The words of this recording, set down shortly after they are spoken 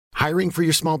Hiring for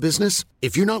your small business?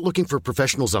 If you're not looking for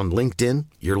professionals on LinkedIn,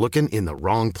 you're looking in the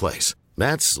wrong place.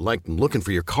 That's like looking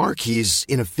for your car keys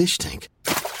in a fish tank.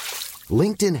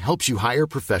 LinkedIn helps you hire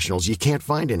professionals you can't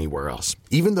find anywhere else,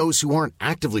 even those who aren't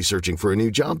actively searching for a new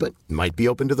job but might be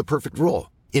open to the perfect role.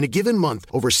 In a given month,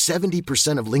 over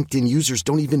 70% of LinkedIn users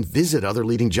don't even visit other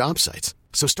leading job sites.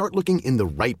 So start looking in the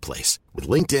right place. With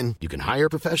LinkedIn, you can hire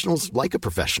professionals like a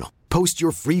professional. Post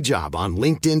your free job on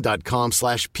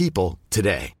linkedin.com/people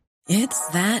today. It's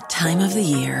that time of the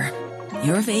year.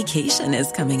 Your vacation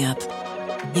is coming up.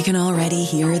 You can already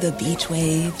hear the beach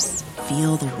waves,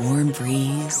 feel the warm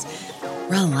breeze,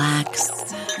 relax,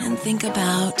 and think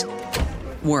about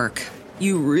work.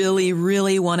 You really,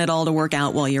 really want it all to work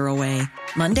out while you're away.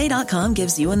 Monday.com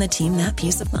gives you and the team that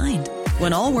peace of mind.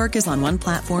 When all work is on one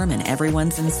platform and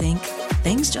everyone's in sync,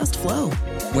 things just flow.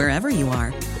 Wherever you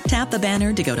are, tap the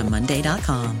banner to go to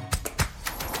Monday.com.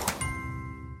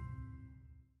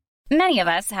 Many of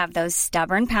us have those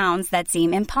stubborn pounds that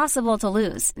seem impossible to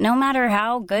lose, no matter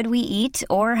how good we eat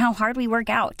or how hard we work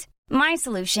out. My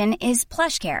solution is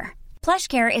PlushCare.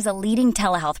 PlushCare is a leading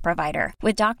telehealth provider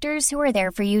with doctors who are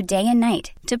there for you day and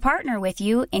night to partner with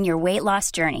you in your weight loss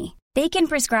journey. They can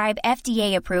prescribe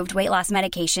FDA-approved weight loss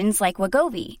medications like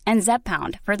Wegovy and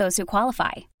Zepbound for those who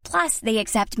qualify. Plus, they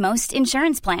accept most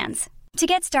insurance plans. To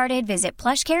get started, visit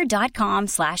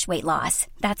plushcare.com/weightloss.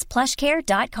 That's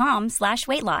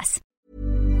plushcare.com/weightloss.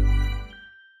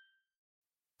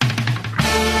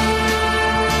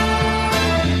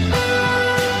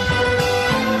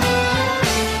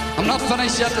 I'm not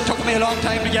finished yet. It took me a long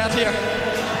time to get here.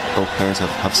 Both players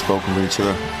have spoken with each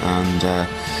other,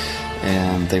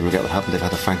 and they regret what happened. They've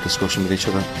had a frank discussion with each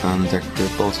other, and they're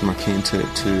both of them are keen to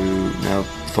now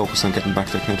focus on getting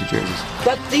back their county jerseys.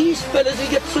 That these fellas will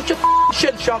get such a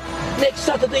shell shock next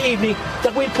Saturday evening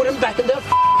that we'll put them back in their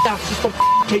asses for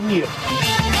 10 years.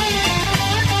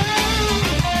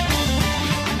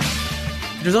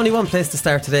 There's only one place to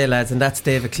start today, lads, and that's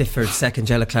David Clifford's second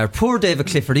yellow card. Poor David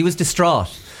Clifford, he was distraught.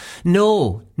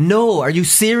 No, are you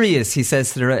serious? He's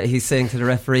saying to the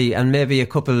referee, and maybe a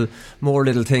couple more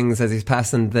little things as he's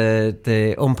passing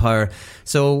the umpire.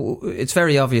 So it's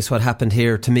very obvious what happened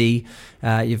here to me.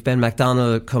 You've Ben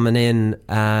McDonald coming in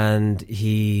and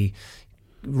he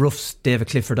roughs David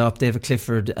Clifford up. David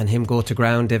Clifford and him go to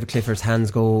ground. David Clifford's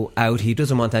hands go out. He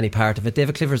doesn't want any part of it.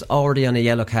 David Clifford's already on a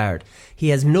yellow card. He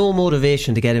has no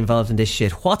motivation to get involved in this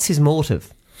shit. What's his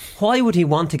motive? Why would he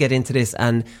want to get into this?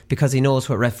 And because he knows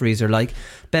what referees are like.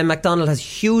 Ben McDonald has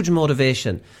huge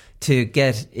motivation to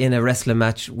get in a wrestling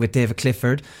match with David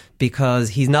Clifford because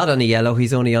he's not on a yellow,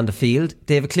 he's only on the field.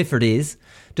 David Clifford is.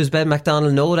 Does Ben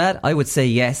McDonald know that? I would say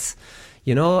yes.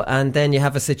 You know, and then you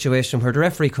have a situation where the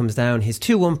referee comes down, his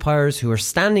two umpires who are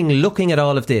standing looking at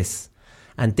all of this,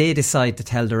 and they decide to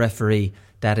tell the referee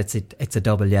that it's a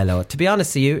double yellow. To be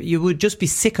honest with you, you would just be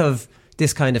sick of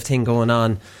this kind of thing going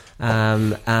on.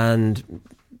 And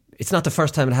it's not the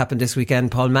first time it happened this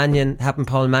weekend. Paul Mannion,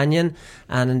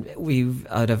 and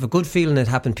I'd have a good feeling it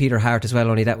happened Peter Hart as well,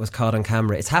 only that was caught on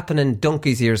camera. It's happening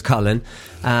donkey's ears, Colin.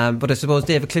 But I suppose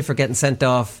David Clifford getting sent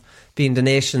off, being the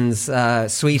nation's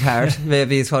sweetheart,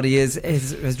 maybe is what he is,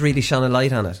 has really shone a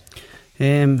light on it.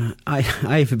 I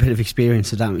have a bit of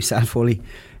experience of that myself, Ollie.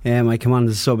 I come on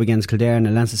as a sub against Kildare in the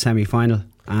Leinster semi-final,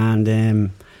 and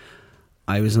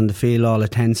I was on the field all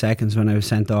of 10 seconds when I was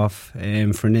sent off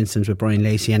for an instance with Brian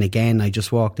Lacey. And again, I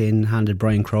just walked in, handed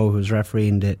Brian Crowe, who was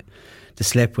refereeing, the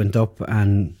slip, went up,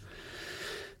 and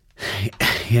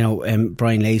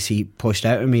Brian Lacey pushed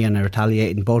out at me and I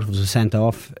retaliated, and both of us were sent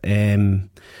off.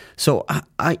 So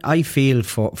I feel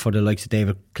for the likes of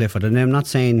David Clifford, and I'm not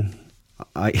saying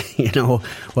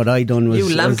what I done was... You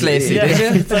lamped Lacey, did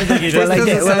you? This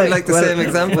doesn't sound like the same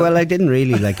example. Well, I didn't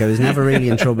really. I was never really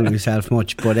in trouble myself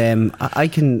much, but I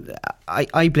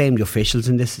blame the officials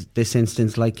in this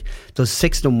instance. There's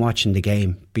 6 of them watching the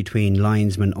game between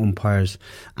linesmen, umpires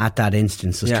at that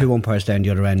instance. There's 2 umpires down the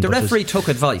other end. The referee took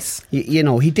advice.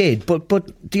 He did, but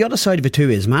the other side of it too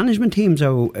is management teams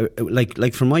are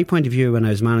like from my point of view, when I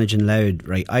was managing Louth,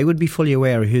 right, I would be fully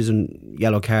aware of who's on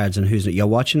yellow cards and who's not. You're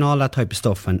watching all that type of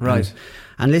stuff, and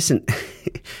listen,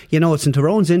 it's in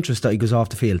Tyrone's interest that he goes off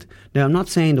the field. Now, I'm not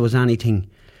saying there was anything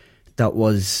that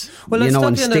was,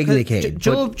 instigated.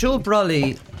 Joe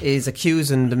Brawley is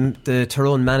accusing the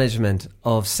Tyrone management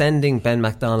of sending Ben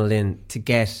McDonald in to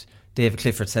get David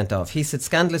Clifford sent off. He said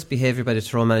scandalous behaviour by the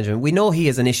Tyrone management. We know he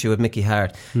has an issue with Mickey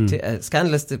Hart.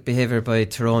 Scandalous behaviour by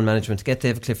Tyrone management to get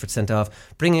David Clifford sent off,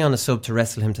 bringing on a sub to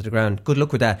wrestle him to the ground. Good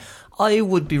luck with that. I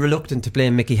would be reluctant to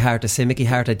blame Mickey Hart, to say Mickey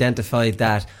Hart identified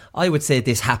that. I would say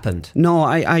this happened. No,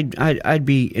 I'd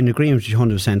be in agreement with you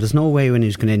 100%. There's no way when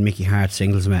he's going in, Mickey Hart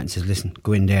singles him out and says, listen,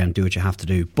 go in there and do what you have to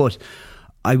do. But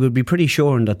I would be pretty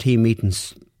sure in the team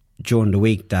meetings during the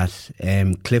week that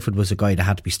Clifford was a guy that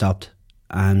had to be stopped.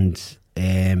 And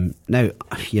now,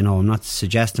 I'm not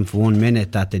suggesting for 1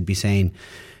 minute that they'd be saying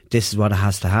this is what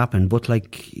has to happen, but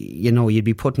you'd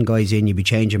be putting guys in, you'd be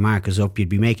changing markers up, you'd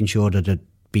be making sure that there'd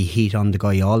be heat on the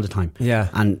guy all the time. Yeah.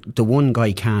 And the one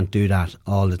guy can't do that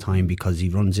all the time because he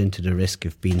runs into the risk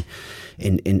of being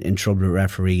in trouble with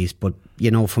referees. But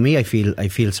for me, I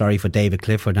feel sorry for David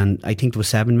Clifford, and I think there was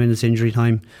 7 minutes injury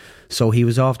time, so he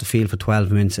was off the field for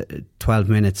 12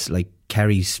 minutes, like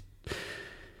Kerry's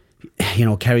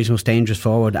most dangerous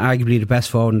forward, arguably the best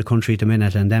forward in the country at the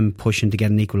minute, and then pushing to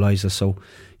get an equaliser. So,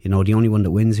 the only one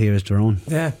that wins here is Tyrone.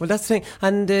 Yeah, well, that's the thing.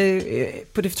 And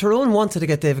but if Tyrone wanted to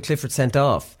get David Clifford sent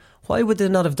off, why would they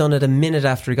not have done it a minute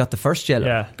after he got the first yellow?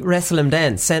 Yeah. Wrestle him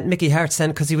then. Sent Mickey Hart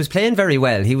because he was playing very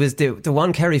well. He was the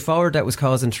one Kerry forward that was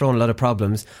causing Tyrone a lot of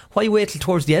problems. Why wait till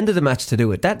towards the end of the match to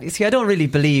do it? I don't really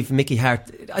believe Mickey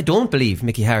Hart. I don't believe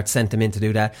Mickey Hart sent him in to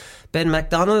do that. Ben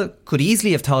McDonnell could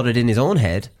easily have thought it in his own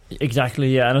head.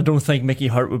 Exactly, yeah, and I don't think Mickey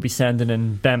Hart would be sending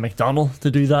in Ben McDonnell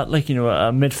to do that. A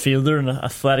midfielder and an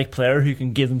athletic player who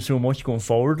can give them so much going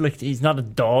forward. He's not a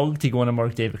dog to go in and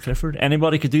mark David Clifford.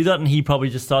 Anybody could do that, and he probably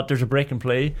just thought there's a break in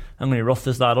play, I'm going to rough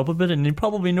this lad up a bit, and he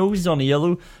probably knows he's on a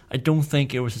yellow. I don't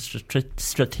think it was a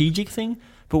strategic thing,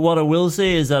 but what I will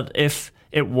say is that if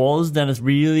it was, then it's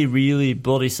really, really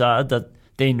bloody sad that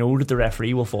they know that the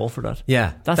referee will fall for that.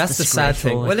 Yeah, that's the sad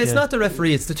thing. Well, it's not the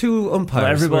referee, it's the two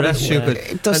umpires. Everybody, that's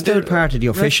stupid. That's still part of the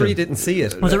official. The referee didn't see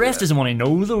it. Well, the ref doesn't want to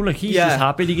know though. He's just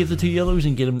happy to give the 2 yellows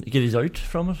and get his out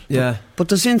from it. Yeah, but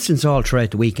there's instances all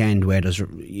throughout the weekend where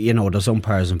there's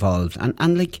umpires involved,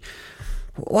 and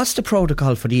what's the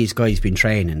protocol for these guys been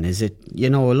training? Is it, a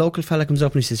local fella comes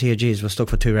up and he says, here, geez, we're stuck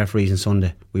for 2 referees on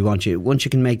Sunday. We want you. Once you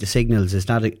can make the signals, is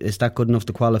that good enough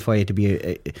to qualify you to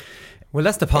be well,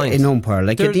 that's the point. An umpire.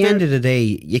 At the end of the day,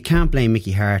 you can't blame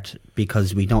Mickey Hart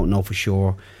because we don't know for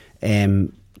sure.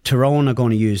 Tyrone are going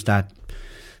to use that.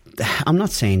 I'm not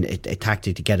saying a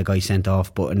tactic to get a guy sent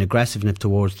off, but an aggressiveness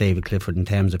towards David Clifford in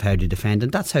terms of how they defend,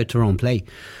 and that's how Tyrone play.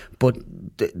 But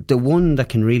the one that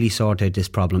can really sort out this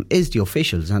problem is the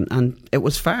officials, and it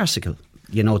was farcical,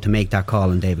 to make that call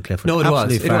on David Clifford. No, it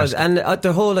Absolutely was. And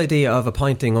the whole idea of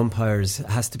appointing umpires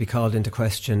has to be called into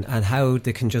question, and how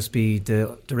they can just be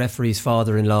the referee's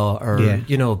father-in-law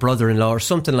or brother-in-law or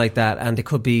something like that, and it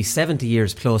could be 70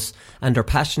 years plus, and their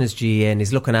passion is GA and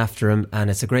he's looking after him, and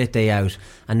it's a great day out,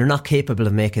 and they're not capable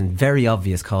of making very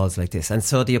obvious calls like this. And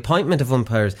so the appointment of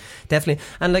umpires, definitely.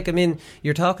 And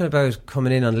you're talking about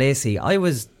coming in on Lacey.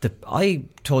 I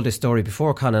told this story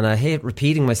before, Con, and I hate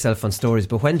repeating myself on stories,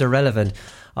 but when they're relevant,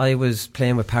 I was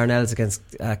playing with Parnells against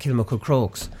Kilmacud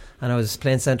Crokes, and I was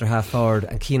playing centre half forward,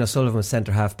 and Keane O'Sullivan was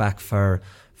centre half back for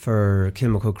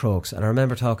Kilmacud Crokes. And I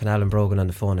remember talking to Alan Brogan on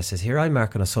the phone. I says, here, I'm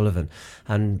marking O'Sullivan,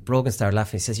 and Brogan started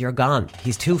laughing. He says, you're gone,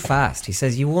 he's too fast. He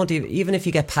says, you won't even if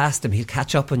you get past him, he'll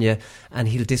catch up on you and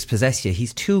he'll dispossess you.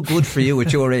 He's too good for you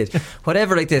at your age.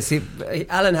 Whatever, like this.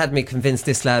 Alan had me convinced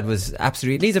this lad was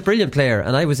absolutely, he's a brilliant player,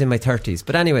 and I was in my 30s.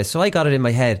 But anyway, so I got it in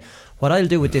my head, what I'll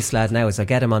do with this lad now is I'll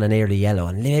get him on an early yellow,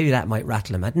 and maybe that might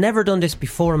rattle him. I'd never done this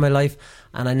before in my life,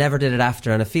 and I never did it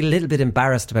after, and I feel a little bit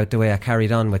embarrassed about the way I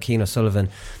carried on with Keane O'Sullivan.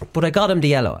 But I got him the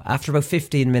yellow after about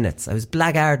 15 minutes. I was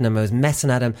blackguarding him, I was messing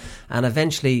at him, and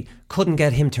eventually couldn't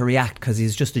get him to react because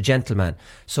he's just a gentleman.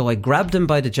 So I grabbed him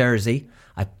by the jersey,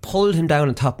 I pulled him down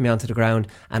and topped me onto the ground,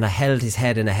 and I held his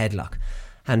head in a headlock.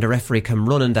 And the referee came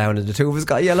running down, and the two of us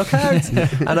got yellow cards.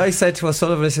 And I said to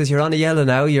O'Sullivan, I says, you're on a yellow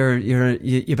now,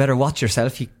 you better watch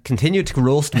yourself. He continued to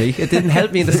roast me. It didn't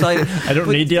help me in the slightest. I don't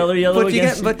need the other yellow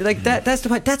against. But that's the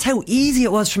point. That's how easy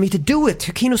it was for me to do it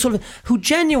to Keane O'Sullivan, who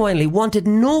genuinely wanted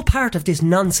no part of this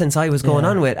nonsense I was going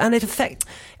on with. And it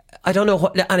I don't know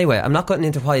what, anyway, I'm not getting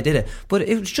into why I did it, but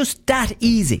it was just that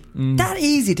easy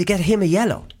to get him a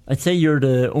yellow. I'd say you're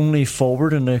the only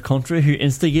forward in the country who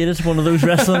instigated one of those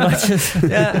wrestling matches.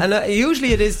 Yeah, and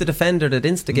usually it is the defender that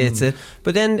instigates it,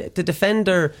 but then the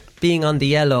defender being on the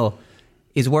yellow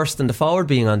is worse than the forward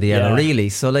being on the yellow, really.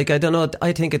 So I don't know,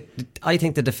 I think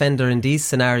the defender in these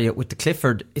scenario with the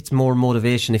Clifford, it's more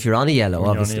motivation if you're on a yellow,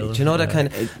 obviously. Do you know that kind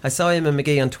of, I saw him and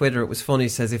McGee on Twitter, it was funny, he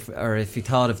says if he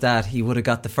thought of that, he would have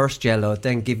got the first yellow,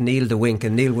 then give Neil the wink,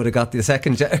 and Neil would have got the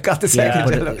second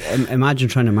yellow. Imagine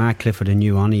trying to mark Clifford and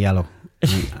you on a yellow.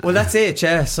 Well, that's it,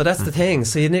 yeah. So that's the thing.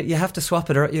 So you have to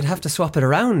swap it. You'd have to swap it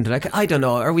around. Like, I don't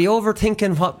know. Are we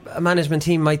overthinking what a management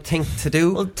team might think to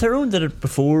do? Well, Tyrone did it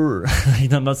before.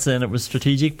 I'm not saying it was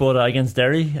strategic, but against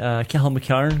Derry, Cathal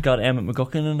McCarron got Emmett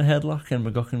McGuckin in a headlock, and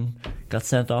McGuckin got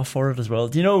sent off for it as well.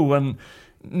 Do you know?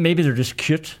 Maybe they're just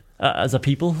cute. As a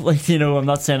people, I'm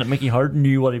not saying that Mickey Hart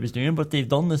knew what he was doing, but they've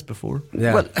done this before.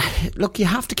 Yeah. Well, look, you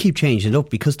have to keep changing it up,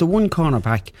 because the one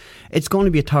cornerback, it's going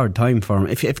to be a third time for him.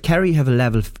 If Kerry have a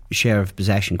level share of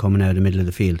possession coming out of the middle of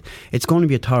the field, it's going to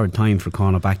be a third time for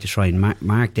cornerback to try and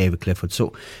mark David Clifford.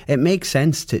 So it makes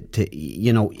sense to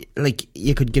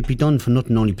you could be done for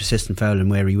nothing, only persistent fouling,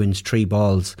 where he wins 3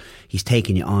 balls, he's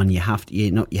taking you on. You have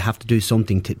to do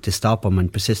something to stop him,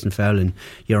 and persistent fouling,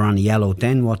 you're on a yellow.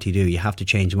 Then what do? You have to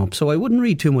change him up. So I wouldn't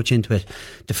read too much into it.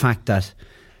 The fact that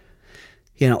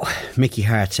Mickey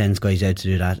Hart sends guys out to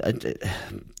do that.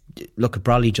 Look, it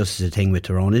probably just is a thing with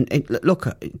Tyrone. And look,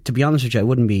 to be honest with you, I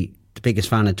wouldn't be the biggest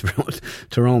fan of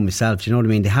Tyrone myself. Do you know what I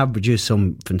mean? They have produced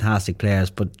some fantastic players,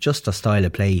 but just a style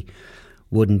of play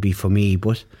wouldn't be for me.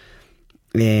 But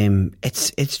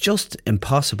it's just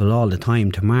impossible all the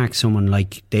time to mark someone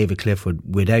like David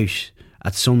Clifford without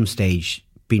at some stage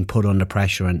being put under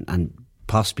pressure and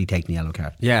possibly taking the yellow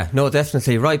card. Yeah, no,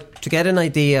 definitely. Right, to get an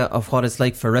idea of what it's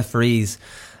like for referees,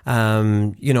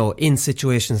 in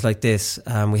situations like this,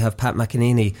 we have Pat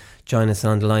McEnaney join us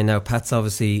on the line now. Pat's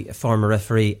obviously a former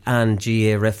referee and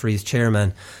GA referees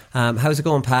chairman. How's it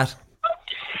going, Pat?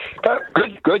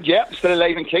 Good, yeah. Still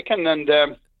alive and kicking,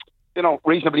 and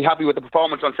reasonably happy with the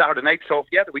performance on Saturday night. So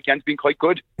yeah, the weekend's been quite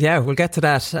good. Yeah, we'll get to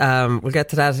that.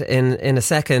 In a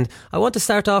second. I want to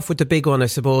start off with the big one, I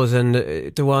suppose, and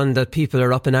the one that people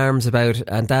are up in arms about,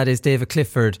 and that is David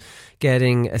Clifford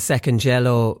getting a second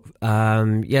yellow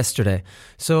yesterday.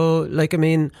 So,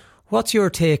 what's your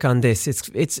take on this?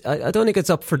 I don't think it's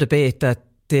up for debate that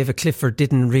David Clifford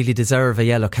didn't really deserve a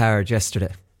yellow card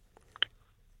yesterday.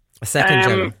 A second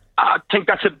yellow. I think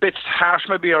that's a bit harsh,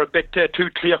 maybe, or a bit too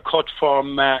clear cut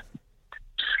from what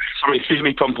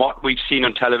we've seen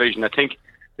on television. I think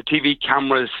the TV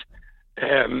cameras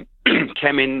came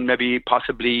in, maybe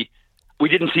possibly. We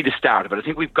didn't see the start of it. I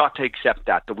think we've got to accept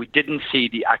that we didn't see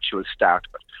the actual start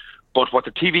of it. But what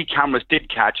the TV cameras did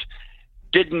catch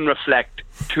didn't reflect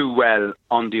too well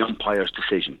on the umpire's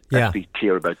decision. Let's be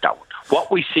clear about that one.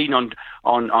 What we seen on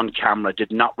camera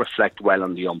did not reflect well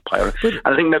on the umpire. And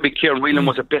I think maybe Kieran Whelan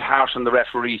was a bit harsh on the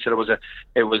referee. Said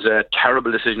it was a terrible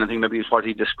decision. I think maybe it's what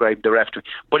he described the referee.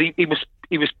 But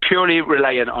he was purely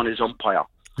reliant on his umpire.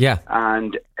 Yeah.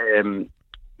 And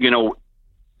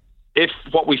if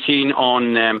what we've seen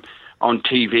on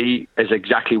TV is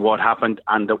exactly what happened,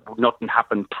 and that nothing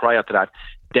happened prior to that,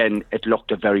 then it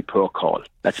looked a very poor call.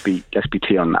 Let's be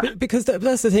clear on that. Because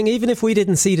that's the thing, even if we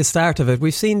didn't see the start of it,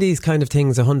 we've seen these kind of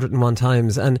things 101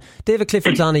 times, and David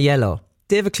Clifford's on a yellow.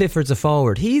 David Clifford's a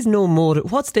forward. He's no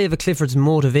motive. What's David Clifford's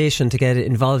motivation to get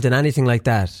involved in anything like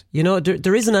that?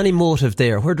 There isn't any motive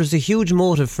there, where there's a huge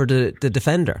motive for the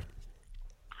defender.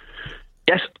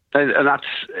 Yes, and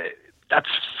that's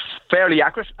fairly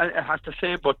accurate, I have to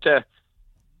say, but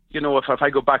if I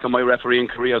go back on my refereeing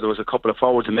career, there was a couple of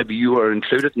forwards, and maybe you were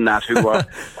included in that, who were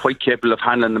quite capable of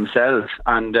handling themselves.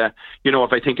 And,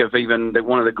 if I think of even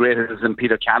one of the greatest in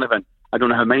Peter Canavan, I don't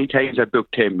know how many times I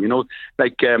booked him,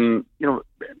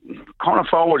 corner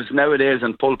forwards nowadays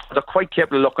and full, they're quite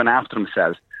capable of looking after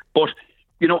themselves. But,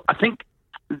 I think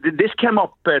this came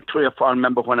up 3 or 4, I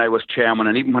remember when I was chairman,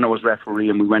 and even when I was referee,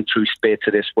 and we went through spates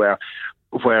of this where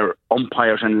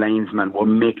umpires and linesmen were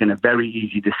making a very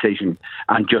easy decision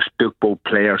and just book both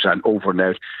players and over and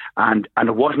out. And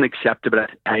it wasn't acceptable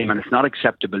at the time, and it's not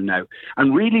acceptable now.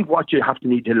 And really what you have to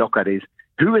need to look at is,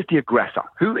 who is the aggressor?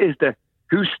 Who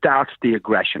starts the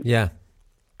aggression? Yeah.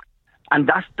 And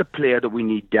that's the player that we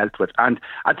need dealt with. And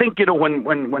I think, when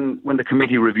the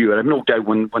committee review it, I have no doubt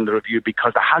when they review,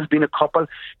 because there has been a couple.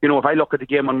 If I look at the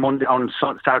game on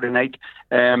Saturday night,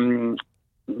 a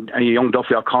young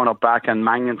Duffy O'Connor back and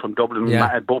Mangan from Dublin,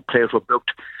 both players were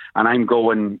booked, and I'm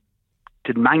going,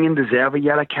 did Mangan deserve a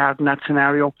yellow card in that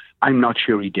scenario? I'm not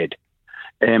sure he did.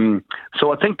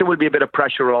 So I think there will be a bit of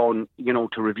pressure on,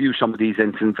 to review some of these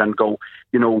incidents and go,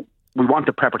 we want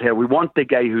the prepper here, we want the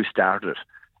guy who started it.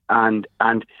 And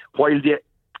while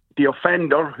the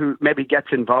offender who maybe gets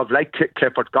involved, like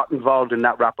Clifford got involved in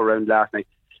that wraparound last night,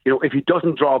 if he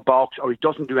doesn't draw a box or he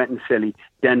doesn't do anything silly,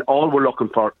 then all we're looking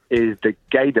for is the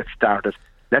guy that started.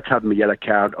 Let's have him a yellow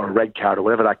card or a red card or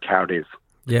whatever that card is.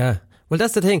 Yeah. Well,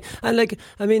 that's the thing.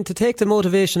 And to take the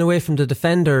motivation away from the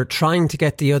defender trying to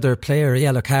get the other player a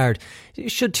yellow card,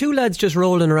 should 2 lads just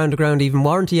rolling around the ground even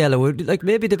warrant a yellow?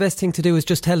 Maybe the best thing to do is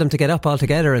just tell them to get up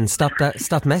altogether and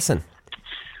stop messing.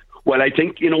 Well, I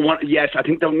think, yes, I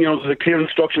think that, there's a clear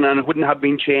instruction and it wouldn't have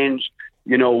been changed.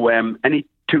 Any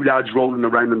two lads rolling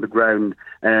around on the ground,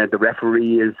 the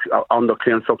referee is under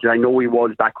clear instruction. I know he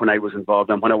was back when I was involved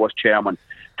and when I was chairman.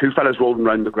 Two fellas rolling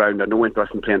around the ground and no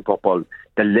interest in playing football.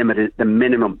 The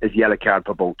minimum is yellow card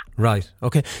for both. Right.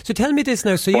 Okay. So tell me this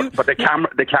now. But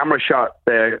the camera shot,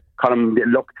 Colin,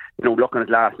 looking at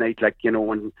last night,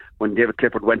 when David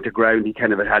Clifford went to ground, he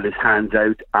kind of had his hands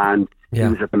out and he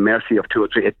was at the mercy of two or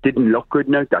three. It didn't look good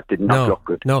now. That did not look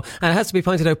good. No, and it has to be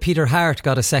pointed out, Peter Hart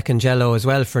got a second yellow as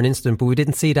well for an incident, but we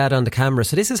didn't see that on the camera.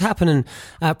 So this is happening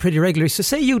pretty regularly. So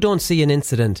say you don't see an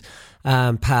incident,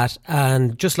 Pat,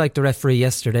 and just like the referee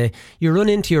yesterday, you run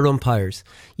into your umpires.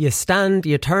 You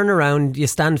turn around, you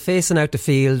stand facing out the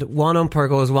field. One umpire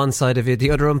goes one side of you,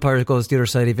 the other umpire goes the other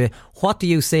side of you. What do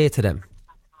you say to them?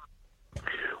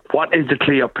 What is the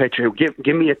clear picture?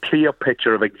 Give me a clear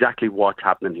picture of exactly what's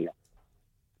happening here.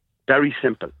 Very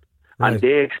simple. Right. And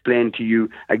they explain to you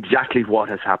exactly what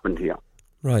has happened here.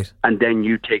 Right. And then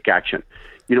you take action.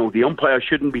 The umpire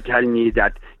shouldn't be telling you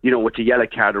that, it's a yellow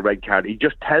card or red card. He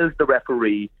just tells the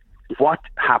referee what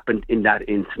happened in that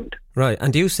incident. Right.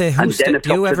 And do you say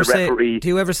do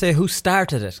you ever say who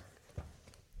started it?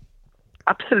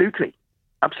 Absolutely.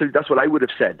 That's what I would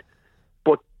have said.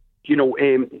 But,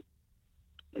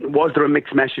 was there a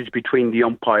mixed message between the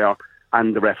umpire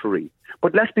and the referee?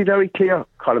 But let's be very clear,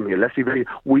 Colin, here.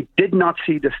 We did not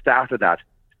see the start of that.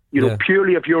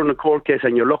 Purely if you're in a court case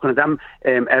and you're looking at them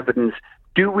evidence,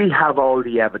 do we have all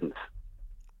the evidence?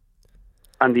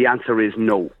 And the answer is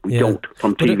no, we don't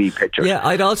from TV pictures. Yeah,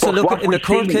 I'd also look at in a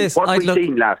court case. What we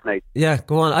seen last night. Yeah,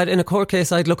 go on. In a court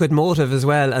case, I'd look at motive as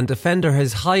well. And defender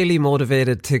is highly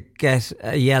motivated to get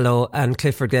a yellow, and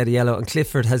Clifford get a yellow, and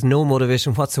Clifford has no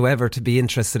motivation whatsoever to be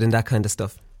interested in that kind of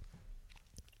stuff.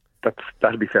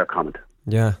 That'd be fair comment.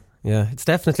 Yeah, it's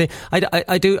definitely.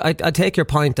 I take your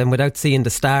point, and without seeing the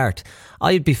start,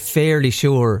 I'd be fairly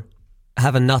sure,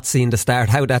 having not seen the start,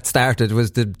 how that started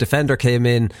was the defender came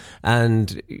in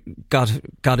and got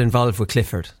involved with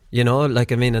Clifford. And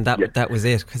that was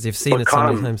it, because you've seen it so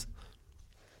many times.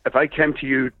 If I came to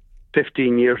you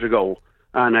 15 years ago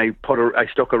and I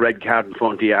stuck a red card in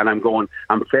front of you and I'm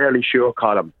fairly sure,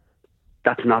 Colin,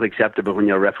 that's not acceptable when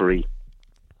you're a referee.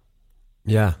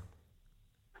 Yeah.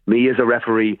 Me as a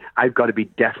referee, I've got to be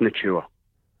definite sure.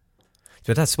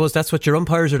 But I suppose that's what your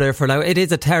umpires are there for now. It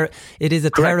is a terrible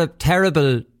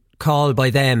call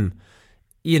by them,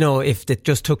 if they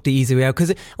just took the easy way out.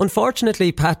 Because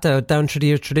unfortunately, Pat, down through the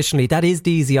years, traditionally, that is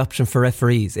the easy option for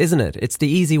referees, isn't it? It's the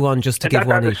easy one just to give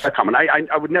one each. That's common. I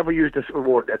would never use this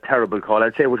word, a terrible call.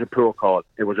 I'd say it was a poor call.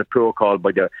 It was a poor call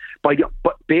but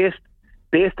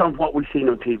based on what we've seen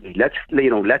on TV, let's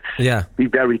be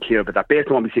very clear about that. Based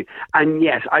on what we see, and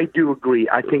yes, I do agree.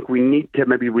 I think we need to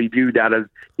maybe review that. As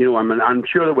I'm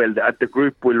sure they will. The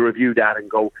group will review that and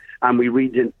go. And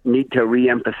we need to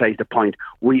re-emphasise the point.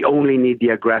 We only need the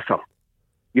aggressor.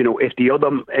 If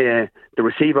the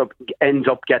receiver ends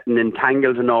up getting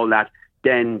entangled and all that,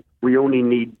 then we only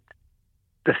need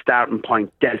the starting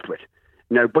point dealt with.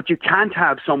 Now, but you can't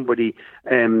have somebody.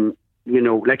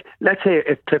 Let's say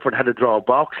if Clifford had a draw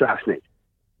box last night,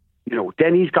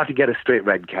 then he's got to get a straight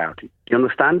red card. Do you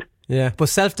understand? Yeah, but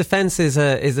self-defence is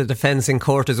a defence in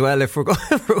court as well. If we're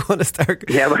going to start,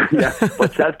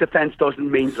 but self-defence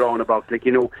doesn't mean drawing a box.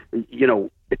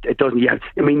 It doesn't. Yeah,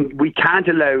 I mean, we can't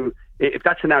allow. If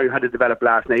that scenario had to develop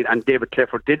last night and David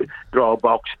Clifford did draw a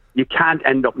box, you can't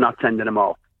end up not sending him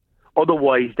off.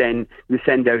 Otherwise, then you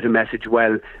send out a message.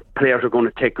 Well, players are going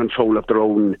to take control of their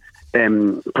own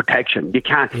protection. You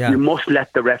can't. Yeah. You must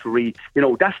let the referee.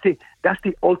 That's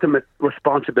the ultimate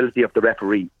responsibility of the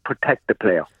referee. Protect the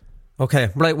player. Okay,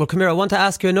 right. Well, come here. I want to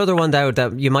ask you another one now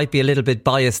that you might be a little bit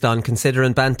biased on,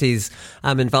 considering Banty's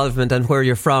involvement and where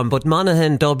you're from. But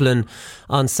Monaghan, Dublin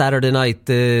on Saturday night,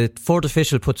 the fourth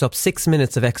official puts up 6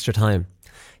 minutes of extra time.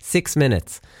 6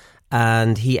 minutes.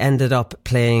 And he ended up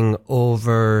playing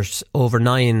over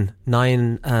 9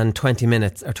 and 20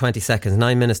 minutes, or 20 seconds,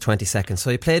 9 minutes, 20 seconds. So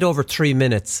he played over 3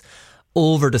 minutes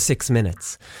over the 6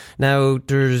 minutes. Now,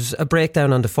 there's a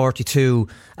breakdown on the 42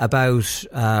 about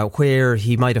where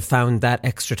he might have found that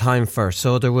extra time for.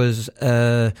 So there was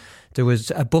a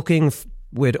booking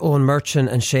with Owen Merchant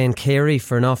and Shane Carey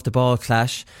for an off-the-ball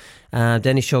clash.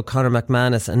 Then he showed Conor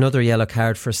McManus another yellow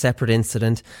card for a separate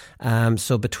incident.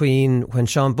 So between when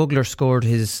Sean Bugler scored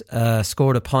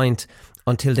a point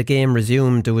until the game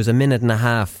resumed, there was a minute and a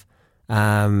half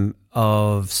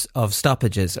of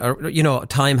stoppages, or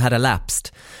time had elapsed.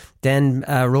 Then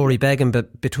Rory Beggan,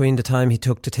 but between the time he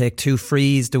took to take 2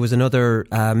 frees, there was another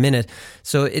minute.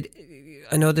 So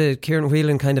I know that Kieran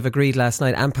Whelan kind of agreed last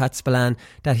night, and Pat Spillane,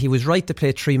 that he was right to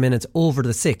play 3 minutes over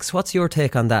the 6. What's your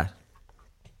take on that?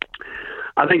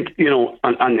 I think,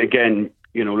 and again,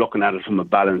 looking at it from a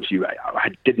balance view, I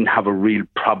didn't have a real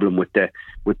problem with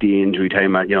the injury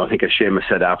time. I think as Seamus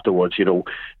said afterwards,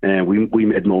 we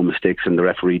made more mistakes than the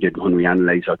referee did when we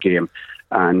analysed our game,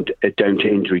 and down to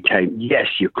injury time. Yes,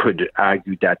 you could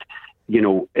argue that.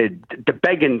 The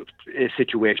begging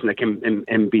situation, like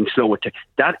him being slow at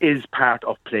that is part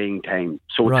of playing time.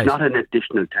 So it's not an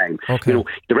additional time. Okay.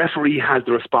 The referee has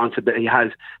the responsibility,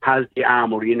 has the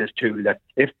armoury in his tool that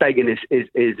if begging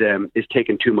is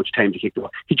taking too much time to kick the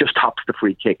ball, he just tops the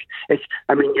free kick.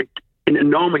 In a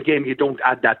normal game, you don't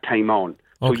add that time on.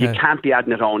 So you can't be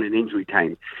adding it on in injury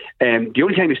time. The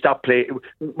only time you stop play,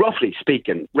 roughly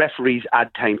speaking, referees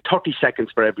add time 30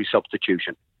 seconds for every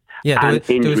substitution. Yeah,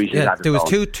 there was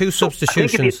two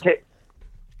substitutions. There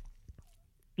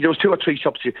was 2 or 3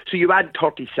 substitutions. So you add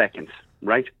 30 seconds,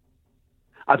 right?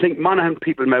 I think Monaghan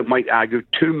people might argue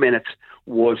 2 minutes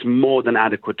was more than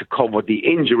adequate to cover the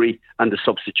injury and the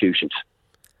substitutions.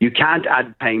 You can't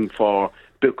add time for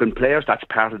booking players. That's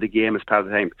part of the game, it's part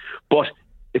of the time. But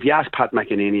if you ask Pat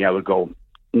McEnaney, I would go,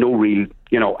 no real,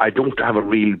 I don't have a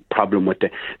real problem with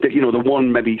the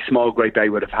one maybe small gripe I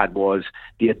would have had was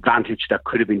the advantage that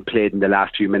could have been played in the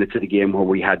last few minutes of the game where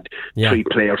we had 3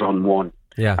 players on 1.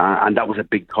 Yeah. And that was a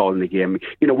big call in the game.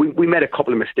 We made a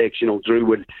couple of mistakes. Drew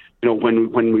would,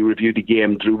 when we reviewed the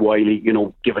game, Drew Wiley,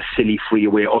 give a silly free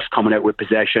away, us coming out with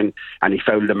possession, and he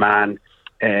fouled the man.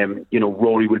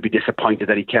 Rory will be disappointed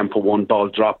that he came for 1 ball,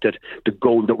 dropped it. The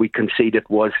goal that we conceded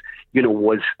was,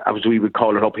 as we would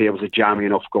call it up here, was a jammy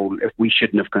enough goal if we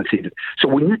shouldn't have conceded. So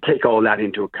when you take all that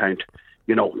into account,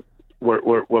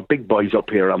 we're big boys up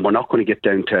here, and we're not going to get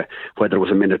down to whether it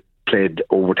was a minute played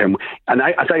overtime. And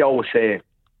as I always say,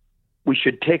 we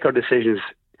should take our decisions.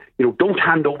 Don't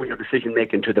hand over your decision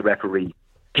making to the referee.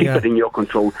 Keep it in your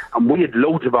control. And we had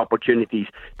loads of opportunities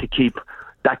to keep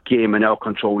that game in our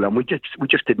control, and we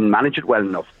just didn't manage it well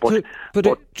enough.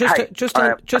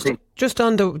 Just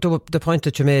on the point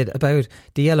that you made about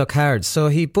the yellow cards. So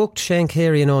he booked Shane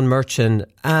Carey and Owen Murchan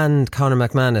and Conor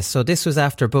McManus. So this was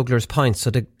after Bugler's point.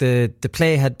 So the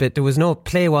play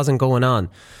wasn't going on.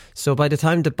 So by the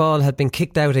time the ball had been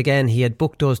kicked out again, he had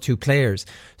booked those 2 players.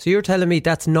 So you're telling me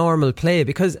that's normal play?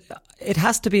 Because it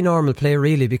has to be normal play,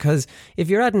 really, because if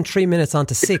you're adding 3 minutes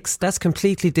onto 6, that's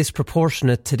completely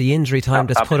disproportionate to the injury time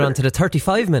that's put onto the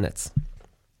 35 minutes.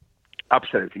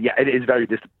 Absolutely, yeah, it is very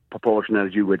disproportionate,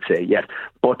 as you would say, yes.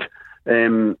 But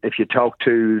if you talk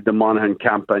to the Monaghan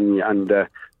camp, and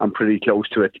I'm pretty close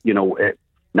to it, it's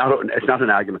not an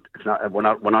argument. It's not. We're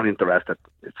not interested.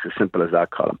 It's as simple as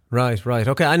that, Colin. Right.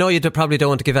 Okay. I know you probably don't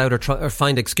want to give out or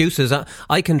find excuses.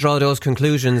 I can draw those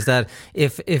conclusions that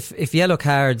if yellow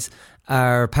cards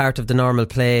are part of the normal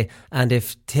play, and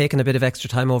if taking a bit of extra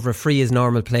time over a free is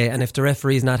normal play, and if the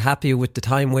referee is not happy with the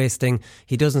time wasting,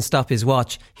 he doesn't stop his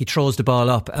watch, he throws the ball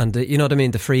up, and you know what I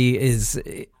mean, the free is,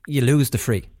 you lose the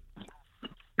free.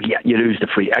 Yeah, you lose the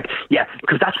free. Yeah,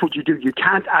 because that's what you do. You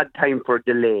can't add time for a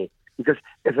delay, because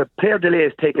if a player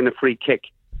delays taking a free kick,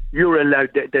 you're allowed,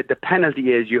 the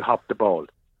penalty is you hop the ball.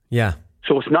 Yeah.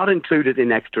 So it's not included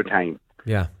in extra time.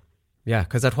 Yeah,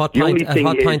 because at what point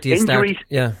do you start?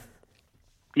 Yeah.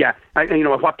 Yeah, at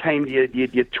what time do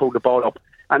you throw the ball up?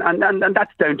 And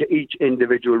that's down to each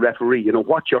individual referee.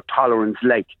 What's your tolerance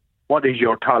like? What is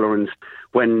your tolerance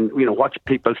when, what's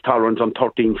people's tolerance on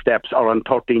 13 steps or on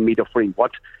 13 metre free?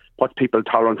 What's people's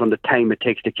tolerance on the time it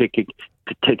takes to take a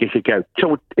kick out?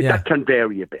 So that can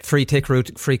vary a bit. Free kick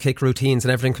routines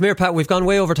and everything. Come here, Pat, we've gone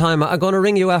way over time. I'm going to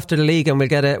ring you after the league and we'll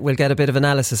get a bit of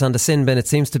analysis on the sin bin. It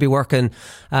seems to be working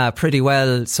pretty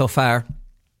well so far.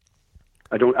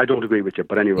 I don't agree with you,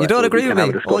 but anyway. You don't agree with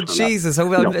me? Oh, Jesus.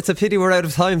 No. It's a pity we're out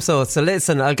of time, so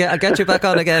listen, I'll get you back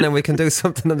on again and we can do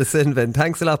something on the sin bin.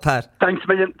 Thanks a lot, Pat. Thanks a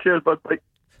million. Cheers, bud. Bye.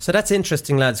 So that's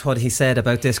interesting, lads, what he said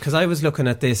about this, because I was looking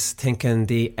at this thinking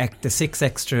the 6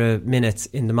 extra minutes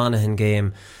in the Monaghan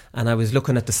game, and I was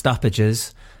looking at the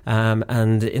stoppages,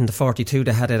 and in the 42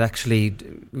 they had it actually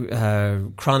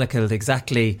chronicled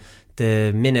exactly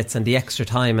the minutes and the extra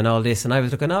time and all this, and I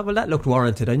was looking, that looked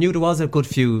warranted. I knew there was a good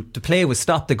few, the play was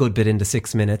stopped a good bit in the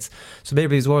 6 minutes, so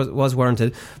maybe it was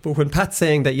warranted. But when Pat's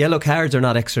saying that yellow cards are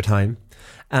not extra time,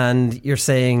 and you're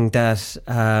saying that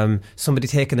somebody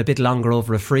taking a bit longer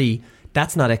over a free,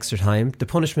 that's not extra time. The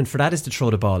punishment for that is to throw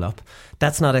the ball up.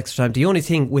 That's not extra time. The only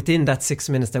thing within that 6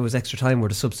 minutes that was extra time were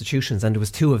the substitutions, and there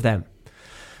was 2 of them.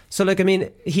 So,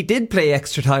 he did play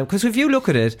extra time, because if you look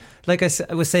at it, like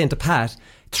I was saying to Pat,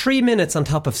 3 minutes on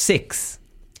top of 6,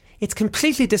 it's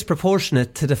completely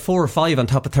disproportionate to the 4 or 5 on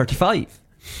top of 35.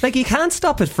 Like, you can't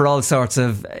stop it for all sorts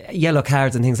of yellow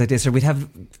cards and things like this, or we'd have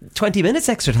 20 minutes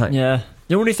extra time. Yeah.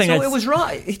 The only thing it was wrong.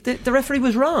 The referee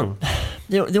was wrong.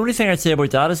 The only thing I'd say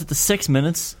about that is that the 6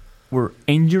 minutes were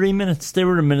injury minutes. They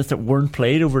were the minutes that weren't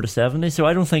played over the 70. So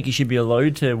I don't think you should be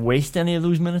allowed to waste any of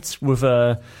those minutes with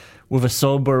a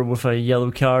sub or with a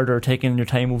yellow card or taking your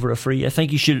time over a free. I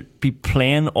think you should be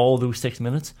playing all those 6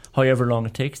 minutes, however long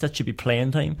it takes. That should be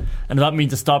playing time. And if that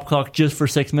means a stop clock just for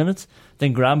 6 minutes,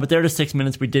 then grand. But they're the 6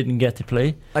 minutes we didn't get to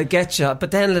play. I get you.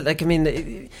 But then, like, I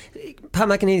mean, Pat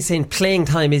McEnaney is saying playing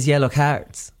time is yellow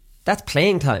cards. That's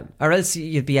playing time, or else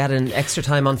you'd be adding extra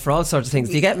time on for all sorts of things.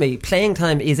 Do you get me? Playing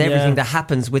time is everything that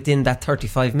happens within that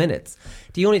 35 minutes.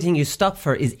 The only thing you stop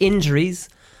for is injuries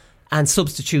and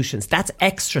substitutions. That's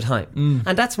extra time.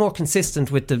 And that's more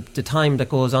consistent with the time that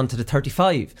goes on to the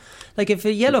 35. Like, if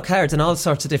yellow cards and all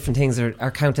sorts of different things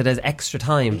are counted as extra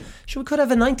time, sure, we could have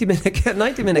a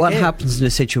 90-minute What game. happens in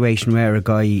a situation where a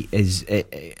guy is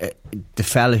the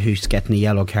fella who's getting a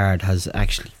yellow card has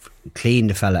actually cleaned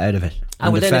the fella out of it?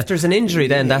 And well, then if there's an injury,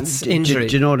 then that's injury.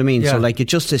 Do you know what I mean? Yeah. So, like,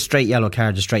 it's just a straight yellow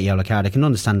card. I can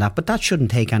understand that, but that shouldn't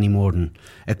take any more than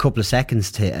a couple of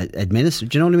seconds to administer.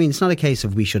 Do you know what I mean? It's not a case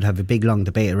of we should have a big long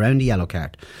debate around the yellow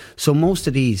card. So most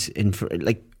of these,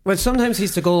 well, sometimes he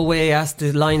used to go away, ask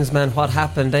the linesman what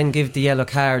happened, then give the yellow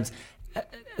cards.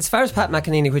 As far as Pat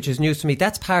McEnaney, which is news to me,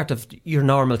 that's part of your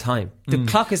normal time. The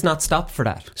clock is not stopped for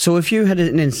that. So if you had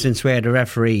an instance where the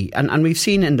referee, and we've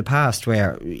seen it in the past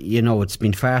where, you know, it's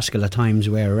been farcical at times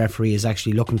where a referee is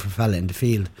actually looking for a fella in the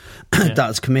field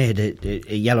that's committed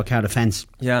a yellow card offence.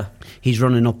 Yeah. He's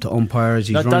running up to umpires,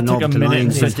 he's running up to lines. That took a minute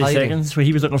and 50 seconds, where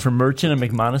he was looking for Merchant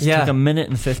and McManus. It took a minute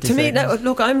and 50 seconds. To me, now,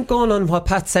 look, I'm going on what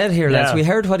Pat said here, lads. We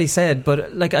heard what he said,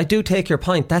 but, like, I do take your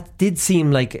point. That did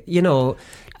seem like, you know...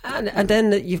 And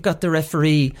then you've got the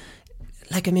referee.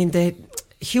 Like, I mean,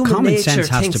 human common nature sense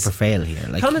has thinks, to prevail here.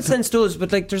 Like, common sense does,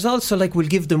 but, like, there's also, like, we'll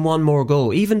give them one more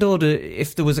go. Even though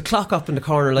if there was a clock up in the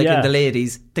corner, like in the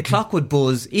ladies, the clock would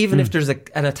buzz, even if there's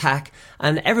an attack,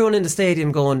 and everyone in the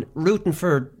stadium rooting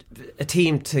for a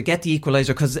team to get the equaliser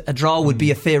because a draw would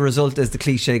be a fair result, as the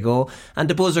cliche go, and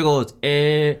the buzzer goes,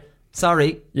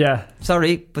 sorry,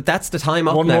 but that's the time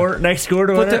up. One now. more, next score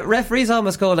to win But it. the referees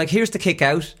almost go like, here's the kick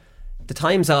out, the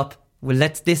time's up, we'll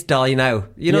let this die now.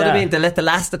 You know what I mean? They let the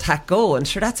last attack go, and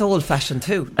sure, that's old fashioned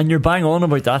too. And you're bang on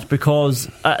about that, because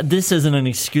this isn't an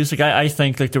excuse. Like, I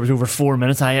think, like, there was over 4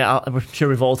 minutes. I'm sure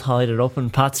we've all tallied it up,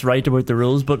 and Pat's right about the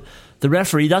rules, but the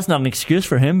referee, that's not an excuse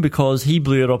for him, because he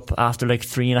blew it up after like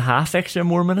 3.5 extra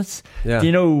more minutes. Do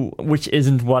you know, which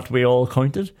isn't what we all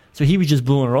counted. So he was just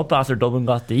blowing it up after Dublin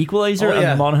got the equaliser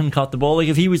and Monaghan caught the ball. Like,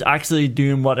 if he was actually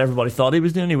doing what everybody thought he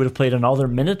was doing, he would have played another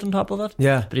minute on top of that.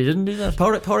 Yeah, but he didn't do that.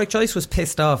 Pádraig Joyce was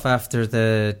pissed off after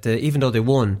the even though they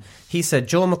won. He said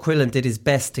Joe McQuillan did his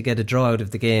best to get a draw out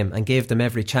of the game and gave them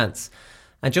every chance.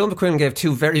 And Joe McQuillan gave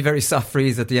 2 very, very soft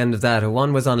frees at the end of that.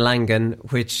 One was on Langan,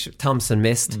 which Thompson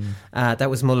missed.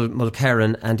 That was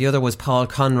Mulcairn. And the other was Paul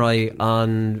Conroy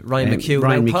on Ryan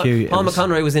McHugh. Paul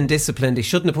McConroy was indisciplined. He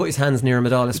shouldn't have put his hands near him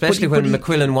at all, especially when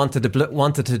McQuillan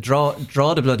wanted to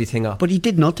draw the bloody thing up. But he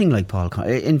did nothing like Paul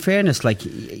Conroy. In fairness, like,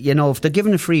 you know, if they're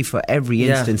giving a free for every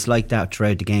instance like that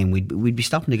throughout the game, we'd be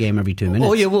stopping the game every 2 minutes.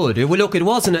 Oh, you would. Well, look, it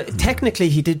wasn't. Technically,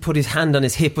 he did put his hand on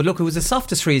his hip, but look, it was the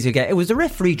softest freeze you get. It was the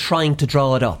referee trying to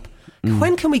draw it up.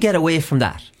 When can we get away from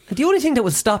that? And the only thing that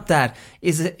would stop that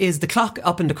is the clock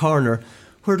up in the corner,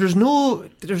 where there's no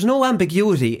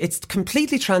ambiguity. It's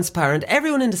completely transparent.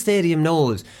 Everyone in the stadium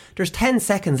knows there's 10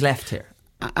 seconds left here.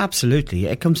 Absolutely.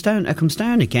 It comes down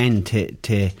again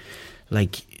to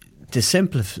like the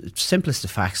simplest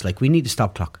of facts. Like, we need a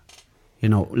stop clock. You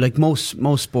know, like most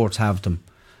sports have them.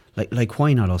 Like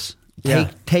why not us?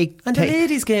 And the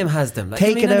ladies' game has them. Like,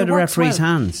 take it out of the referee's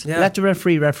hands. Yeah. Let the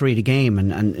referee the game,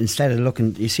 and instead of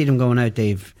looking, you see them going out.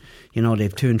 They've 2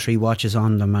 and 3 watches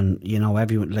on them, and you know,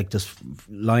 everyone, like, there's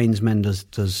linesmen,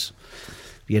 there's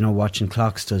watching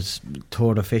clocks, there's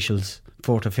third officials,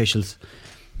 fourth officials.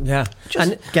 Yeah,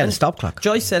 just get a stop clock.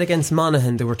 Joyce said against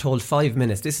Monaghan they were told 5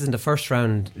 minutes. This isn't a first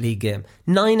round league game.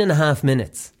 9.5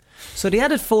 minutes. So they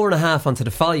added 4.5 onto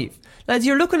the 5. Lads,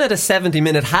 you're looking at a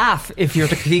 70-minute half if you're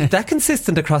to keep that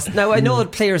consistent across. Now, I know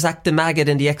players act the maggot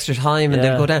in the extra time and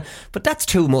they'll go down, but that's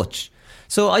too much.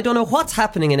 So I don't know what's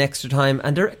happening in extra time.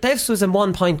 And this was a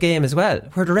 1-point game as well,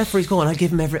 where the referee's going, I'll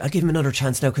give him another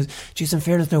chance now, because, geez, in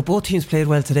fairness, now both teams played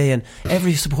well today, and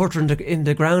every supporter in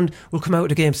the ground will come out of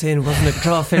the game saying it wasn't a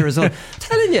draw, fair result.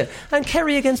 Telling you. And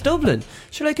Kerry against Dublin.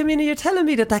 So, like, I mean, you're telling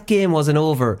me that game wasn't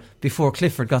over before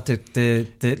Clifford got the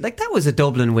like, that was a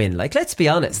Dublin win. Like, let's be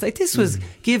honest, like, this was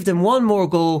give them one more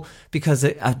go because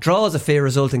a draw is a fair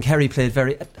result, and Kerry played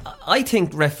very. I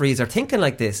think referees are thinking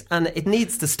like this, and it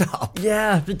needs to stop.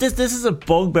 Yeah, but this is a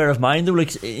bugbear of mine though.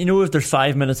 Like, you know, if there's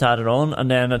 5 minutes added on, and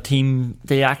then a team,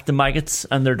 they act the maggots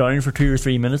and they're down for 2 or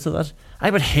 3 minutes of that, I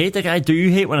would hate, like, I do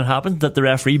hate when it happens that the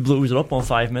referee blows it up on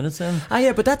 5 minutes then.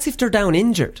 Yeah, but that's if they're down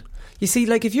injured. You see,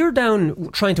 like, if you're down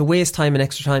trying to waste time and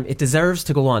extra time, it deserves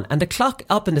to go on. And the clock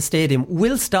up in the stadium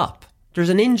will stop. There's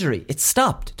an injury. It's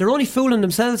stopped. They're only fooling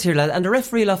themselves here, lads. And the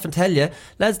referee will often tell you,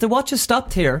 lads, the watch has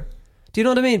stopped here. Do you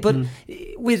know what I mean? But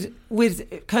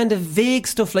with kind of vague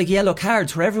stuff like yellow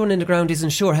cards where everyone in the ground isn't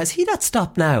sure, has he not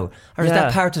stopped now? Or is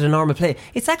that part of the normal play?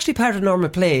 It's actually part of the normal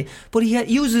play, but he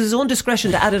uses his own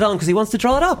discretion to add it on because he wants to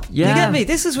draw it up. You get me?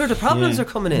 This is where the problems are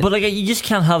coming in. But like, you just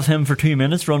can't have him for 2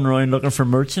 minutes running around looking for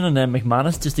Merchant and then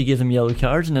McManus just to give them yellow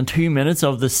cards, and then 2 minutes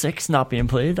of the 6 not being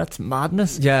played. That's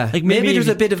madness. Yeah, like, maybe there's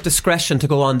a bit of discretion to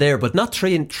go on there, but not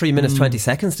 3 minutes 20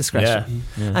 seconds discretion.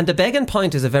 And the begging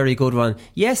point is a very good one.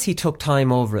 Yes, he took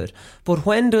time over it, but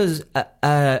when does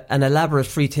an elaborate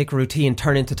free kick routine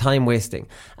turn into time wasting?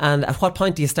 And at what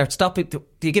point do you start stopping? Do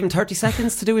you give him 30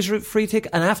 seconds to do his free kick,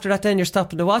 and after that then you're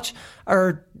stopping to watch?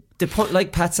 Or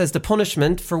like Pat says, the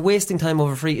punishment for wasting time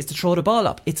over free is to throw the ball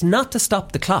up. It's not to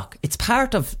stop the clock. It's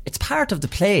part of the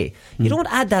play. You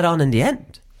don't add that on in the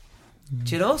end.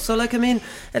 Do you know? So, like, I mean,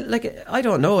 like, I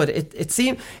don't know. It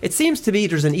seems to me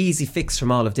there's an easy fix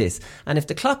from all of this. And if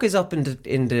the clock is up in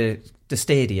the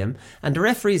stadium and the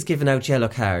referee's giving out yellow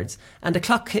cards and the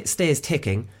clock stays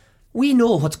ticking, we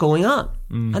know what's going on.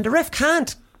 And the ref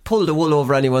can't pull the wool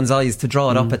over anyone's eyes to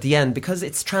draw it up at the end because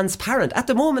it's transparent. At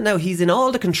the moment now, he's in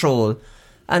all the control.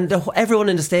 And everyone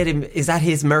in the stadium is at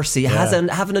his mercy,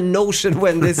 having a notion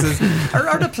when this is...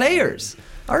 Or the players.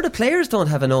 Or the players don't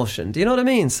have a notion. Do you know what I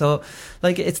mean? So,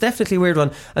 like, it's definitely a weird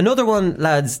one. Another one,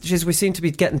 lads, geez, we seem to be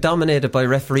getting dominated by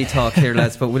referee talk here,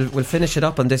 lads, but we'll finish it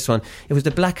up on this one. It was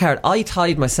the black card. I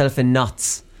tied myself in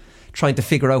knots trying to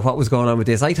figure out what was going on with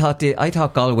this. I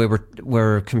thought Galway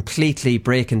were completely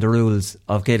breaking the rules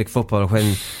of Gaelic football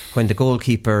when the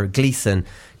goalkeeper Gleeson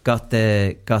got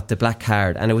the black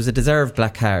card, and it was a deserved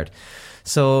black card.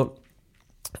 So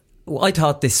I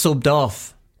thought they subbed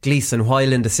off Gleeson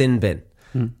while in the sin bin.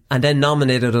 And then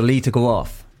nominated O'Lee to go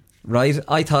off, right?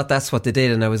 I thought that's what they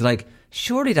did, and I was like,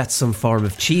 surely that's some form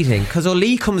of cheating, because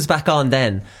O'Lee comes back on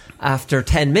then after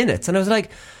 10 minutes, and I was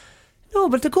like, no,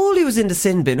 but the goalie was in the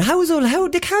sin bin. How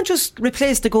they can't just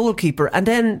replace the goalkeeper and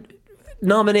then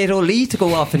nominate O'Lee to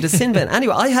go off in the sin bin.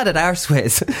 Anyway, I had it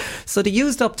arseways. So they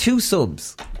used up 2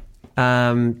 subs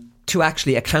to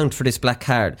actually account for this black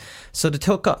card. So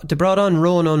they brought on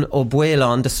Ronan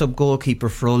O'Buelon, the sub goalkeeper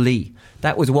for O'Lee.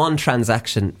 That was one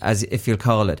transaction, as if you'll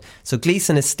call it. So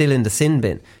Gleeson is still in the sin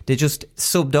bin. They just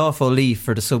subbed off O'Lee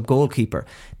for the sub goalkeeper.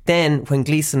 Then, when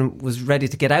Gleeson was ready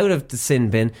to get out of the sin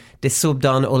bin, they subbed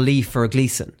on O'Lee for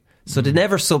Gleeson. So they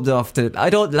never subbed off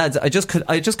I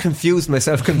just confused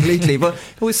myself completely. But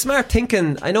it was smart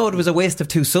thinking. I know it was a waste of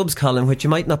 2 subs, Colin, which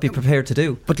you might not be prepared to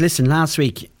do. But listen, last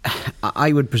week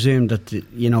I would presume that,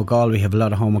 you know, Galway have a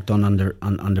lot of homework done on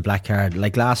the black card.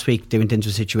 Like last week they went into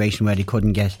a situation where they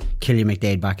couldn't get Killian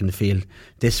McDade back in the field.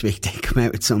 This week they come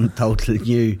out with something totally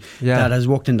new that has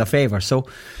worked in their favour. So,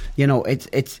 you know,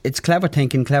 it's clever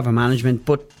thinking, clever management.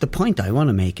 But the point I want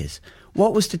to make is,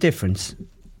 what was the difference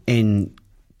in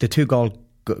the 2 Galway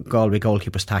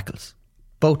goalkeepers' tackles?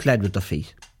 Both led with their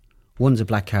feet. One's a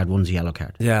black card, one's a yellow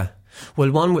card. Yeah.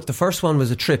 Well, the first one was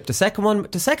a trip. The second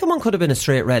one could have been a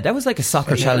straight red. That was like a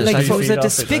soccer challenge. Like,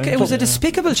 it was a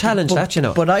despicable challenge, you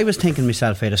know. But I was thinking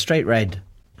myself, a straight red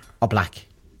or black.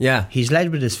 Yeah. He's led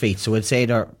with his feet, so it's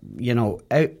either, you know,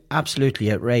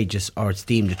 absolutely outrageous or it's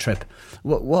deemed a trip.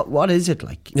 What is it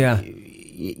like? Yeah.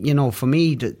 You know, for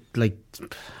me,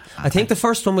 I think the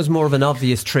first one was more of an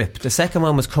obvious trip. The second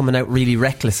one was coming out really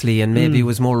recklessly, and maybe it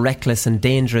was more reckless and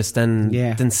dangerous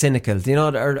than cynical. You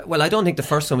know, well, I don't think the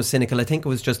first one was cynical. I think it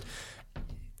was just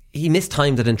he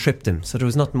mistimed it and tripped him, so there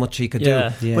was not much he could do.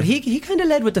 Yeah. But he kind of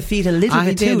led with the feet a little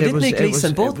bit too, didn't he,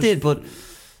 Gleeson? Both did, but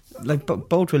like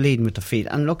both were leading with the feet.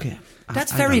 And look,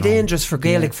 that's very dangerous for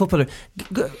Gaelic football.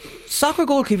 Soccer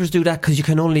goalkeepers do that because you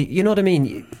can only, you know what I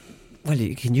mean. Well,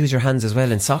 you can use your hands as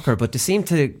well in soccer, but they seem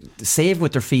to save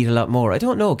with their feet a lot more. I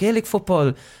don't know. Gaelic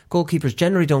football goalkeepers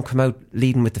generally don't come out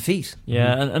leading with the feet.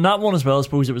 Yeah, and that one as well, I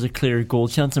suppose it was a clear goal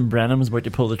chance and Brennan was about to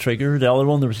pull the trigger. The other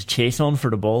one, there was a chase on for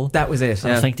the ball. That was it,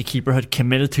 and I think the keeper had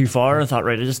committed too far. I thought,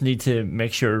 right, I just need to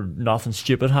make sure nothing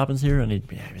stupid happens here. And it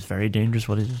was very dangerous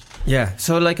what he did. Yeah,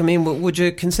 so like, I mean, would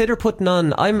you consider putting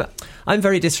on... I'm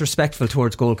very disrespectful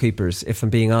towards goalkeepers, if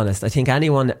I'm being honest. I think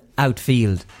anyone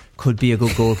outfield could be a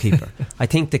good goalkeeper. I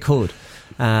think they could.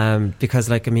 Because,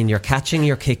 like, I mean, you're catching,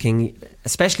 you're kicking,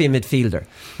 especially a midfielder.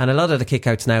 And a lot of the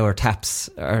kickouts now are taps.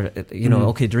 Or, you know,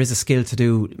 okay, there is a skill to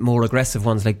do more aggressive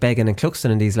ones like Beggan and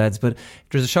Cluxton and these lads. But if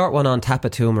there's a short one on, tap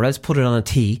it to him, or else put it on a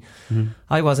tee.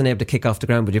 I wasn't able to kick off the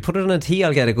ground, but you put it on a tee,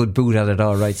 I'll get a good boot at it,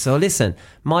 all right. So listen,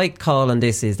 my call on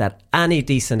this is that any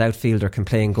decent outfielder can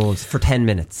play in goals for 10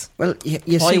 minutes. Well,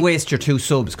 why waste your 2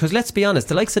 subs? Because let's be honest,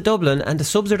 the likes of Dublin, and the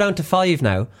subs are down to 5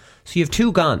 now, so you have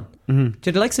 2 gone.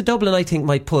 The likes of Dublin, I think,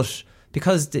 might put,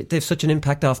 because they've such an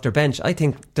impact off their bench, I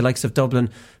think the likes of Dublin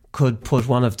could put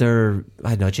one of their,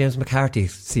 I don't know, James McCarthy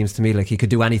seems to me like he could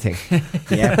do anything.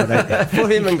 Yeah, but put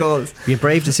him in goals. Be a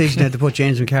brave decision to put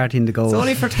James McCarthy in the goals. It's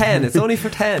only for 10. It's only for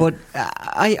 10. But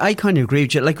I kind of agree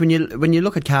with you. Like when you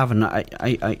look at Cavan,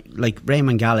 I like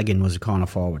Raymond Galligan was a corner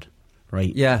forward,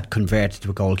 right? Yeah, converted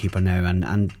to a goalkeeper now,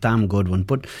 and damn good one.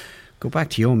 But go back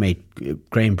to your mate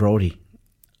Graham Brodie.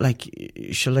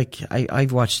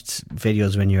 I've watched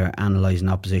videos when you're analysing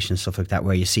opposition and stuff like that,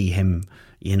 where you see him,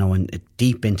 you know,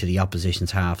 deep into the opposition's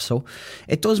half. So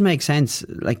it does make sense.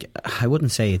 Like, I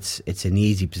wouldn't say it's an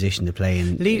easy position to play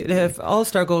in.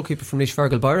 All-star goalkeeper from Laois,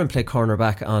 Fergal Byron, played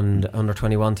cornerback on the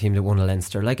under-21 team that won a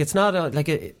Leinster. Like, it's not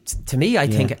to me, I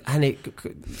think,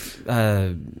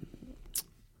 and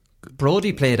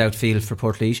Brodie played outfield for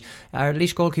Portlaoise. Our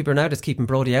Laois goalkeeper now that's keeping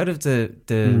Brodie out of the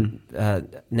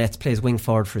nets plays wing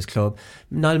forward for his club.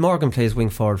 Niall Morgan plays wing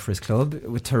forward for his club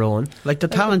with Tyrone. Like the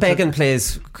talent, Beggan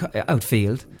plays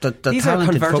outfield. These are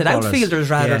converted outfielders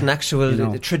rather than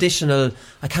actual traditional.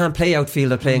 I can't play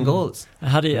outfield. I play in goals. I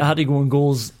had to go in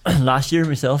goals last year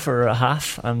myself for a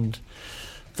half, and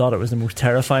thought it was the most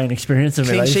terrifying experience of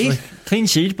my life. Clean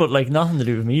sheet, but like nothing to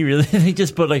do with me really.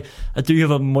 But I do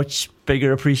have a much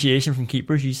bigger appreciation from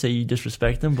keepers. You say you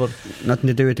disrespect them, but nothing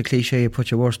to do with the cliche. You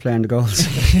put your worst player in the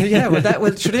goals. Yeah,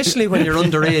 well, traditionally when you're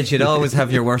underage, you'd always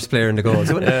have your worst player in the goals.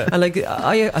 And like,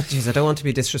 I don't want to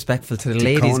be disrespectful to the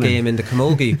ladies' game in the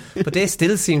camogie, but they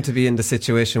still seem to be in the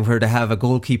situation where they have a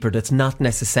goalkeeper that's not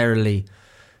necessarily,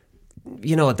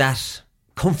 you know, that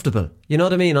comfortable, you know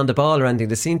what I mean, on the ball or anything.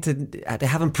 They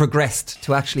haven't progressed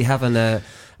to actually having a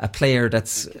player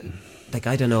that's like,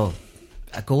 I don't know,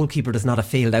 a goalkeeper that's not a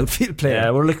failed outfield player. Yeah,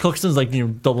 well, like Cluxton's like, you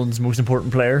know, Dublin's most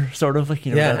important player, sort of like,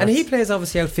 you know. Yeah, and he plays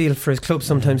obviously outfield for his club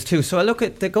sometimes too. So I look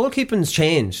at the goalkeeping's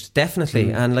changed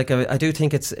definitely, and like I do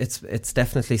think it's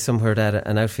definitely somewhere that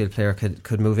an outfield player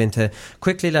could move into.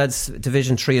 Quickly, lads,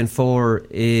 Division 3 and 4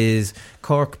 is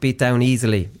Cork beat down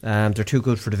easily. They're too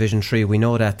good for Division 3. We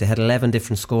know that. They had 11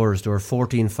 different scorers. They were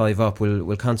 14-5 up.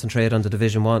 We'll concentrate on the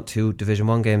Division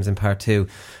 1 games in part 2.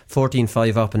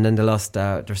 14-5 up, and then they lost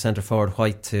their centre forward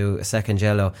White to a second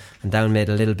yellow, and Down made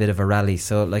a little bit of a rally.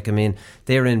 So like, I mean,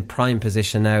 they're in prime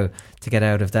position now to get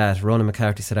out of that. Ronan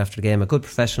McCarthy said after the game, a good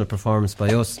professional performance by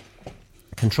us,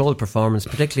 controlled performance,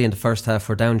 particularly in the first half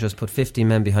where Down just put 15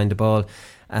 men behind the ball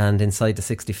and inside the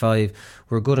 65.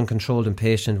 We're good and controlled and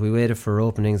patient. We waited for our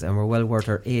openings and we're well worth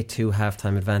our 8-2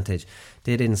 half-time advantage.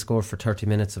 They didn't score for 30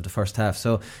 minutes of the first half.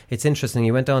 So it's interesting.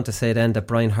 He went on to say then that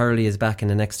Brian Hurley is back in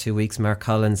the next 2 weeks. Mark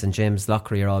Collins and James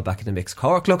Lockery are all back in the mix.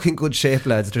 Cork look in good shape,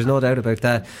 lads. There's no doubt about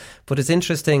that. But it's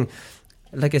interesting.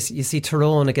 Like, you see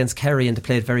Tyrone against Kerry, and they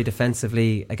played very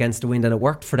defensively against the wind, and it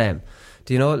worked for them.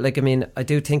 Do you know, like, I mean, I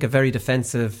do think a very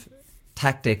defensive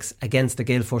tactics against the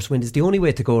gale force wind is the only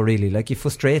way to go, really. Like, you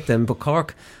frustrate them. But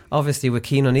Cork, obviously with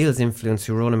Cian O'Neill's influence,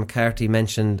 who Ronan McCarthy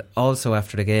mentioned also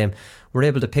after the game, were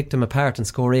able to pick them apart and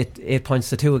score 8 points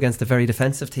to 2 against a very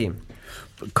defensive team.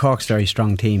 Cork's a very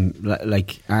strong team.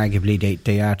 Like, arguably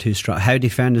they are too strong. How they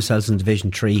found themselves in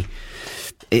Division 3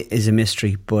 is a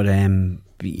mystery. But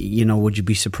you know, would you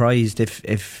be surprised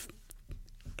if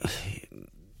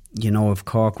you know, if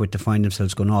Cork were to find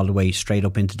themselves going all the way straight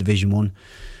up into Division 1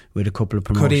 with a couple of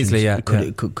promotions? Could easily, yeah.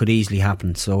 Could easily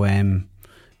happen. So you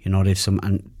know, they've some,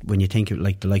 and when you think of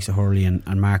like the likes of Hurley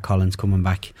and Mark Collins coming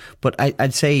back, but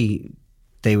I'd say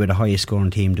they were the highest scoring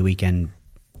team the weekend.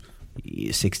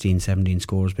 16-17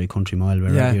 scores by a country mile, where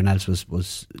everyone else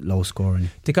was low scoring.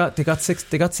 They got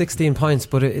 16 points,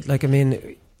 but like, I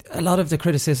mean, a lot of the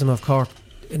criticism of Cork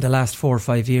in the last 4 or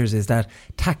 5 years is that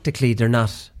tactically they're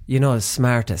not, you know, as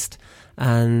smartest,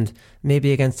 and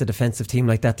maybe against a defensive team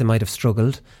like that they might have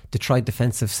struggled. They tried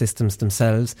defensive systems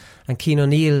themselves, and Cian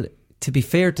O'Neill, to be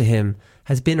fair to him,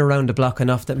 has been around the block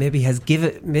enough that maybe give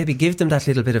them that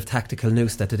little bit of tactical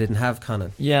nous that they didn't have,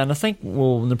 Conan. Yeah, and I think,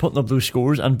 well, when they're putting up those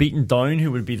scores and beating Down,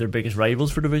 who would be their biggest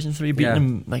rivals for Division 3, beating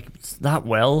them like that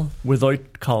well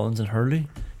without Collins and Hurley,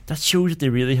 that shows that they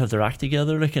really have their act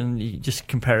together. Like, and you just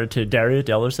compare it to Derry at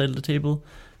the other side of the table,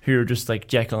 who are just like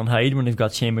Jekyll and Hyde when they've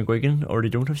got Shane McGuigan or they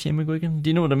don't have Shane McGuigan. Do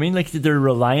you know what I mean? Like they're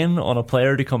relying on a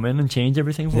player to come in and change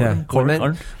everything for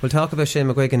them. We'll talk about Shane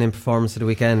McGuigan in performance of the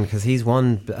weekend because he's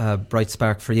one bright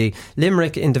spark for you.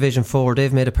 Limerick in Division 4,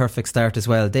 they've made a perfect start as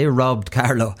well. They robbed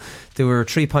Carlow. They were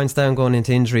 3 points down going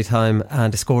into injury time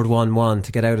and they scored 1-1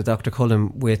 to get out of Dr.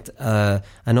 Cullen with an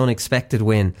unexpected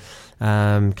win.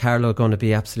 Carlow are going to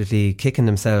be absolutely kicking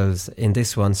themselves in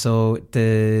this one. So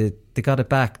they got it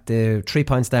back. The 3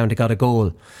 points down, they got a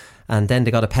goal. And then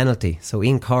they got a penalty. So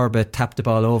Ian Corbett tapped the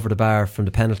ball over the bar from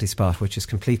the penalty spot, which is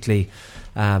completely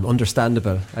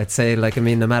understandable. I'd say,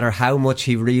 no matter how much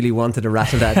he really wanted to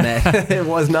rattle that net, it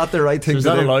was not the right thing to do.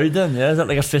 Is that allowed then? Yeah, is that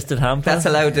like a fisted hand pass? That's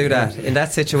allowed to do that in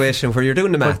that situation where you're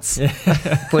doing the maths.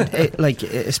 But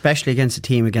especially against a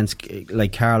team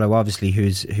like Carlow, obviously,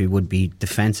 who would be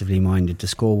defensively minded, to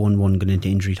score 1-1 going into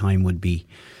injury time would be,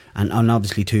 and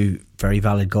obviously 2 very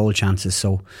valid goal chances.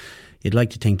 So you'd like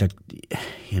to think that,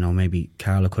 maybe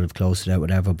Carlow could have closed it out,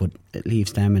 whatever, but it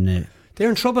leaves them in a... They're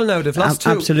in trouble now. They've lost 2.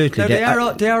 Absolutely.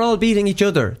 Now, they are all beating each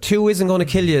other. 2 isn't going to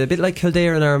kill you. A bit like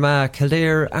Kildare and Armagh.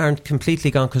 Kildare aren't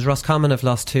completely gone because Roscommon have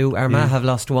lost 2. Armagh have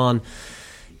lost 1.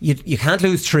 You can't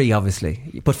lose 3,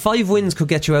 obviously, but 5 wins could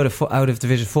get you out of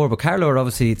Division 4. But Carlow are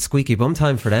obviously, it's squeaky bum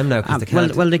time for them now because they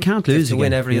can't. Well, they can't lose again.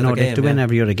 Win every other game. They have to win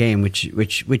every other game,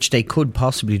 which they could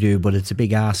possibly do, but it's a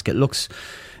big ask. It looks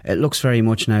very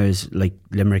much now as like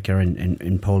Limerick are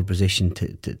in pole position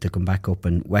to come back up,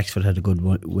 and Wexford had a good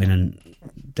win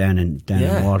down in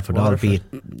Waterford, albeit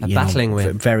a battling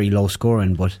win, very low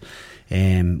scoring, but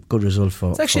good result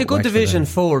for. It's actually a good Wexford Division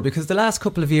 4 because the last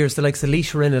couple of years the likes of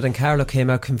Laois were in it and Carlow came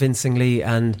out convincingly,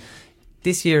 and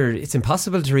this year it's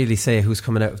impossible to really say who's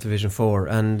coming out of Division 4,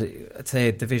 and I'd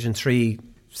say Division 3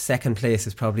 second place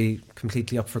is probably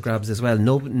completely up for grabs as well.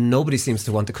 Nobody seems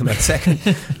to want to come out second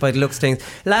by the looks of things.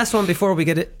 Last one before we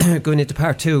get it going into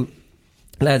part 2,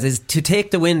 lads, is to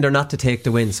take the win or not to take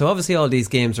the win. So obviously all these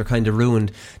games are kind of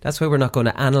ruined. That's why we're not going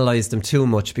to analyse them too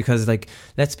much because,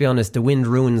 let's be honest, the wind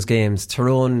ruins games.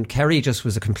 Kerry just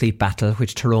was a complete battle,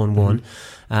 which Tyrone won.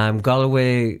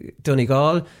 Galway,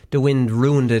 Donegal, the wind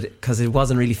ruined it because it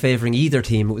wasn't really favouring either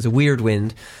team. It was a weird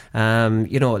wind. A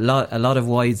lot of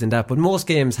wides in that, but most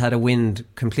games had a wind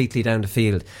completely down the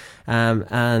field.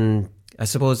 And I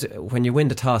suppose when you win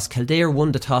the toss, Kildare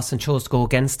won the toss and chose to go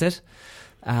against it.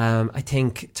 I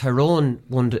think Tyrone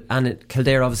won and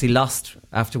Kildare obviously lost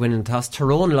after winning the toss.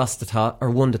 Tyrone lost the toss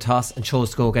or won the toss and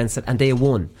chose to go against it, and they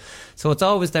won. So it's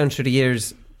always down through the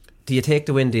years. Do you take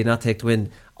the win? Do you not take the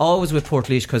win? Always with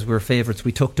Portlaoise, because we were favourites,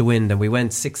 we took the win and we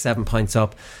went 6-7 points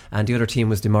up and the other team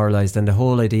was demoralised, and the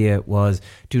whole idea was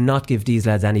do not give these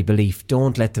lads any belief.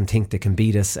 Don't let them think they can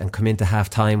beat us and come into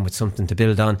half time with something to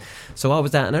build on. So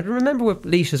always that. And I remember with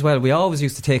Laois as well, we always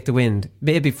used to take the win,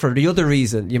 maybe for the other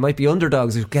reason. You might be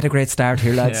underdogs, we get a great start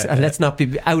here, lads, and let's not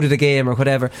be out of the game or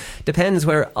whatever. Depends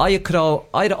where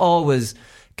I'd always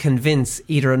convince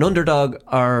either an underdog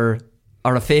or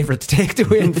a favourite to take the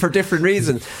win for different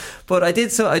reasons. But I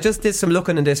just did some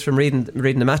looking in this from reading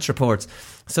the match reports.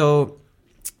 So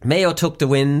Mayo took the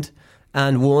wind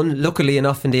and won, luckily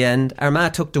enough in the end.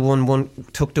 Armagh took the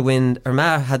wind.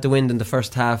 Armagh had the wind in the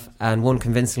first half and won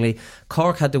convincingly.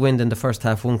 Cork had the wind in the first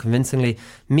half, won convincingly.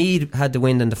 Meath had the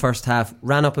wind in the first half,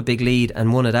 ran up a big lead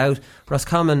and won it out.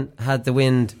 Roscommon had the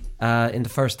wind in the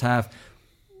first half,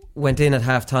 went in at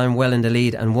half time well in the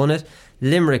lead and won it.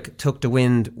 Limerick took the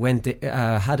wind,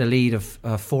 had a lead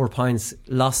of 4 points,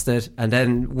 lost it, and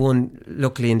then won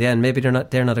luckily in the end. Maybe they're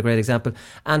not a great example.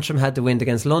 Antrim had the wind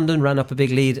against London, ran up a big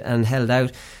lead and held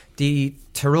out. The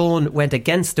Tyrone went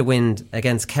against the wind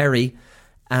against Kerry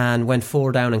and went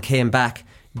 4 down and came back.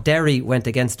 Derry went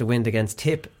against the wind against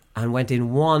Tip and went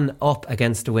in 1 up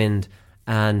against the wind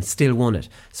and still won it.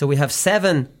 So we have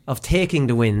 7 of taking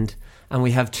the wind, and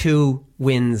we have 2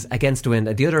 wins against the wind.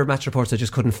 And the other match reports, I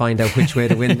just couldn't find out which way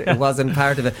the wind it wasn't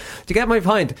part of it. Do you get my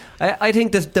point? I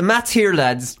think the maths here,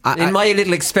 lads, in my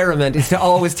little experiment, is to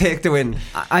always take the win.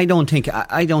 I don't think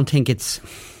it's...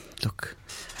 Look,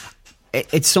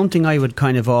 it's something I would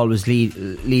kind of always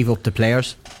leave up to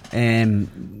players.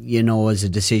 As a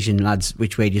decision, lads,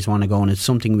 which way do you want to go? And it's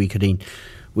something we could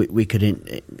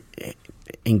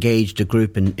engage the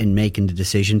group in making the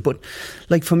decision. But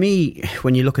for me,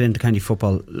 when you look at intercounty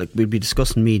football, we'll be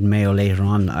discussing Meath and Mayo later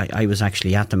on. I was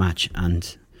actually at the match,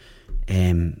 and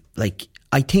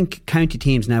I think county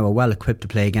teams now are well equipped to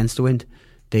play against the wind.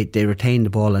 They retain the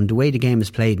ball, and the way the game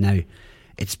is played now,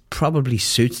 it probably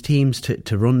suits teams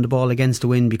to run the ball against the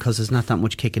wind because there's not that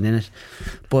much kicking in it.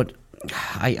 But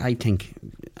I think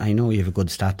I know you have a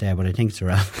good stat there, but I think it's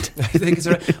irrelevant. I think it's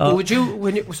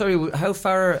irrelevant. How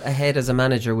far ahead as a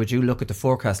manager would you look at the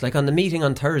forecast? Like on the meeting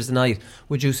on Thursday night,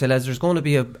 would you say, lads, there's going to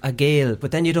be a gale,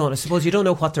 but then I suppose you don't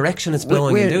know what direction it's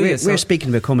blowing in, do you? We're speaking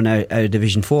about coming out of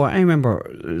Division 4. I remember,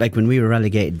 like, when we were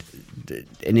relegated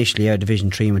initially out of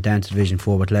Division 3 and went down to Division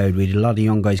 4 with Louth, we had a lot of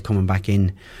young guys coming back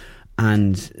in,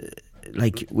 and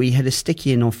like, we had a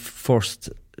sticky enough first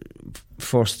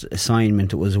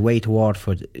assignment. It was away to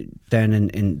Waterford down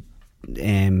in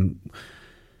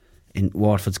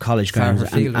Waterford's college grounds,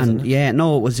 it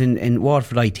was in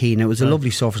Waterford IT, and it was a lovely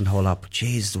surface and the whole lot, but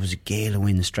jeez, there was a gale of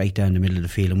wind straight down the middle of the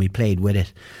field, and we played with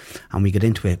it, and we got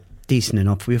into it decent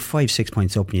enough. We were 5-6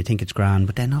 points up and you think it's grand,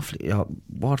 but then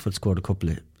Waterford scored a couple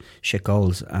of shit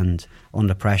goals and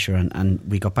under pressure, and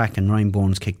we got back, and Ryan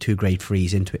Bones kicked 2 great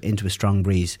frees into a strong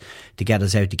breeze to get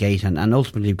us out the gate, and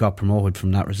ultimately got promoted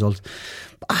from that result.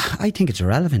 I think it's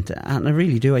irrelevant, and I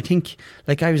really do. I think,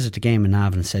 like, I was at the game in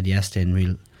Navan and said yesterday,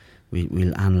 and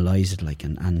we'll analyse it, like,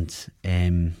 and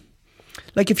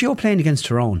like, if you're playing against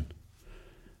Tyrone,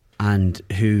 and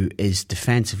who is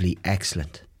defensively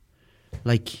excellent,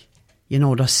 like, you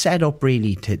know, they're set up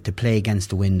really to play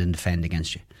against the wind and defend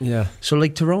against you. Yeah. So,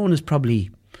 like, Tyrone is probably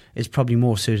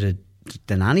more suited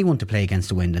than anyone to play against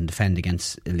the wind and defend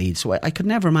against Leeds. So I could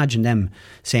never imagine them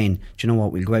saying, do you know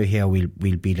what, we'll go out here, we'll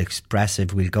be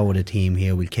expressive, we'll go with a team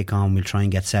here, we'll kick on, we'll try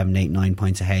and get 7, 8, 9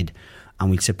 points ahead, and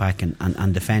we'll sit back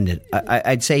and defend it.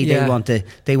 I'd say they want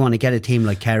to get a team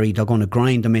like Kerry. They're going to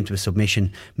grind them into a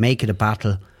submission, make it a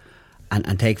battle,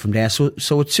 and take from there. So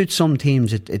it suits some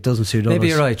teams, it doesn't suit others. Maybe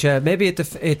you're right, yeah. Maybe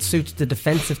it suits the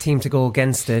defensive team to go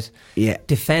against it. Yeah.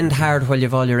 Defend hard while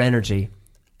you've all your energy,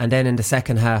 and then in the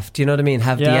second half, do you know what I mean?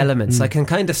 Have the elements. I can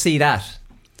kind of see that.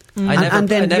 I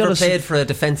never played for a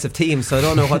defensive team, so I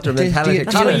don't know what their mentality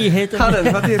is. How do you hate them?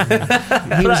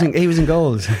 He was in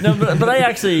goals. No, but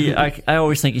I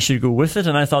always think you should go with it,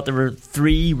 and I thought there were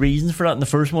 3 reasons for that. And the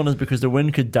first one is because the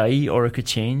wind could die or it could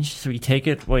change, so you take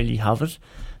it while you have it.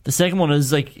 The second one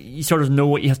is, like, you sort of know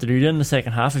what you have to do then in the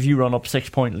second half. If you run up 6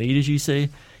 point lead, as you say, you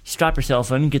strap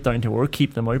yourself in, get down to work,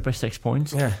 keep them out by 6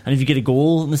 points. Yeah. And if you get a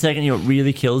goal in the second, it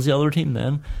really kills the other team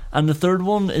then. And the third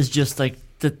one is just like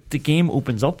the game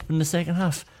opens up in the second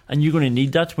half, and you're going to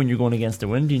need that when you're going against the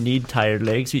wind. You need tired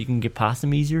legs so you can get past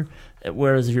them easier.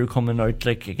 Whereas if you're coming out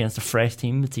like against a fresh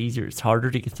team, it's easier, it's harder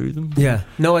to get through them. Yeah,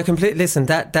 no, I completely listen.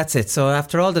 That's it. So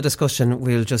after all the discussion,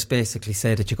 we'll just basically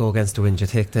say that you go against the wind. You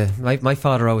take my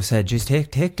father always said, just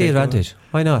take the advantage.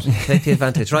 Why not? Take the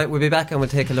advantage. Right, we'll be back and we'll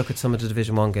take a look at some of the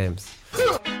Division 1 games.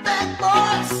 Bad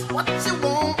boys, what you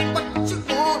want, what you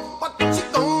want, what you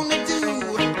gonna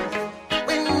do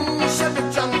when Chevy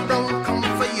John don't come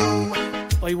for you.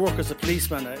 I work as a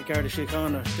policeman at Garda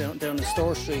Síochána down in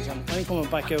Store Street, and I'm coming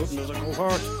back out and there's a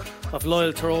cohort of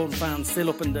loyal Tyrone fans still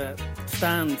up in the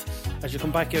stand as you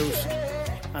come back out,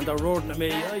 and they're roaring at me,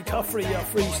 "Hey Caffrey, you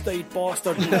Free State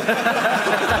bastard."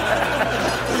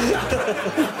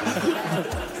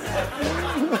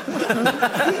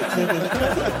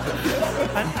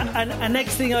 and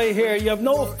next thing I hear, "You have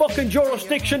no fucking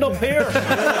jurisdiction up here."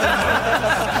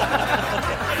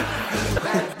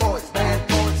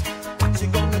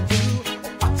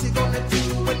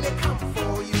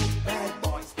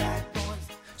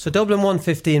 So Dublin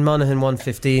 115, Monaghan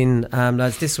 115.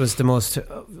 Lads, this was the most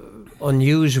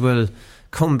unusual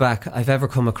comeback I've ever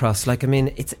come across. Like, I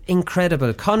mean, it's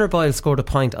incredible. Conor Boyle scored a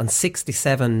point on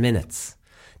 67 minutes.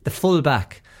 The full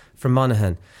back from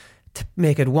Monaghan to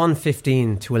make it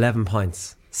 115 to 11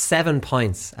 points. 7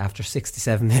 points after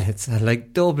 67 minutes. And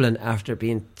like, Dublin, after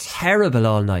being terrible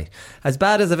all night, as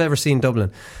bad as I've ever seen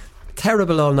Dublin,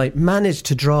 terrible all night, managed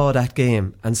to draw that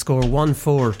game and score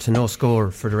 1-4 to no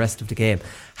score for the rest of the game.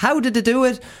 How did they do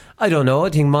it? I don't know. I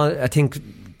think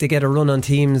they get a run on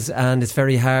teams and it's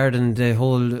very hard, and the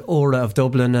whole aura of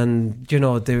Dublin, and you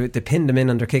know, they pin them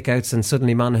in on their kickouts and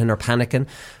suddenly Monaghan are panicking.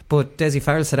 But Desi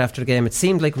Farrell said after the game, it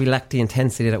seemed like we lacked the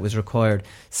intensity that was required.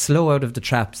 Slow out of the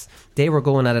traps. They were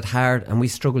going at it hard and we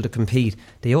struggled to compete.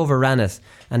 They overran us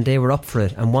and they were up for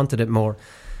it and wanted it more.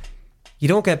 You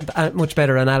don't get much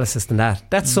better analysis than that.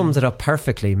 That sums it up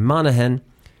perfectly. Monaghan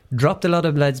dropped a lot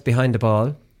of lads behind the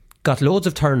ball, got loads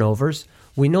of turnovers.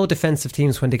 We know defensive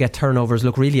teams, when they get turnovers,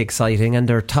 look really exciting and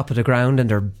they're top of the ground and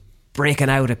they're breaking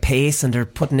out at pace and they're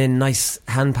putting in nice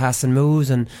hand passing moves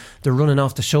and they're running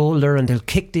off the shoulder and they'll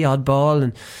kick the odd ball.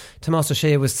 And Tomás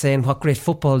O'Shea was saying what great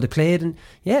football they played, and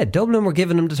yeah, Dublin were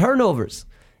giving them the turnovers.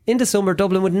 In the summer,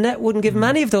 Dublin wouldn't give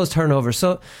many of those turnovers.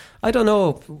 So I don't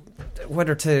know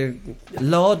whether to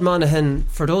laud Monaghan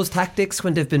for those tactics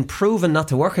when they've been proven not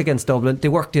to work against Dublin. They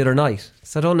worked the other night.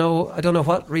 So I don't know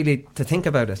what really to think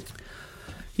about it.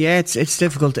 Yeah, it's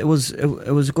difficult. It was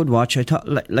a good watch. I thought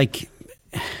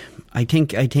I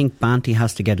think Banty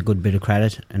has to get a good bit of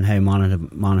credit in how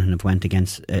Monaghan have went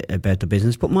against about the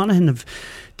business. But Monaghan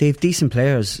they've decent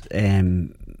players.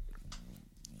 I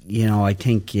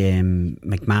think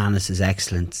McManus is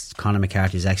excellent. Conor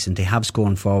McCarthy is excellent. They have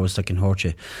scoring forwards that can hurt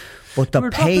you. But the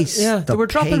pace... They were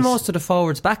dropping most of the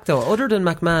forwards back, though. Other than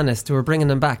McManus, they were bringing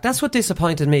them back. That's what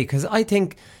disappointed me, because I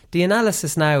think the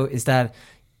analysis now is that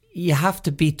you have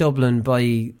to beat Dublin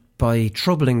by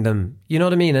troubling them. You know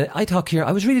what I mean? I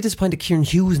was really disappointed Kieran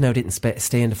Hughes now didn't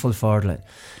stay in the full forward line.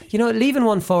 Leaving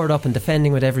one forward up and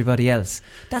defending with everybody else,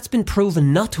 that's been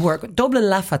proven not to work. Dublin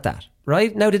laugh at that,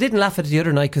 right? Now, they didn't laugh at it the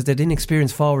other night because they didn't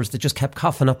experience forwards that just kept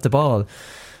coughing up the ball.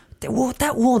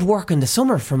 That won't work in the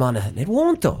summer for Monaghan. It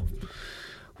won't, though.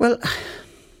 Well,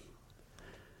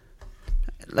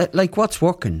 like what's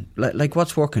working? Like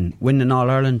what's working? Winning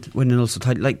All-Ireland, winning Ulster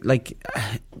title. Like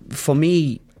for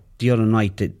me, the other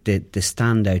night, the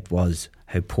standout was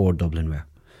how poor Dublin were.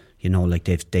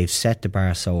 They've set the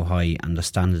bar so high and the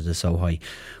standard is so high.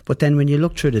 But then when you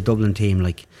look through the Dublin team,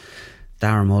 like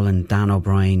Darragh Mullen, Dan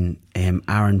O'Brien,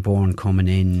 Aaron Bourne coming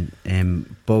in,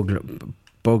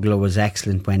 Bugler was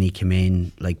excellent when he came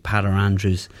in, like Pater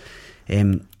Andrews.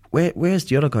 Where's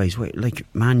the other guys? Like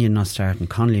Mannion not starting,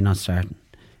 Connolly not starting.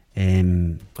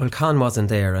 Well, Con wasn't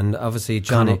there, and obviously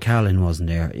Johnny O'Callaghan wasn't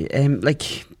there.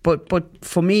 But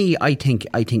for me, I think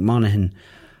Monaghan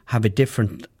have a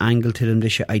different angle to them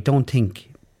this year. I don't think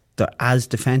they're as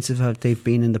defensive as they've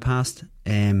been in the past,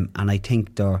 and I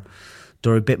think they're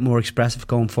a bit more expressive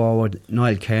going forward.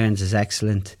 Niall Cairns is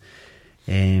excellent.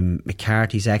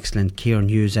 McCarthy's excellent. Kieran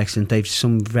Hughes excellent. They've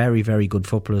some very, very good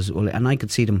footballers, and I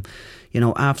could see them,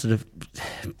 after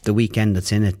the weekend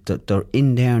that's in it, they're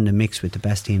in there in the mix with the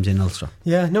best teams in Ulster.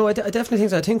 Yeah, no, I definitely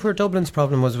think so. I think where Dublin's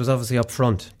problem was obviously up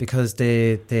front, because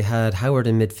they had Howard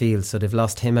in midfield, so they've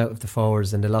lost him out of the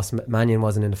forwards, and they lost Mannion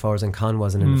wasn't in the forwards and Con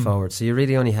wasn't in the forwards, so you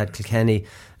really only had Kilkenny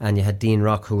and you had Dean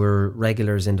Rock, who were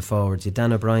regulars in the forwards. You had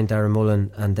Dan O'Brien, Darragh Mullen,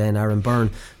 and then Aaron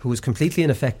Byrne, who was completely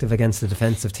ineffective against the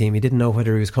defensive team. He didn't know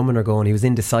whether he was coming or going. He was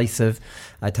indecisive.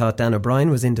 I thought Dan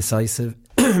O'Brien was indecisive.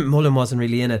 Mullen wasn't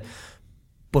really in it.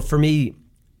 But for me,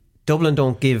 Dublin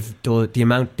don't give the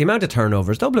amount of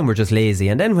turnovers. Dublin were just lazy,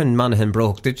 and then when Monaghan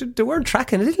broke, they weren't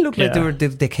tracking. It didn't look like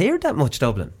they cared that much.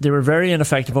 Dublin, they were very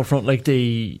ineffective up front. Like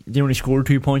they only scored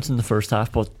 2 points in the first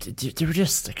half, but they were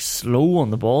just like slow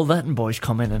on the ball, letting boys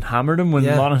come in and hammer them. When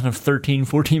Monaghan have 13,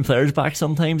 14 players back,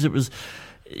 sometimes it was.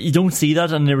 You don't see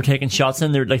that, and they were taking shots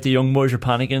in. They're like the young boys are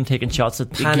panicking, taking shots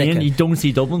at again. You don't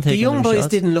see Dublin taking. The young boys shots.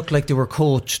 Didn't look like they were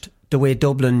coached the way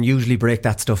Dublin usually break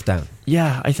that stuff down.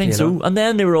 Yeah, I think so. And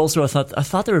then they were also, I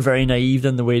thought they were very naive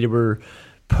in the way they were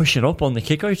pushing up on the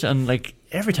kick out, and like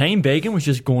every time Began was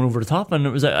just going over the top, and it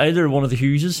was either one of the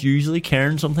Hugheses, usually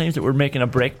Cairn sometimes, that were making a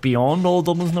break beyond all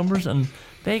Dublin's numbers, and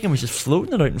Began was just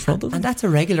floating it out in front of them. And that's a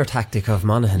regular tactic of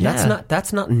Monaghan. Yeah.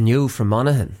 That's not new from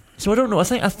Monaghan. So I don't know. I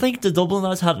think the Dublin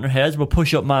lads had in their heads we'll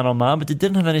push up man on man, but they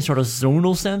didn't have any sort of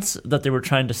zonal sense that they were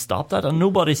trying to stop that, and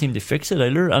nobody seemed to fix it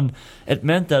either. And it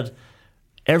meant that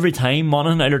every time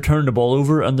Monaghan either turned the ball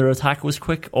over and their attack was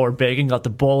quick, or Began got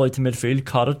the ball out to midfield,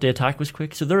 caught it, the attack was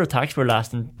quick. So their attacks were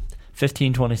lasting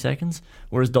 15-20 seconds,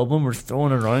 whereas Dublin were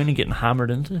throwing around and getting hammered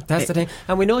into. That's the thing.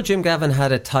 And we know Jim Gavin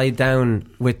had it tied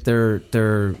down with their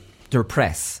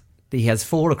press. He has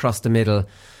 4 across the middle.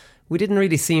 We didn't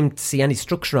really seem to see any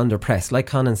structure under press. Like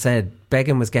Conan said,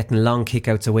 Began was getting long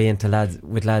kickouts away into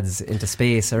lads into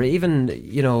space, or even,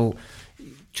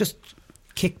 just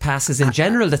kick passes in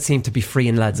general that seemed to be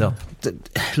freeing lads up.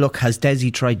 Look, has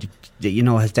Desi tried?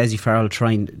 Has Desi Farrell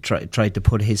tried to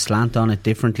put his slant on it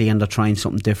differently, and they're trying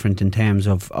something different in terms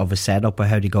of a setup or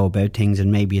how to go about things,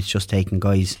 and maybe it's just taking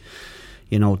guys,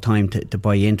 time to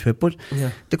buy into it. But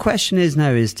the question is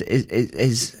now is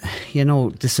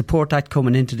the support that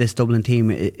coming into this Dublin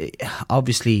team.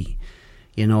 Obviously,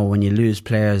 when you lose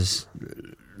players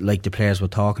like the players we're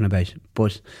talking about,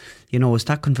 but is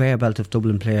that conveyor belt of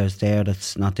Dublin players there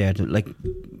that's not there? Like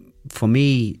for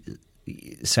me,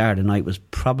 Saturday night was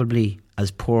probably as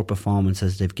poor performance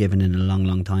as they've given in a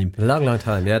long time. A long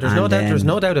time, yeah. There's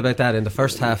no doubt about that. In the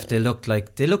first half, they looked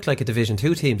like a Division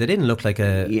 2 team. They didn't look like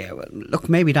a... Yeah, well, look,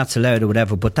 maybe that's allowed or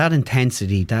whatever, but that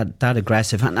intensity, that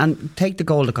aggressive, and take the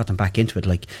goal that got them back into it.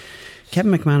 Like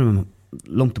Kevin McManamon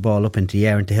lumped the ball up into the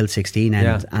air into Hill 16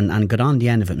 and got on the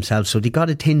end of it himself. So they got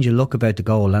a tinge of luck about the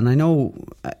goal. And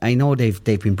I know they've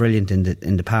been brilliant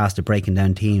in the past at breaking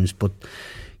down teams, but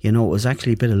it was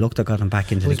actually a bit of luck that got him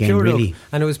back into the game, really.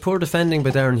 And it was poor defending by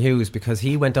Darren Hughes, because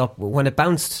he went up when it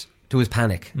bounced there was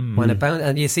panic. When it bounced,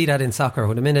 and you see that in soccer,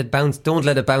 when a minute bounce, don't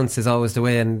let it bounce is always the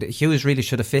way, and Hughes really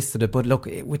should have fisted it. But look,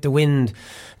 with the wind,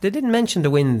 they didn't mention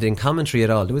the wind in commentary at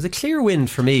all. There was a clear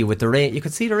wind for me with the rain. You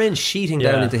could see the rain sheeting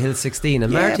down into Hill 16,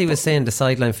 and Marty was saying the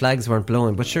sideline flags weren't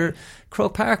blowing, but sure,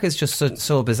 Croke Park is just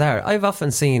so bizarre. I've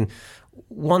often seen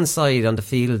one side on the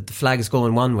field the flag's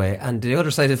going one way, and the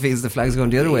other side of the field the flag's going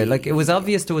the other way. Like, it was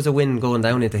obvious there was a wind going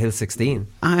down into Hill 16.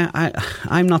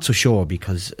 I'm not so sure,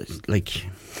 because like,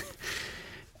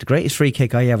 the greatest free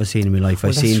kick I ever seen in my life,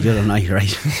 I seen the other night,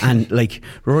 right? And like,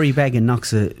 Rory Beggan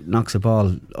knocks a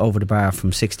ball over the bar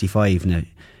from 65 now.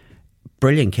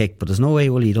 Brilliant kick, but there's no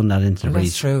way Willie done that into the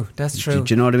breeze. That's true.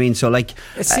 Do you know what I mean? So like,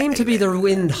 it seemed to be the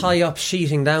wind high up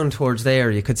sheeting down towards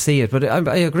there. You could see it, but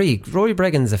I agree. Rory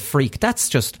Bregan's a freak. That's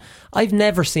just, I've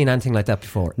never seen anything like that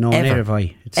before. No, ever. neither have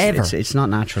I. It's not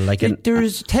natural. Like,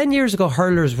 there's 10 years ago,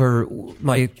 hurlers were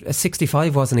a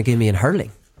 65 wasn't a gimme in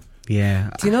hurling. Yeah.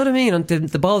 Do you know what I mean? And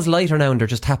the ball's lighter now and they're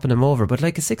just tapping them over. But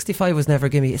like, a 65 was never a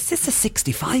gimme. Is this a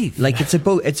 65? Like, it's a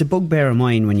bugbear of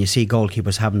mine when you see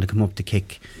goalkeepers having to come up to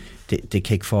kick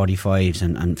 45s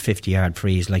and 50-yard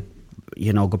frees. Like,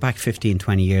 you know, go back 15,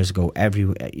 20 years ago,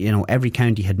 every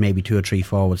county had maybe 2 or 3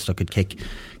 forwards that could kick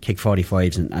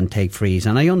 45s and take frees.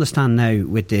 And I understand now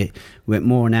with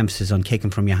more an emphasis on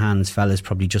kicking from your hands, fellas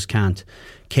probably just can't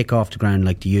kick off the ground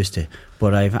like they used to.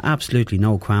 But I've absolutely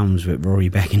no qualms with Rory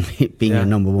Beggan being your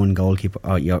number one goalkeeper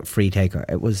or your free taker.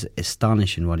 It was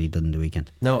astonishing what he did in the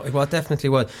weekend. No, it definitely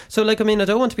was. So, like, I mean, I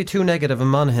don't want to be too negative on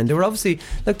Monaghan. They were obviously,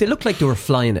 like, they looked like they were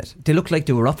flying it. They looked like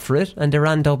they were up for it, and they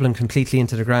ran Dublin completely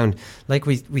into the ground. Like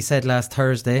we said last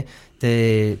Thursday,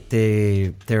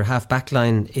 their half back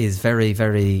line is very,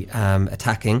 very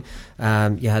attacking.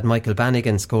 You had Michael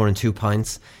Bannigan scoring 2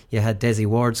 points. You had Desi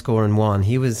Ward scoring 1.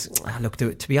 He was, look,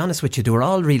 to be honest with you, they were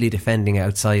all really defending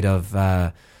outside of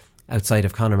Conor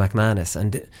McManus,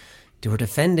 and they were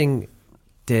defending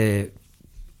the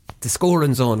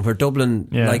scoring zone where Dublin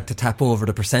like to tap over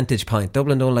the percentage point.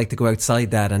 Dublin don't like to go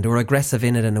outside that, and they were aggressive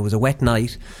in it, and it was a wet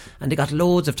night, and they got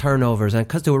loads of turnovers, and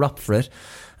because they were up for it,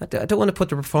 I don't want to put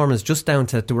the performance just down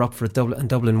to they were up for it and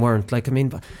Dublin weren't. Like, I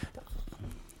mean,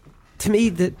 to me,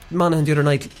 the Monaghan the other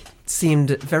night seemed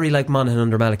very like Monaghan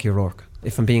under Malachy O'Rourke,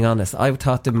 if I'm being honest. I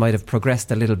thought they might have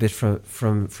progressed a little bit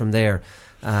from there,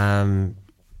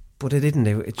 but it didn't.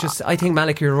 It just, I think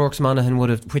Malachy O'Rourke's Monaghan would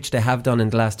have, which they have done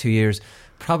in the last 2 years,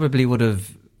 probably would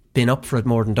have been up for it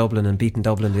more than Dublin and beaten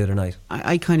Dublin the other night.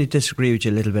 I kind of disagree with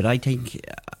you a little bit. I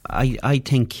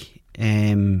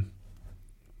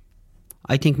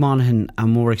think Monaghan are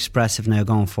more expressive now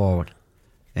going forward.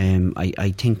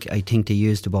 I think they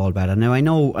use the ball better. Now I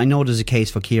know there's a case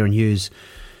for Kieran Hughes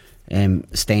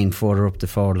staying further up the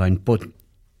forward line, but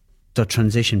the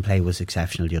transition play was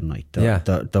exceptional the other night.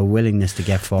 The willingness to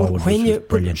get forward was brilliant.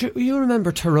 But you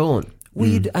remember Tyrone,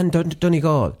 and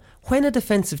Donegal, when a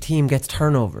defensive team gets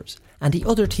turnovers and the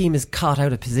other team is caught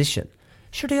out of position,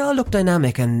 sure, they all look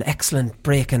dynamic and excellent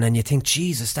breaking, and you think,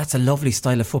 Jesus, that's a lovely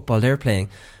style of football they're playing.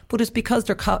 But it's because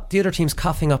the other team's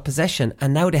coughing up possession,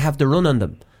 and now they have the run on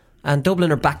them. And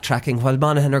Dublin are backtracking while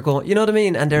Monaghan are going, you know what I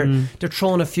mean? And they're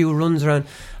throwing a few runs around.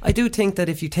 I do think that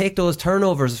if you take those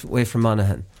turnovers away from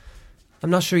Monaghan, I'm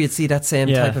not sure you'd see that same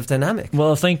type of dynamic.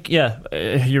 Well, I think,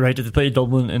 you're right. If they play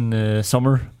Dublin in the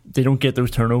summer, they don't get those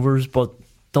turnovers, but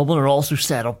Dublin are also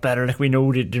set up better. Like, we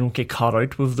know they don't get caught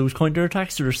out with those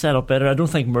counter-attacks, so they're set up better. I don't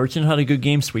think Merchant had a good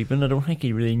game sweeping. I don't think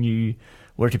he really knew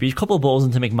where to be. A couple of balls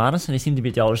into McManus, and he seemed to be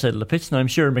at the other side of the pitch. Now, I'm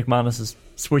sure McManus is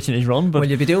switching his run, but well,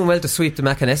 you'd be doing well to sweep the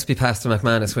McEnaney pass to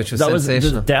McManus, which was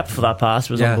sensational. The depth for that pass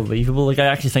was unbelievable. Like, I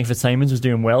actually think Fitzsimons was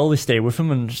doing well. They stay with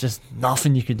him, and there's just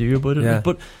nothing you could do about it.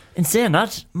 But in saying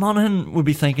that, Monaghan would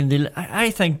be thinking, I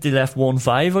think they left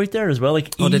 1-5 out there as well.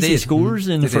 Like, easy scores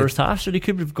in the first half, so they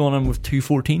could have gone on with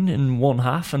 2-14 in one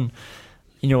half. And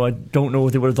you know, I don't know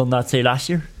if they would have done that, say, last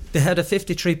year. They had a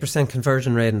 53%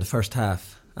 conversion rate in the first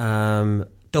half.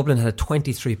 Dublin had a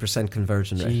 23%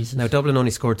 conversion rate. Jesus. Now, Dublin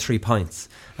only scored 3 points,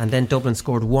 and then Dublin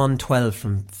scored 1-12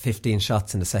 from 15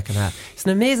 shots in the second half. It's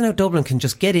amazing how Dublin can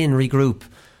just get in, regroup.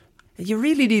 You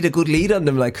really need a good lead on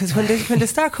them, like, because when they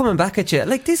start coming back at you,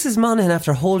 like, this is Monaghan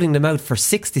after holding them out for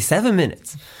 67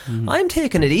 minutes. I'm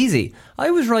taking it easy.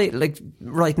 I was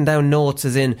writing down notes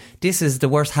as in, this is the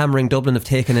worst hammering Dublin have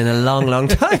taken in a long, long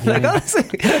time. Like,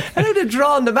 honestly, and now they're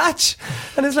drawing the match,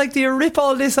 and it's like, do you rip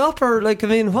all this up, or like, I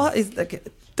mean, what is, like,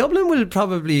 Dublin will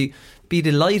probably be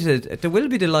delighted. They will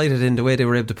be delighted in the way they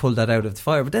were able to pull that out of the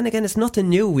fire. But then again, it's nothing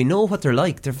new. We know what they're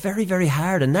like. They're very, very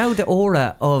hard, and now the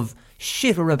aura of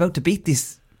shit, we're about to beat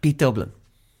Dublin.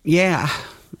 Yeah,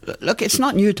 Look, it's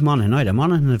not new to Monaghan either.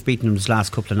 Monaghan have beaten them this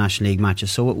last couple of National League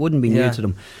matches, so it wouldn't be new to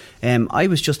them. I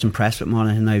was just impressed with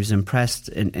Monaghan. I was impressed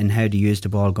in how they used the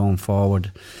ball going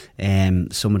forward.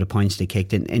 Some of the points they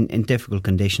kicked in difficult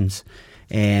conditions.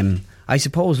 I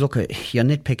suppose, look, you're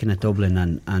nitpicking at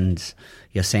Dublin and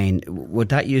you're saying, would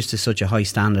that used to such a high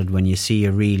standard when you see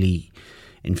a really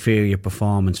inferior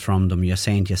performance from them? You're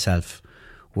saying to yourself,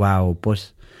 wow.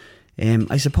 But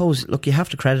I suppose, look, you have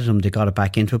to credit them, they got it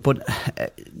back into it. But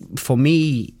for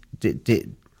me, the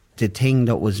thing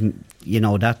that was,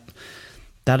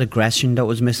 that aggression that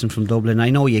was missing from Dublin.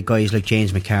 I know you guys like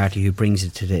James McCarthy, who brings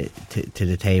it to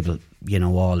the table,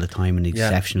 all the time, and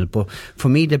exceptional. But for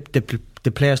me,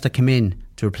 the players that come in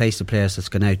to replace the players that's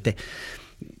gone out,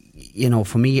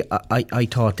 for me, I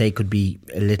thought they could be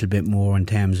a little bit more in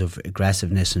terms of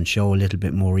aggressiveness and show a little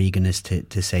bit more eagerness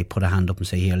to say, put a hand up and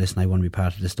say, here, listen, I want to be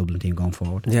part of this Dublin team going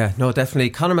forward. Yeah, no, definitely.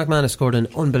 Conor McManus scored an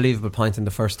unbelievable point in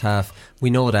the first half.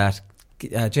 We know that.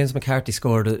 James McCarthy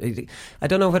scored. I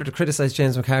don't know whether to criticise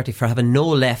James McCarthy for having no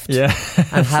left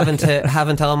and having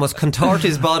to almost contort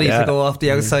his body to go off the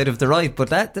outside of the right, but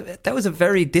that was a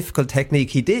very difficult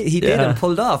technique he did and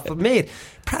pulled off. But mate,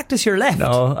 practice your left.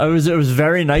 No, it was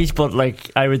very nice, but like,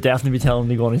 I would definitely be telling him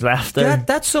to go on his left there.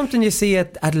 That's something you see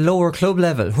at lower club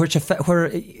level,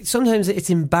 where sometimes it's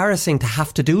embarrassing to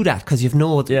have to do that because you've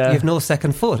no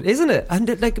second foot, isn't it?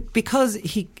 And because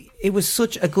it was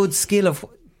such a good skill of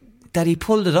that he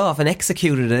pulled it off and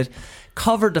executed it,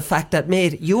 covered the fact that,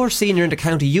 mate, you're senior in the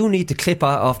county, you need to clip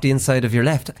off the inside of your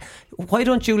left. Why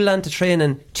don't you land to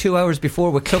training 2 hours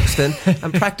before with Cluxton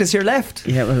and practice your left?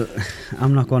 Yeah, well,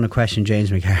 I'm not going to question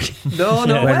James McCarthy. No,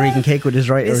 whether he can kick with his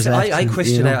right or his left. I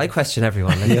question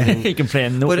everyone. He can play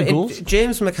no goals.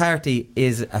 James McCarthy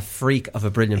is a freak of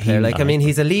a brilliant player.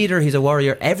 He's a leader, he's a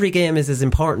warrior. Every game is as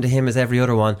important to him as every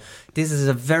other one. This is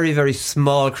a very, very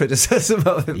small criticism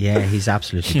of him. Yeah, he's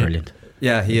absolutely brilliant.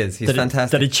 Yeah, he is. He's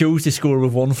fantastic. Did he choose to score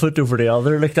with one foot over the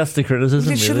other? That's the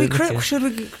criticism. Should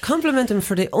we compliment him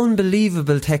for the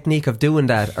unbelievable technique of doing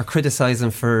that, or criticise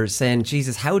him for saying,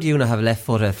 Jesus, how do you not have left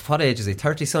foot? At what age is he?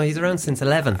 30? So he's around since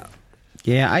 11.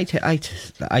 Yeah, I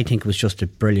think it was just a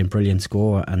brilliant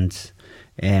score, and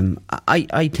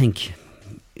I think,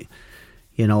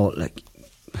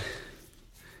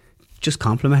 just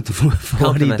compliment him for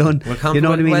what he done. You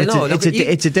know what I mean?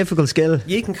 It's a difficult skill.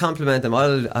 You can compliment him.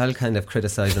 I'll kind of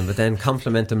criticise him, but then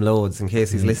compliment him loads in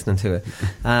case he's listening to it.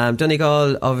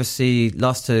 Donegal obviously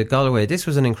lost to Galway. This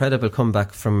was an incredible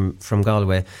comeback from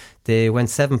Galway. They went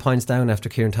 7 points down after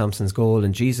Kieran Thompson's goal,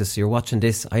 and Jesus, you're watching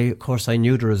this. Of course I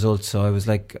knew the result, so I was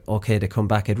like, okay, they come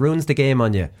back. It ruins the game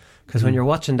on you. Because when you're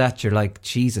watching that, you're like,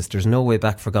 Jesus, there's no way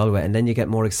back for Galway. And then you get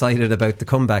more excited about the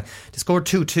comeback. They scored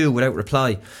 2-2 without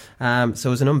reply. So it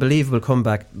was an unbelievable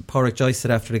comeback. Pádraig Joyce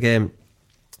said after the game,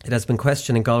 it has been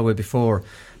questioned in Galway before,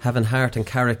 having heart and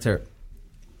character,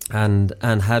 and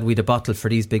had we the bottle for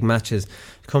these big matches.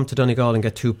 Come to Donegal and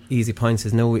get 2 easy points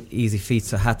is no easy feat,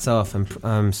 so hats off.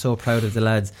 I'm so proud of the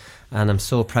lads, and I'm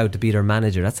so proud to be their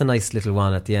manager. That's a nice little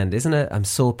one at the end, isn't it? I'm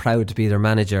so proud to be their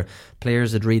manager.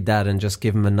 Players would read that and just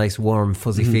give him a nice warm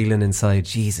fuzzy feeling inside.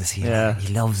 Jesus, he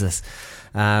loves us.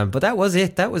 But that was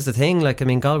it. That was the thing.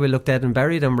 Galway looked dead and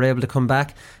buried and were able to come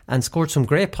back and scored some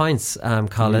great points,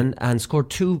 Colin, and scored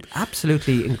 2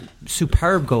 absolutely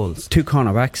superb goals. 2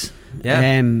 cornerbacks. Yeah.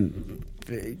 And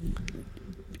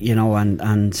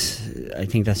I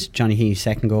think that's Johnny Healy's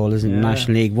second goal, isn't it?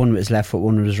 National League. One with his left foot,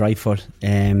 one with his right foot. He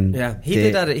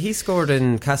did that. He scored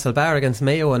in Castlebar against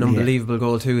Mayo an unbelievable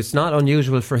goal too. It's not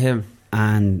unusual for him.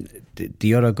 And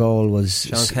the other goal was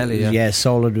Sean Kelly.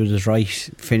 Solid with his right,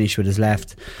 finished with his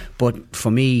left. But for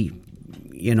me,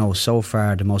 so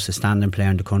far the most outstanding player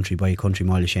in the country by a country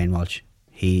mile is Shane Walsh.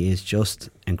 He is just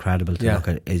incredible to look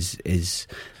at. His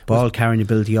ball carrying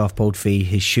ability off both feet,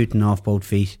 his shooting off both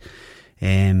feet.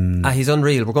 He's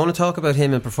unreal. We're going to talk about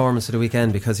him in performance of the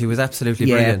weekend because he was absolutely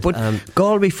brilliant. But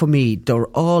Galway, for me, they're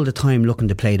all the time looking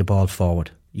to play the ball forward.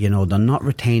 They're not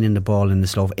retaining the ball in the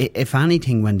slow. If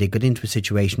anything, when they got into a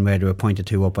situation where they were pointed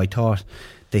 2 up, I thought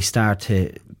they start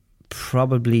to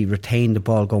probably retain the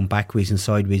ball going backwards and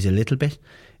sideways a little bit.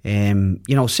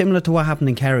 Similar to what happened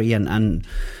in Kerry, and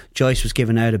Joyce was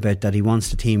giving out about that he wants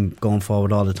the team going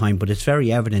forward all the time, but it's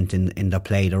very evident in their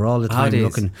play. They're all the time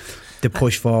looking to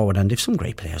push forward, and they've some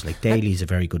great players. Like Daly's a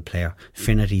very good player,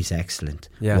 Finnerty's excellent,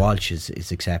 Walsh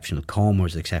is exceptional,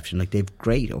 Comer's exceptional. They've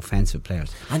great offensive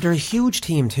players, and they're a huge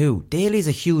team too. Daly's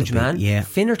a huge man.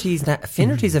 Finnerty's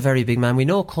a very big man. We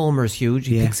know Comer's huge.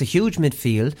 He picks a huge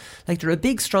midfield. They're a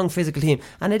big, strong physical team,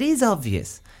 and it is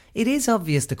obvious. It is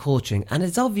obvious the coaching, and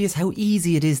it's obvious how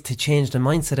easy it is to change the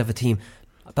mindset of a team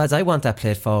Bads, I want that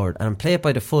played forward and play it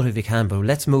by the foot if you can, but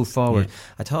let's move forward.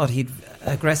 I thought he'd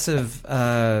aggressive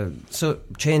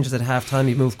changes at half time.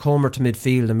 He moved Comer to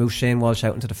midfield and moved Shane Walsh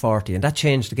out into the 40, and that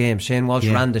changed the game. Shane Walsh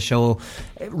ran the show,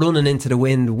 running into the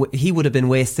wind. He would have been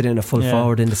wasted in a full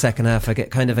forward in the second half,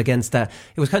 kind of against that.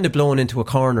 It was kind of blown into a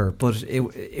corner, but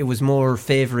it was more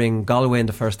favouring Galway in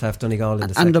the first half, Donegal in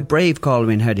the second. And the brave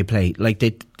Galway in how they play, like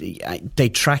they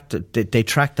tracked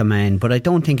the man, but I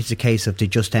don't think it's a case of they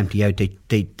just empty out.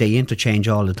 They interchange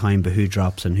all the time, but who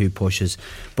drops and who pushes.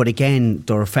 But again,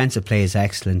 their offensive play is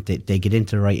excellent. They get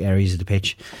into the right areas of the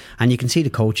pitch, and you can see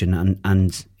the coaching.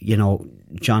 And you know,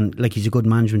 John, like, he's a good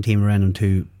management team around him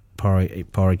too.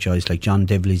 Porrick Joyce, like John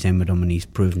Divley's in with him, and he's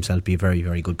proved himself to be a very,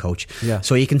 very good coach. Yeah.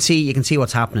 So you can see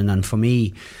what's happening. And for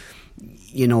me,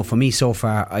 so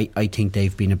far, I think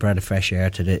they've been a breath of fresh air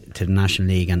to the National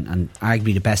League, and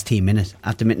arguably the best team in it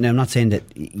at the minute. Now, I'm not saying that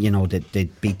that they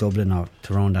beat Dublin or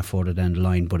Tyrone that further down the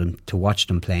line, but to watch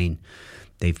them playing,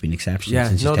 they've been exceptional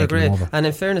since he's taken them over. And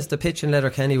in fairness, the pitch in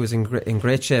Letterkenny was in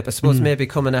great shape. I suppose maybe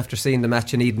coming after seeing the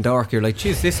match in Eden Dark, you're like,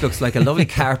 geez, this looks like a lovely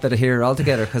carpet here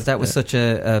altogether, because that was such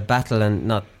a battle, and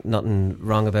nothing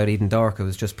wrong about Eden Dark. It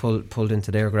was just pulled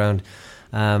into their ground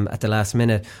at the last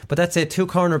minute. But that's it, 2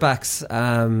 cornerbacks.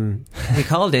 We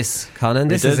call this, Conan,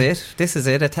 this is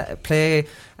it. Play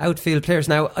outfield players.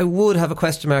 Now, I would have a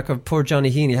question mark of poor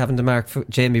Johnny Heaney having to mark for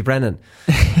Jamie Brennan.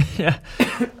 Yeah.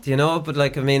 Do you know? But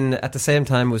at the same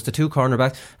time, it was the 2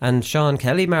 cornerbacks, and Sean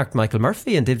Kelly marked Michael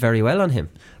Murphy and did very well on him.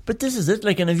 But this is it,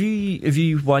 and if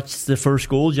you watch the first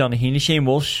goal, Johnny Heaney, Shane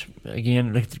Walsh,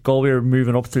 again, Galway are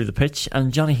moving up through the pitch,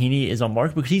 and Johnny Heaney is on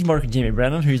mark because he's marking Jamie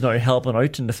Brennan, who's now helping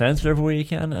out in defence whatever way he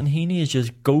can, and Heaney is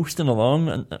just ghosting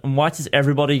along and watches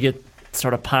everybody get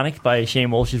sort of panicked by Shane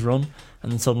Walsh's run,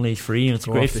 and then suddenly he's free, and it's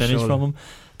a great finish from him.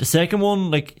 The second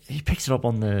one, he picks it up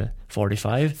on the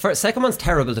 45. Second one's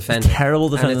terrible defending.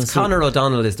 And it's Conor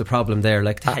O'Donnell is the problem there.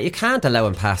 You can't allow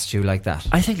him past you like that.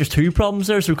 I think there's 2 problems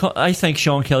there. So I think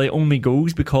Sean Kelly only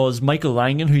goes because Michael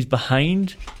Langan, who's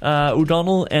behind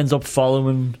O'Donnell, ends up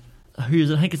following. Who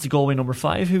is it? I think it's the Galway number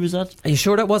 5. Who was that? Are you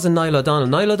sure that wasn't Niall O'Donnell?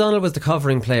 Niall O'Donnell was the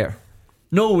covering player.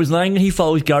 No, it was Langan. He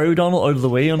follows Gary O'Donnell out of the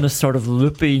way on this sort of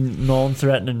loopy,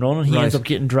 non-threatening run, and he ends up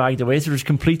getting dragged away. So there's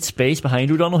complete space behind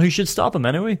O'Donnell, who should stop him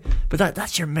anyway. But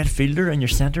that's your midfielder and your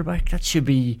centre back. That should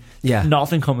be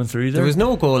nothing coming through there. There was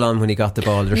no goal on when he got the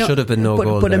ball. There should have been no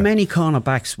goal. But there. many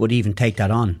cornerbacks would even take that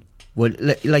on. When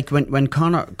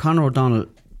Conor O'Donnell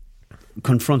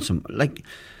confronts him, like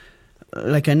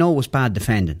I know it was bad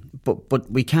defending, but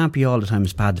we can't be all the time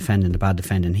as bad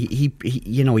defending. He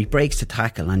breaks the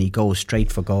tackle and he goes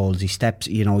straight for goals. He steps,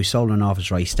 he's soldering off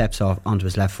his right, steps off onto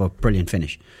his left foot, brilliant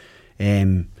finish.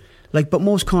 But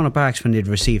most cornerbacks, when they'd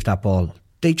receive that ball,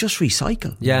 they just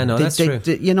recycle. Yeah, no, that's true.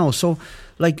 So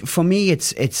for me,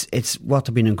 it's what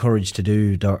they've been encouraged to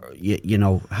do.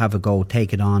 Have a go,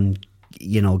 take it on.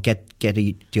 Get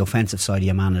the offensive side of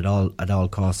your man at all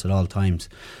costs, at all times,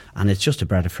 and it's just a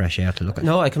breath of fresh air to look at.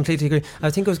 No, I completely agree.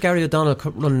 I think it was Gary O'Donnell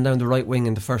running down the right wing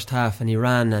in the first half, and he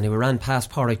ran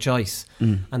past Porrick Joyce,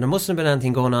 and there mustn't have been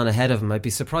anything going on ahead of him. I'd be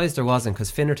surprised there wasn't,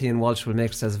 because Finnerty and Walsh will make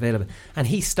themselves available, and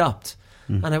he stopped.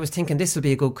 And I was thinking this will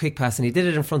be a good quick pass, and he did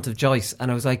it in front of Joyce,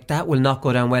 and I was like, that will not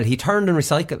go down well. He turned and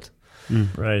recycled.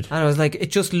 Right. And I was like,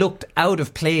 it just looked out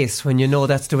of place when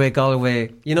that's the way Galway,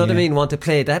 what I mean, want to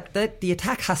play. That the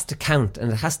attack has to count,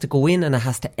 and it has to go in, and it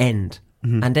has to end,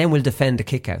 and then we'll defend the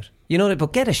kick out.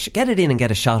 But get it in and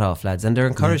get a shot off, lads, and they're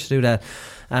encouraged to do that.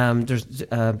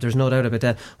 There's no doubt about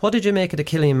that. What did you make of the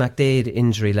Killian McDade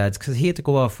injury, lads? Because he had to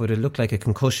go off with it looked like a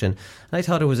concussion. I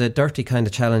thought it was a dirty kind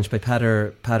of challenge by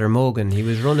Pater Mogan. He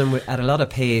was running at a lot of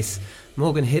pace.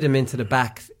 Mogan hit him into the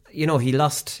back. He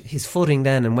lost his footing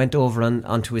then and went over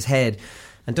onto his head.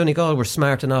 And Donegal were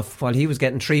smart enough, while he was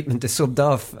getting treatment, they subbed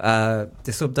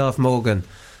off Mogan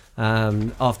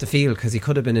off the field, because he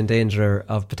could have been in danger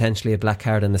of potentially a black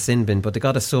card and a sin bin. But they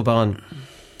got a sub on,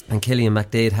 and Killian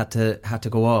McDade had to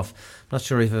go off. Not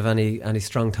sure if you have any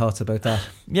strong thoughts about that.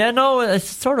 Yeah, no, it's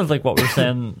sort of like what we were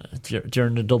saying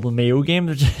during the Dublin Mayo game.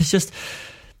 It's just,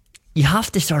 you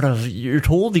have to you're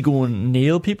told to go and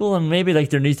nail people, and maybe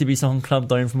there needs to be something clamped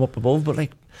down from up above, but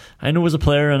I know as a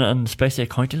player and especially at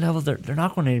county level, they're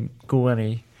not going to go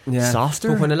any softer.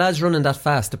 But when a lad's running that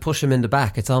fast, to push him in the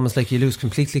back, it's almost like you lose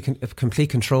complete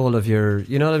control of your,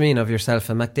 of yourself.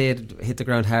 And McDade hit the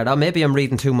ground hard. Maybe I'm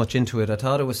reading too much into it. I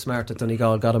thought it was smart that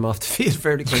Donegal got him off the field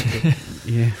fairly quickly.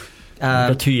 Yeah.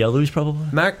 Got 2 yellows probably.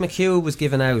 Mark McHugh was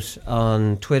given out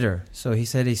on Twitter, so he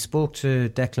said he spoke to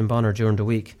Declan Bonner during the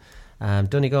week.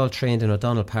 Donegal trained in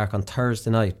O'Donnell Park on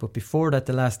Thursday night, but before that,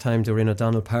 the last time they were in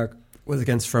O'Donnell Park was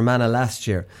against Fermanagh last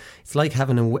year. It's like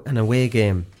having an away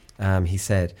game he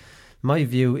said, "My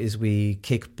view is we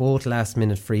kick both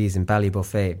last-minute frees in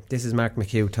Ballybuffet." This is Mark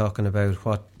McHugh talking about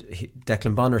what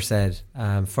Declan Bonner said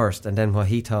first, and then what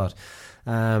he thought.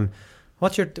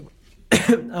 What's your...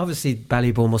 Obviously,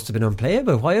 Ballybo must have been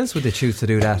unplayable. Why else would they choose to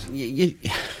do that?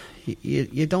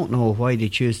 You don't know why they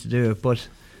choose to do it, but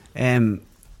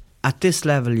at this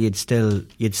level, you'd still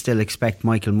expect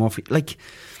Michael Murphy. Like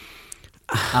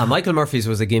Michael Murphy's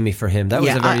was a gimme for him. That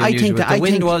was a very unusual.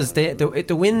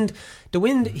 The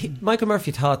wind. Michael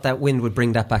Murphy thought that wind would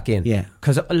bring that back in. Yeah,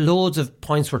 because loads of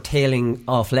points were tailing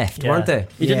off left, weren't they?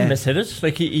 He didn't mishit it.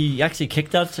 Like he actually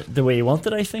kicked that the way he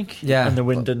wanted, I think. Yeah, and the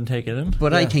wind didn't take it in.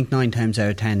 But I think 9 times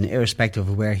out of 10, irrespective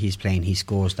of where he's playing, he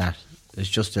scores that. It's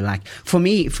just a lack. For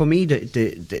me,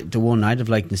 the one I'd have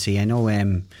liked to see. I know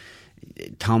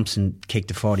Thompson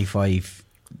kicked a 45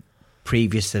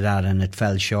 previous to that, and it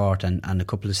fell short. And a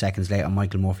couple of seconds later,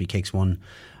 Michael Murphy kicks one,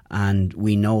 and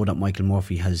we know that Michael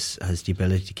Murphy has the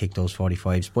ability to kick those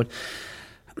 45s. But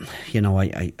you know,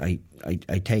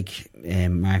 I take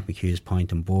Mark McHugh's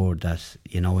point on board that,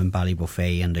 you know, in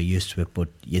Ballybuffet and they're used to it, but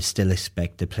you still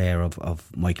expect the player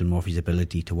of Michael Murphy's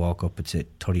ability to walk up. It's a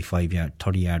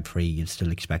 30 yard free. You'd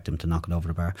still expect him to knock it over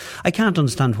the bar. I can't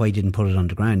understand why he didn't put it on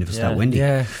the ground if it's that windy.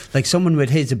 Yeah. Like someone with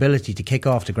his ability to kick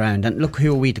off the ground. And look,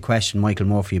 who are we to question Michael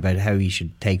Murphy about how he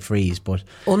should take frees? But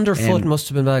underfoot must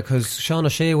have been bad, because Sean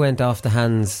O'Shea went off the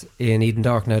hands in Eden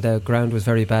Dark. Now the ground was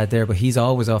very bad there, but he's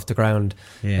always off the ground.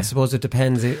 I suppose it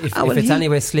depends. If it's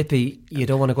anyway slippy, you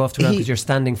don't want to go off the ground because your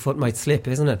standing foot might slip,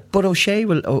 isn't it? But O'Shea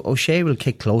will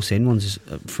kick close in ones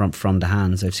from the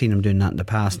hands. I've seen him doing that in the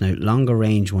past. Now longer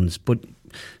range ones, but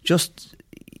just,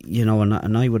 you know,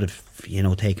 and I would have, you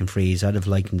know, taken frees. I'd have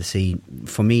liked him to see.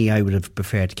 For me, I would have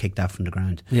preferred to kick that from the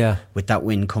ground. Yeah, with that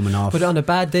wind coming off. But on a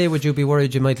bad day, would you be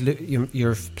worried you might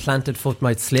your planted foot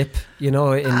might slip? You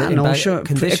know, in bad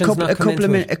conditions. A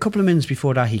couple of minutes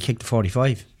before that, he kicked the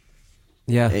 45.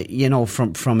 Yeah, you know,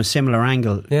 from a similar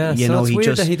angle. Yeah, you so know, it's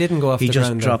weird that he didn't go off the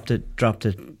ground. He just dropped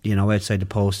it, you know, outside the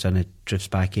post, and it drifts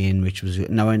back in, which was.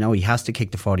 Now I know he has to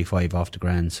kick the 45 off the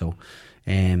ground. So,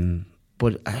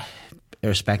 but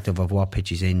irrespective of what pitch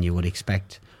he's in, you would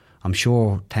expect. I'm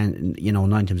sure 9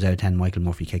 times out of 10, Michael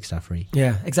Murphy kicks that free.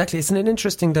 Yeah, exactly. Isn't it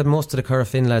interesting that most of the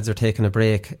Currafin lads are taking a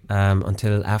break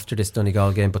until after this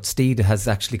Donegal game, but Steed has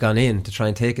actually gone in to try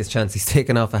and take his chance. He's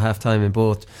taken off at half time in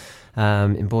both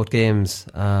games.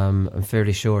 I'm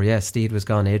fairly sure. Yeah, Steed was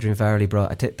gone. Adrian Varley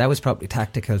that was probably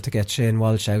tactical to get Shane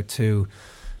Walsh out to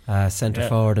centre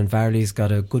forward, and Varley's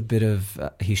got a good bit of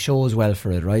he shows well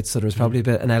for it, right? So there's probably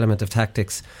an element of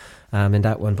tactics in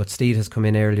that one, but Steed has come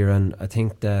in earlier, and I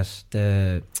think that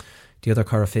the other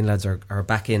Currafin lads are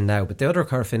back in now. But the other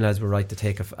Currafin lads were right to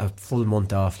take a full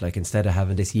month off, like instead of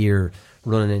having this year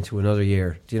running into another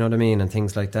year. Do you know what I mean? And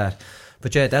things like that.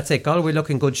 But yeah, that's it. Galway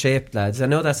look in good shape, lads. I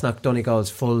know that's not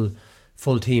Donegal's full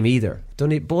team either.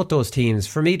 Both those teams,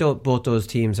 for me, both those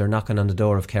teams are knocking on the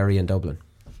door of Kerry and Dublin.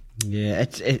 Yeah,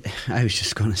 I was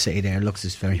just going to say there, it looks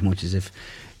as very much as if,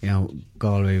 you know,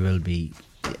 Galway will be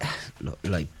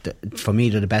like for me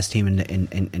they're the best team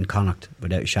in Connacht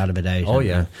without a shadow of a doubt. Oh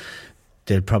yeah.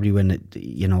 They'll probably win it.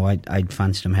 You know, I'd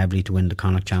fancy them heavily to win the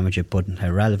Connacht Championship, but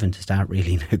how relevant is that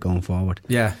really now going forward?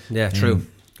 Yeah, true.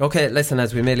 Okay, listen,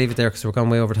 as we may leave it there because we're gone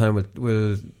way over time.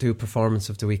 We'll do performance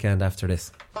of the weekend after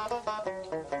this.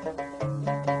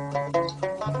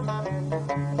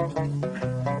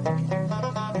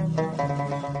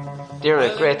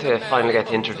 Deireadh, great to finally get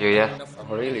to interview you.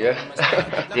 Oh, really, yeah.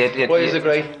 Why is it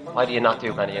great? Why do you not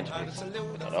do many interviews? I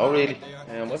don't know, really.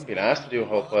 I haven't been asked to do a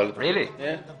whole pile. Really?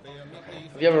 Yeah.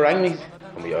 Have you ever rang me?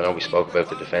 I know we spoke about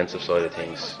the defensive side of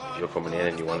things. If you're coming in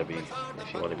and you want to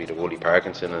be the Wooly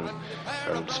Parkinson and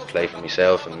play for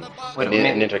myself, and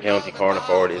an inter-county corner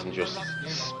forward isn't just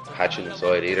hatching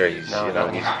inside either. He's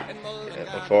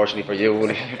unfortunately for you,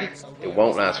 Wooly, it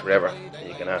won't last forever.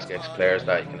 You can ask ex-players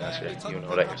that. You can ask you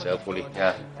know that yourself, Wooly.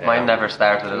 Yeah, mine never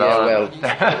started at all. Well,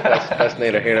 that's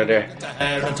neither here nor there.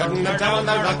 And turn down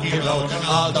the rocky road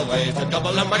all the way to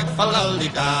Dublin and wait for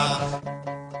Lollyda.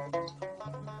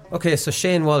 Okay, so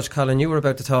Shane Walsh, Colin, you were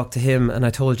about to talk to him and I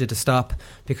told you to stop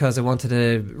because I wanted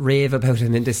to rave about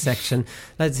him in this section.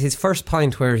 That's his first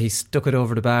point where he stuck it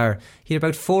over the bar. He had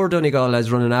about 4 Donegal lads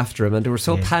running after him and they were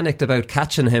so panicked about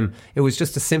catching him. It was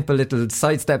just a simple little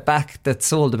sidestep back that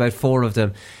sold about 4 of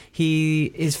them.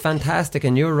 He is fantastic,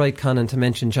 and you're right, Conan, to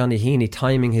mention Johnny Heaney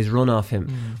timing his run off him.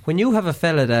 When you have a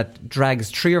fella that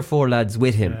drags 3 or 4 lads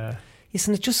with him,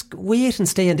 isn't it? Just wait and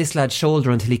stay on this lad's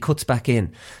shoulder until he cuts back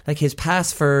in. Like his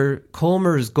pass for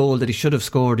Comer's goal that he should have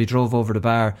scored, he drove over the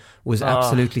bar, was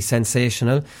absolutely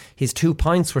sensational. His 2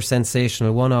 points were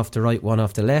sensational, one off the right, one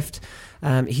off the left.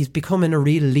 He's becoming a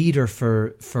real leader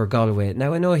for Galway.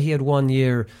 Now I know he had 1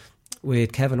 year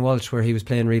with Kevin Walsh where he was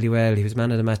playing really well. He was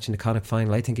man of the match in the Connacht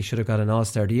final. I think he should have got an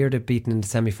All-Star. The year they'd beaten in the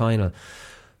semi-final.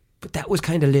 But that was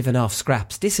kind of living off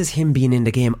scraps. This is him being in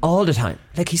the game all the time.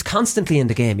 Like he's constantly in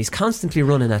the game. He's constantly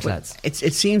running at lads.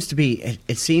 It seems to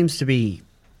be,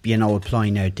 you know,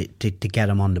 applying now to get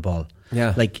him on the ball.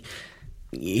 Yeah. Like,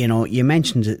 you know, you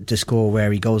mentioned the score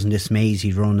where he goes in this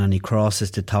mazy run and he crosses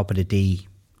the top of the D.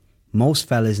 Most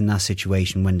fellas in that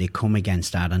situation, when they come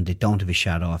against that and they don't have a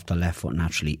shot off their left foot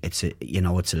naturally, it's a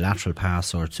lateral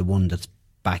pass or it's a one that's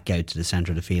back out to the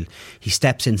centre of the field. He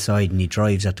steps inside and he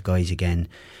drives at the guys again.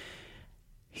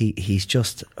 He's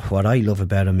just, what I love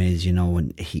about him is, you know,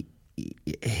 when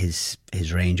his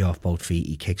range off both feet,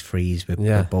 he kicks frees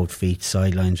with both feet,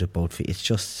 sidelines with both feet.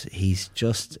 He's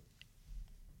just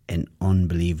an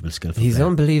unbelievable skillful player. He's an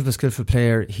unbelievable skillful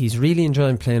player. He's really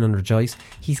enjoying playing under Joyce.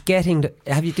 He's getting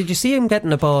did you see him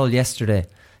getting a ball yesterday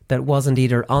that wasn't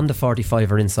either on the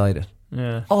 45 or inside it?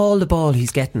 Yeah. All the ball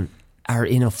he's getting are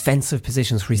in offensive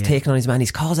positions where he's taking on his man. He's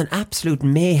causing absolute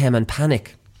mayhem and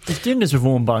panic. He's doing this with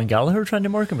Owen Bon Gallagher trying to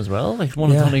mark him as well. Like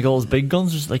one of Donegal's big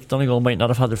guns. Just like Donegal might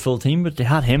not have had their full team, but they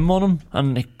had him on him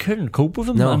and they couldn't cope with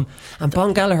him. No. And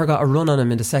Bon Gallagher got a run on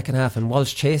him in the second half and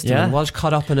Walsh chased him and Walsh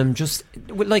caught up on him just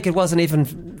like it wasn't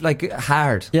even like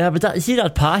hard. Yeah, but you see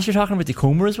that pass you're talking about the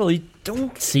Comer as well, you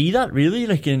don't see that really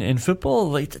like in football.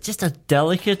 Like just a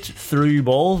delicate through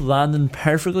ball landing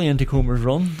perfectly into Comer's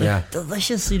run.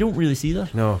 Delicious. You don't really see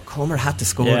that. No, Comer had to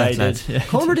score that lad.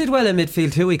 Comer did well in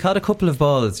midfield too. He caught a couple of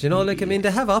balls, you know, like I mean they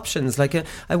have options. Like it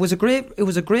was a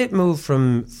great move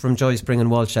from Joyce bringing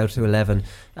Walsh out to 11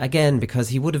 again, because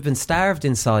he would have been starved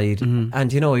inside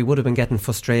and you know he would have been getting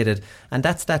frustrated, and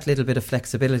that's that little bit of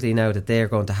flexibility now that they're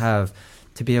going to have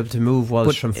to be able to move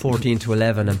Walsh from 14 to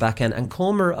 11 and back end. And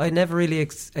Comer, I never really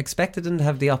expected him to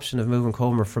have the option of moving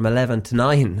Comer from 11 to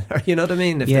 9. You know what I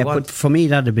mean? But for me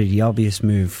that'd be the obvious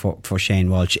move for Shane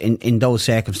Walsh in those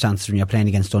circumstances when you're playing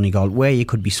against Donegal, where you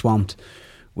could be swamped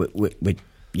with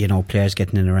you know, players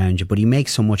getting in around you, but he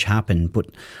makes so much happen. But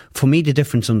for me, the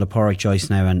difference under Pádraig Joyce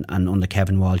now and under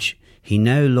Kevin Walsh, he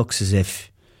now looks as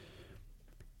if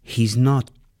he's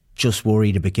not just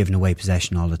worried about giving away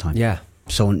possession all the time. Yeah.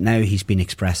 So now he's been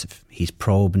expressive. He's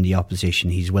probing the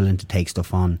opposition. He's willing to take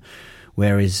stuff on.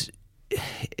 Whereas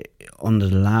under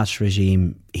the last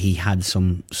regime, he had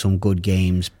some good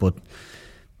games, but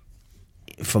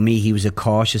for me, he was a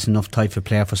cautious enough type of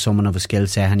player for someone of a skill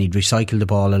set, and he'd recycle the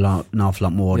ball an awful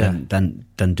lot more than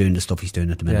doing the stuff he's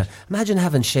doing at the minute. Imagine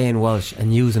having Shane Walsh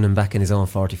and using him back in his own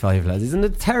 45, lads. Isn't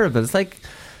it terrible? It's like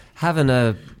having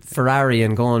a Ferrari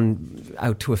and going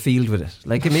out to a field with it.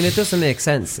 Like, I mean, it doesn't make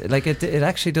sense. Like, it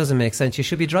actually doesn't make sense. You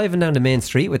should be driving down the main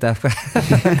street with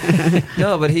that.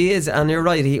 No, but he is, and you're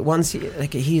right.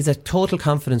 He's a total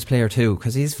confidence player too,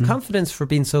 because his confidence for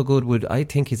being so good I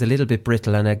think he's a little bit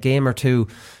brittle, and a game or two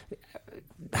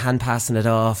hand passing it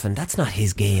off, and that's not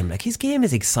his game. Like, his game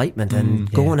is excitement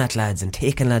and going at lads and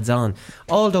taking lads on,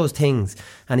 all those things,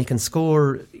 and he can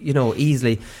score, you know,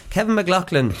 easily. Kevin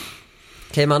McLaughlin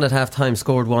came on at half time,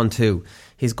 scored 1-2.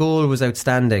 His goal was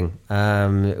outstanding.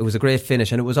 It was a great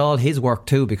finish, and it was all his work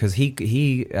too, because he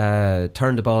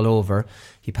turned the ball over.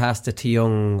 He passed it to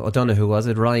young O'Donoghue, was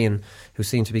it? Ryan, who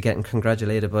seemed to be getting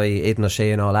congratulated by Aidan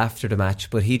O'Shea and all after the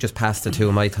match, but he just passed it to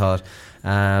him, I thought.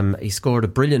 He scored a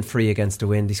brilliant free against the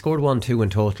wind. He scored 1-2 in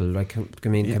total. Like, I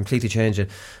mean, completely changed it.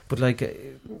 But like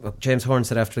James Horn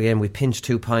said after the game, we pinched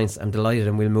 2 points. I'm delighted,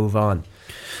 and we'll move on.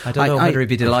 I don't know whether he'd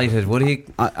be delighted. Would he?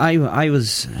 I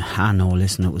was. No,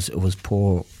 listen, it was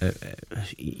poor.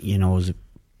 You know, it was a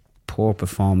poor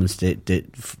performance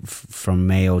from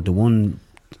Mayo. The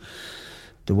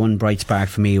one bright spark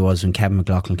for me was when Kevin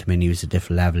McLaughlin came in. He was a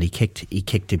different level. He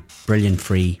kicked a brilliant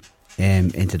free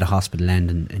into the hospital end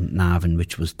in Navan,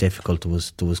 which was difficult. There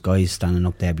was guys standing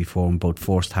up there before him, both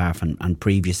first half and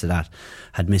previous to that,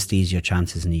 had missed easier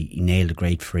chances, and he nailed a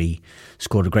great free,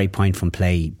 scored a great point from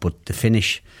play. But the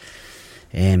finish,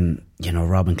 you know,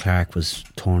 Robin Clark was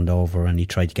turned over, and he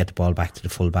tried to get the ball back to the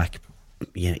full back,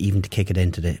 you know, even to kick it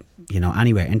into the, you know,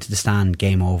 anywhere into the stand,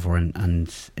 game over,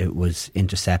 and it was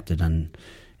intercepted. And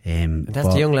that's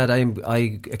the young lad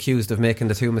I accused of making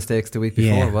the 2 mistakes the week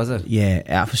before, was it? Yeah,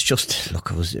 it was just, look,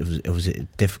 it was a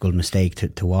difficult mistake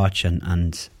to watch,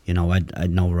 and you know, I'd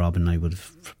know Robin. I would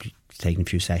have taken a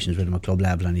few sessions with him at club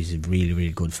level, and he's a really,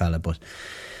 really good fella. But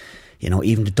you know,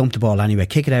 even to dump the ball anyway,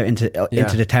 kick it out into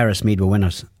the terrace, Meath were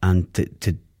winners, and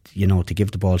to to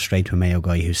give the ball straight to a Mayo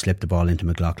guy who slipped the ball into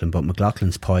McLaughlin, but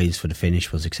McLaughlin's poise for the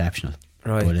finish was exceptional.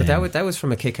 Right, but that was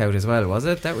from a kick out as well, was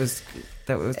it? That was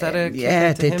that a kick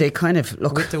out to him? They kind of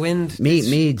look with the wind.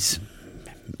 Mead's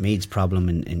problem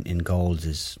in goals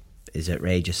is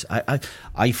outrageous.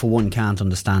 I for one can't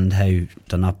understand how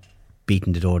they're not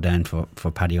beating the door down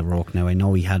for Paddy O'Rourke. Now I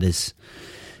know he had his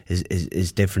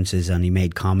differences and he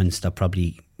made comments that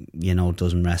probably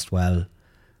doesn't rest well,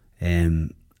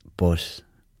 but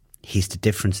he's the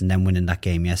difference in them winning that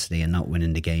game yesterday and not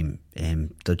winning the game.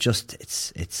 They're just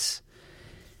it's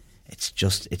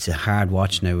a hard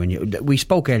watch now. We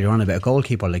spoke earlier on about a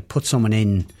goalkeeper, like put someone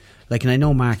in, like, and I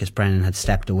know Marcus Brennan had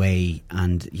stepped away,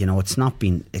 and it's not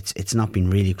been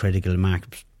really critical of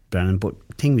Marcus Brennan, but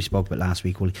the thing we spoke about last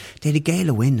week, well, they had a gale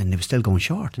of wind and they were still going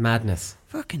short. Madness.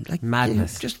 Fucking like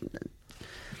madness. Just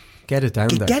get it down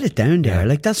there. Get it down there. Yeah.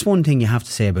 Like, that's one thing you have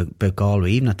to say about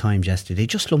Galway. Even at times yesterday, they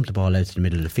just lumped the ball out to the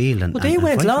middle of the field. And they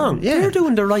went long. Yeah. They're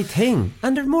doing the right thing,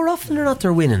 and they're more often than not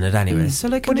they're winning it anyway. So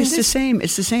it's the same.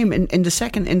 It's the same. In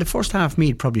the first half,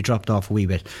 Meath probably dropped off a wee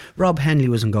bit. Rob Henley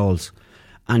was in goals,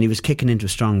 and he was kicking into a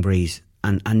strong breeze,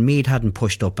 and Meath hadn't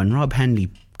pushed up, and Rob Henley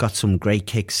got some great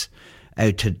kicks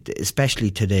out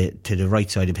especially to the right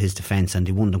side of his defence, and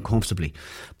they won them comfortably.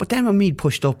 But then when Meath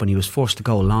pushed up and he was forced to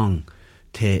go long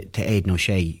to Aidan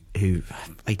O'Shea, who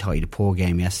I thought he had a poor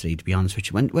game yesterday, to be honest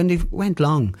with you. When they went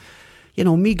long,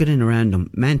 Meath got in around them.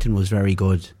 Menton was very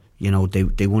good.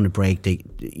 They won a break.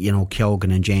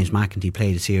 Keoghan and James McEnaney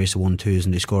played a series of 1-2s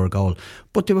and they scored a goal.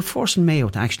 But they were forcing Mayo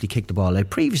to actually kick the ball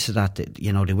out. Previous to that,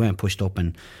 they weren't pushed up,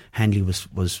 and Henley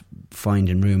was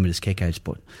finding room with his kickouts.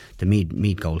 But the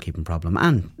Meath goalkeeping problem,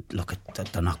 and look,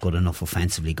 they're not good enough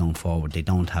offensively going forward. They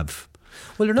don't have.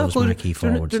 Well, they're not good.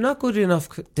 They're not good enough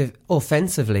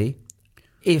offensively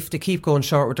if they keep going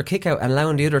short with their kick out and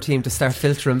allowing the other team to start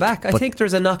filtering back. I think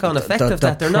there's a knock-on effect of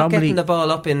that. They're not getting the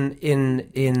ball up in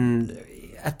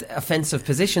at offensive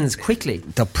positions quickly.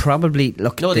 They're probably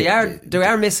they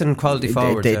are missing quality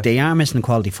forwards. They are missing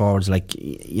quality forwards, like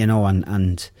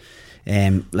and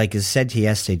like as I said to you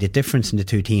yesterday, the difference in the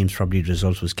two teams, probably the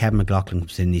results, was Kevin McLaughlin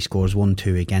comes in, he scores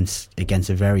 1-2 against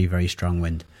a very, very strong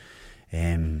wind.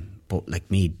 But like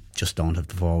Meath just don't have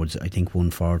the forwards. I think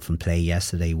one forward from play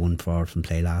yesterday, one forward from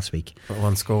play last week. But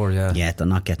one score, yeah. Yeah, they're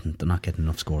not getting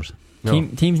enough scores. No.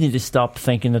 Teams need to stop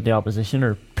thinking that the opposition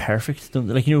are perfect. From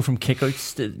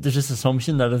kickouts, there's this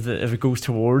assumption that if it goes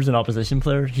towards an opposition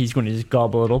player, he's going to just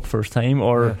gobble it up first time.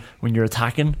 Or when you're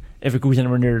attacking, if it goes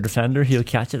anywhere near a defender, he'll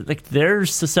catch it. Like, they're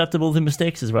susceptible to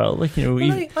mistakes as well.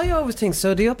 I always think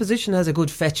so. The opposition has a good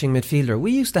fetching midfielder.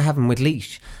 We used to have him with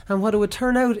Leash, and what it would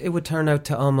turn out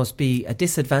to almost be a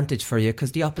disadvantage for you,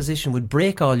 because the opposition would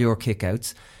break all your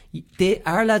kickouts.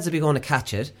 Our lads would be going to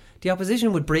catch it. The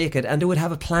opposition would break it, and they would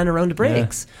have a plan around the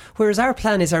breaks. Yeah. Whereas our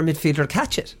plan is our midfielder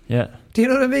catch it. Yeah. Do you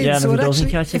know what I mean? Yeah, so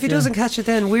if he doesn't catch it,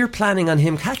 then we're planning on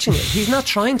him catching it. He's not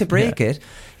trying to break it.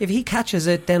 If he catches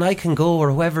it, then I can go,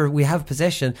 or whoever we have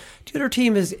possession. The other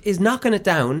team is knocking it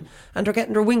down, and they're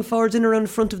getting their wing forwards in around the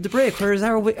front of the break, whereas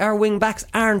our wing backs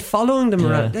aren't following them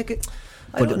around.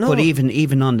 But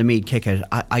even on the Meath kick out,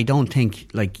 I don't think,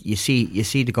 like, you see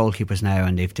the goalkeepers now,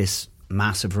 and they've this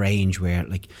massive range where,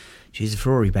 like, jeez, if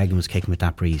Rory Beggan was kicking with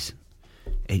that breeze,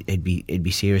 it'd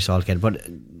be serious altogether. But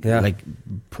like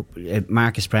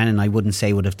Marcus Brennan, I wouldn't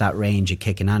say would have that range of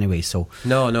kicking anyway. So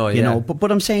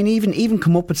but I'm saying even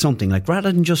come up with something, like,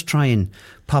 rather than just try and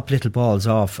pop little balls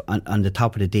off on the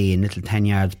top of the D and little 10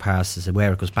 yards passes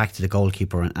where it goes back to the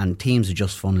goalkeeper and teams are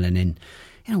just funneling in.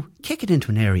 Kick it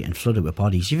into an area and flood it with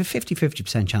bodies. You have a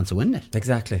 50% chance of winning it.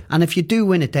 Exactly. And if you do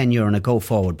win it, then you're on a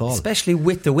go-forward ball. Especially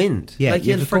with the wind. Yeah, like,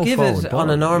 you'll forgive it on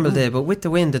a normal day, but with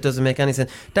the wind, it doesn't make any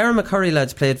sense. Darren McCurry,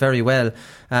 lads, played very well.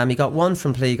 He got 1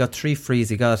 from play, he got 3 frees,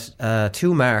 he got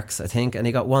 2 marks, I think, and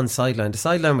he got 1 sideline. The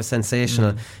sideline was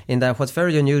sensational in that what's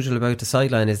very unusual about the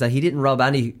sideline is that he didn't rob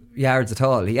any yards at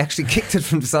all. He actually kicked it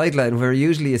from the sideline, where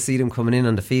usually you see them coming in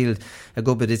on the field a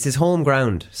good bit. It's his home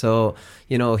ground, so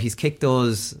he's kicked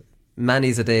those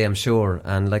many's a day, I'm sure,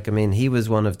 and he was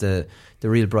one of the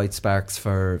real bright sparks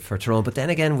for Tyrone. But then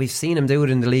again, we've seen him do it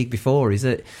in the league before. He's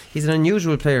an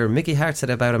unusual player. Mickey Hart said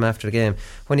about him after the game,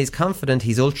 when he's confident,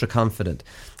 he's ultra confident,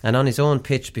 and on his own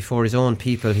pitch before his own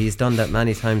people, he's done that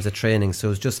many times at training, so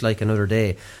it's just like another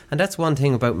day. And that's one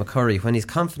thing about McCurry: when he's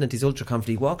confident, he's ultra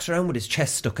confident. He walks around with his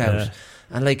chest stuck out,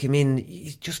 and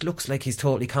he just looks like he's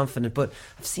totally confident. But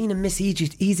I've seen him miss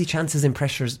easy chances in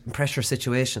pressure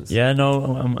situations. Yeah,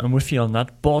 no, I'm with you on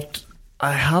that, but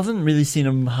I haven't really seen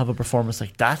him have a performance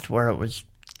like that where it was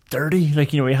dirty.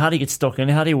 He had to get stuck in,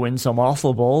 he had to win some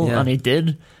awful ball, and he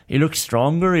did. He looked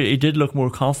stronger, he did look more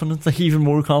confident, even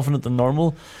more confident than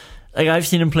normal. like I've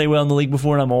seen him play well in the league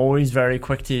before, and I'm always very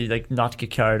quick to like not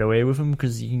get carried away with him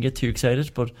because you can get too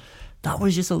excited. But that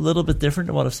was just a little bit different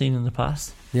than what I've seen in the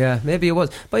past. Yeah, maybe it was.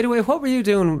 By the way, what were you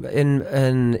doing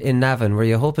in Navan? Were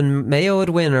you hoping Mayo would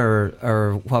win,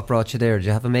 or what brought you there? Did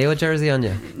you have a Mayo jersey on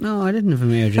you? No, I didn't have a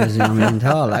Mayo jersey on me at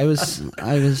all. I was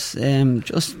just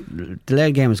the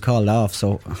lead game was called off,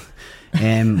 so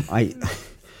you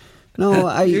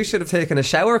should have taken a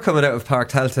shower coming out of Park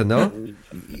Talton, no?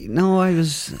 No, I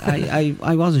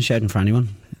wasn't shouting for anyone.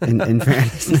 In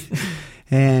fairness,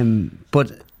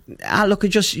 but. Look,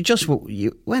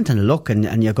 you went and look,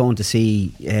 and you're going to see,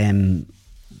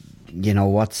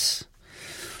 what's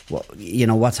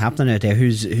happening out there,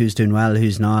 who's doing well,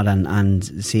 who's not,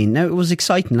 and seeing. Now it was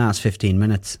exciting last 15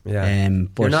 minutes. Yeah,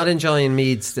 but you're not enjoying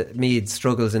Meath's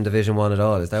struggles in Division 1 at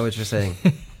all. Is that what you're saying?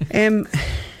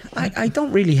 I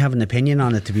don't really have an opinion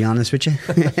on it, to be honest with you.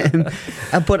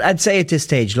 But I'd say at this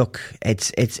stage, look,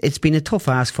 it's been a tough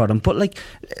ask for them. But like,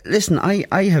 listen,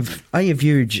 I have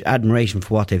huge admiration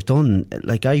for what they've done.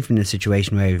 Like, I've been in a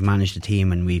situation where we've managed a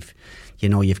team and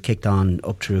you've kicked on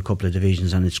up through a couple of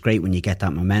divisions, and it's great when you get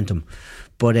that momentum.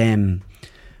 But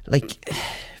like,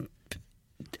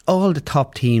 all the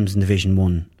top teams in Division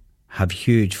 1 have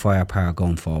huge firepower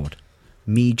going forward.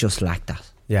 Meath just lack that.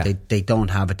 Yeah. They don't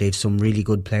have it. They have some really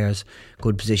good players,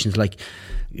 good positions. Like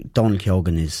Donald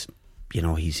Keoghan is,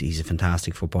 he's a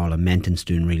fantastic footballer. Menton's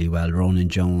doing really well. Ronan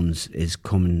Jones is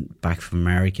coming back from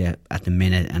America at the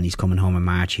minute, and he's coming home in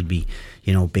March. He'd be,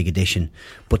 big addition.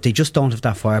 But they just don't have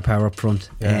that firepower up front.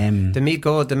 Yeah. The Meath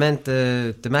goal, the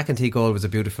McEnaney goal was a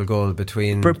beautiful goal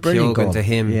between Keoghan to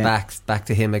him, back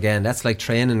to him again. That's like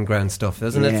training ground stuff,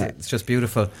 isn't it? It's just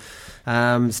beautiful.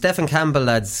 Stephen Campbell,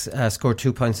 lads, scored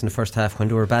 2 points in the first half when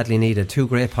they were badly needed. 2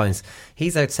 great points.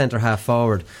 He's out centre half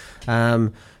forward.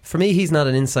 For me, he's not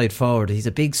an inside forward. He's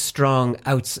a big, strong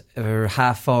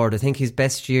half forward. I think his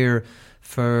best year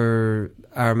for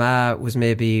Armagh was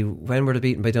maybe when were they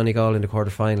beaten by Donegal in the quarter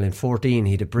final in 14.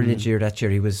 He had a brilliant year that year.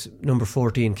 He was number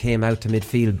 14, came out to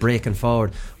midfield, breaking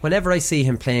forward. Whenever I see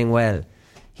him playing well,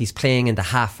 he's playing in the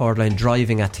half forward line,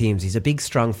 driving at teams. He's a big,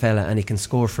 strong fella, and he can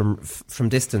score from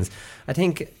distance. I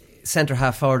think centre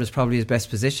half forward is probably his best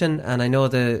position, and I know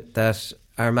that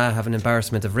Armagh have an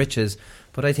embarrassment of riches,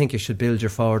 but I think you should build your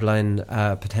forward line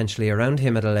potentially around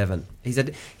him at 11. He's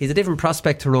a different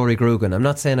prospect to Rory Grugan. I'm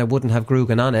not saying I wouldn't have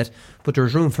Grugan on it, but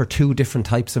there's room for 2 different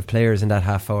types of players in that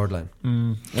half forward line.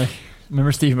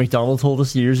 Remember Steve McDonald told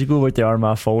us years ago about the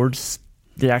Armagh forwards.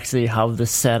 They actually have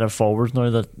this set of forwards now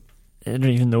that I don't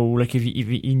even know, like, if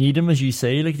you need them, as you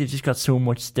say, like, they've just got so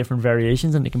much different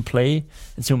variations, and they can play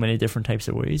in so many different types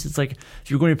of ways. It's like if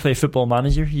you're going to play Football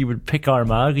Manager, you would pick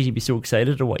Armagh because you'd be so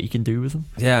excited at what you can do with them.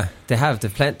 Yeah,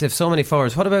 they've so many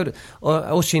forwards. What about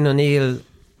Oisin O'Neill,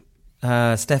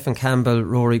 Stephen Campbell,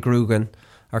 Rory Grugan,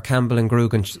 or Campbell and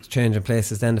Grugan changing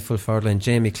places? Then the full forward line: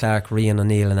 Jamie Clark, Rian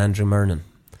O'Neill, and Andrew Murnan.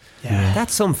 Yeah.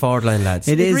 That's some forward line, lads.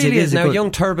 It really is. Now, young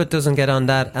Turbot doesn't get on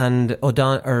that, and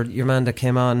your man that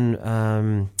came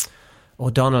on,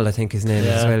 O'Donnell, I think his name is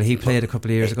as well. He played a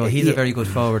couple of years ago. He's a very good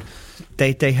forward.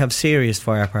 They have serious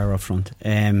firepower up front.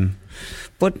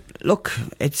 But look,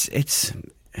 it's it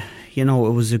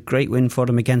was a great win for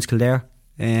them against Kildare.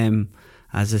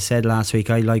 As I said last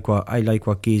week, I like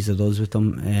what Giza does with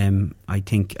them. I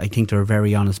think they're a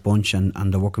very honest bunch, and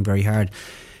they're working very hard.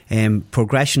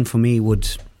 Progression for me would.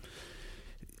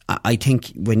 I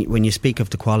think when you speak of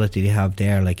the quality they have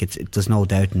there, like there's no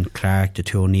doubt in Clark, the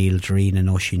 2 O'Neill, Doreen and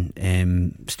Oisin,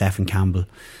 Stephen Campbell.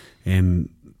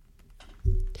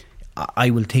 I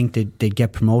will think they'd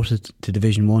get promoted to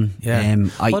Division 1. Yeah.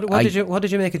 What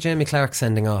did you make of Jamie Clark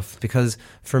sending off? Because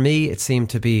for me, it seemed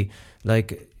to be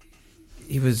like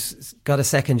he got a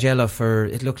second yellow for.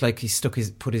 It looked like he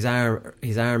put his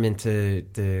arm into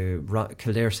the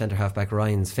Kildare centre half back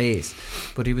Ryan's face,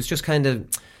 but he was just kind of.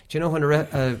 Do you know when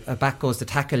a back goes to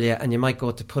tackle you, and you might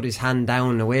go to put his hand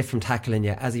down away from tackling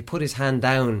you? As he put his hand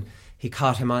down, he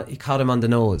caught him on the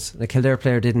nose. The Kildare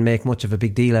player didn't make much of a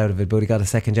big deal out of it, but he got a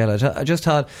second yellow. I just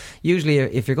thought, usually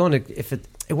if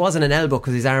it wasn't an elbow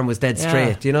because his arm was dead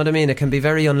straight. Do you know what I mean? It can be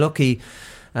very unlucky.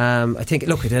 I think,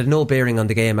 look, it had no bearing on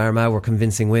the game. Armagh were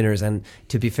convincing winners, and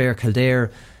to be fair, Kildare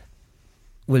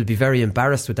will be very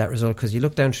embarrassed with that result, because you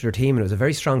look down to their team and it was a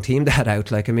very strong team that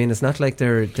out. Like, I mean, it's not like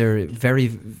they're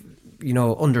very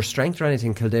under strength or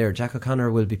anything. Kildare, Jack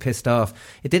O'Connor will be pissed off.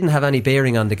 It didn't have any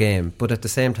bearing on the game, but at the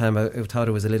same time I thought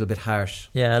it was a little bit harsh.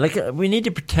 Yeah, like we need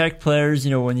to protect players,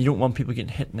 when you don't want people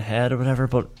getting hit in the head or whatever,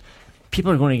 but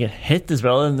people are going to get hit as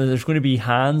well, and there's going to be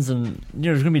hands, and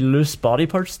there's going to be loose body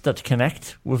parts that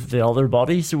connect with the other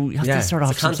body. So you have to sort of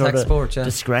have some sort of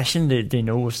discretion. They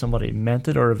know if somebody meant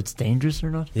it or if it's dangerous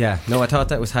or not. Yeah, no, I thought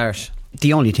that was harsh.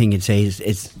 The only thing you'd say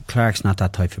is Clark's not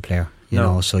that type of player. You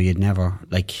know, so you'd never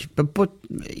but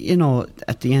you know,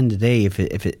 at the end of the day,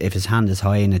 if his hand is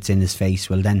high and it's in his face,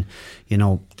 well then, you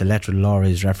know, the letter of the law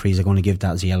is referees are going to give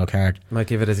that as a yellow card. Might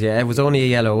give it as it was only a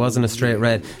yellow, it wasn't a straight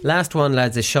red. Last one,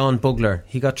 lads, is Sean Bugler.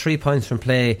 He got 3 points from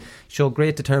play, showed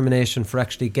great determination for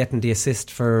actually getting the assist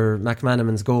for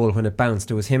McManaman's goal when it bounced.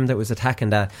 It was him that was attacking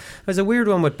that. It was a weird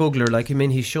one with Bugler. Like, I mean,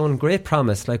 he's shown great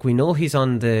promise. Like, we know he's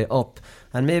on the up,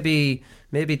 and maybe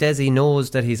Desi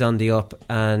knows that he's on the up,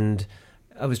 and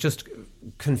I was just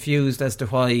confused as to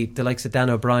why the likes of Dan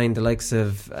O'Brien, the likes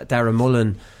of Darren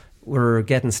Mullen were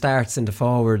getting starts in the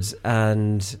forwards,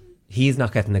 and he's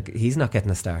not getting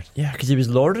a start. Yeah, because he was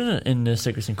lording it in the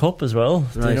Sigerson Cup as well.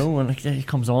 Right. You know, and he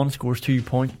comes on, scores 2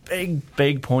 points,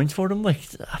 big points for them. Like,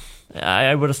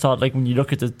 I would have thought, like, when you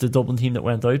look at the Dublin team that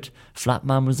went out,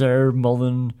 Flatman was there,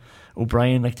 Mullen,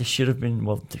 O'Brien, like, they should have been.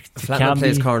 Well, Flatman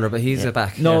plays corner, but he's a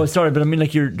back. No, sorry, but I mean,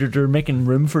 like, they're making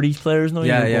room for these players now.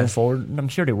 Going forward. And I'm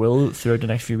sure they will throughout the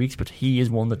next few weeks, but he is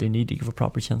one that they need to give a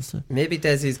proper chance to. Maybe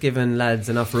Desi's given lads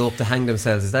enough rope to hang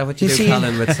themselves. Is that what you do,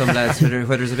 Colin, with some lads? Where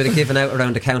there's a bit of giving out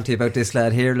around the county about this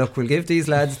lad here. Look, we'll give these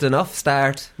lads enough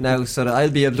start now so that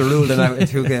I'll be able to rule them out in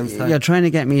 2 games time. You're trying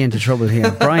to get me into trouble here.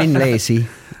 Brian Lacey,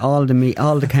 all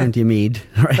the county Mead,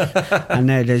 right? And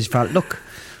now there's look.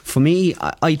 For me,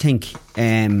 I think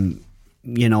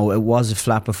you know, it was a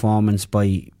flat performance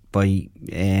by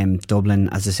Dublin.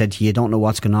 As I said, you don't know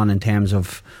what's going on in terms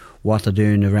of what they're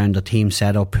doing around the team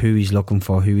setup, who he's looking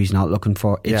for, who he's not looking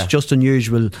for. It's just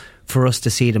unusual for us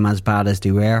to see them as bad as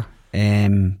they were.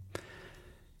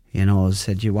 You know, as I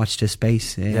said, you watch this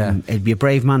space. It'd be a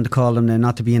brave man to call them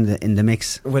not to be in the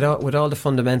mix. With all the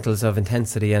fundamentals of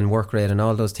intensity and work rate and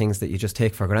all those things that you just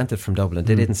take for granted from Dublin,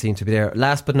 they didn't seem to be there.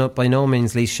 Last but not by no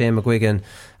means least, Shane McGuigan,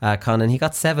 Conan, he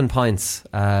got 7 points,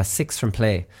 6 from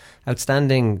play.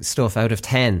 Outstanding stuff out of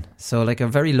 10. So like a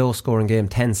very low scoring game,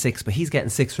 10-6, but he's getting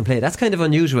 6 from play. That's kind of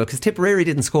unusual because Tipperary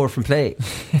didn't score from play.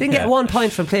 Didn't get 1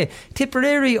 point from play.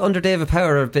 Tipperary under David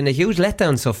Power have been a huge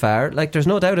letdown so far. Like, there's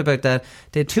no doubt about that.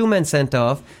 They had 2 men sent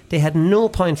off. They had no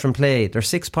point from play. Their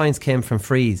 6 points came from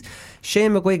frees.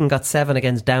 Shane McGuigan got 7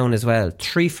 against Down as well,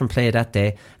 3 from play that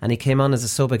day, and he came on as a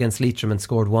sub against Leitrim and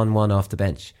scored 1-1 off the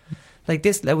bench. Like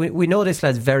this, we know this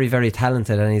lad's very, very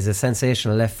talented and he's a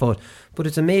sensational left foot, but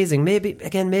it's amazing. Maybe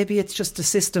it's just the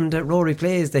system that Rory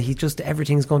plays, that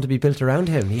everything's going to be built around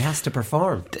him. He has to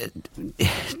perform.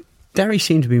 Derry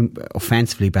seemed to be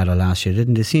offensively better last year,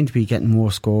 didn't they? Seemed to be getting more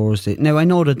scores. Now, I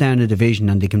know they're down the division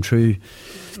and they came through.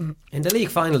 In the league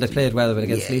final, they played well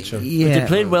against Leitrim. Yeah. But they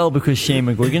played well because Shane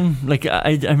McGuigan. Like,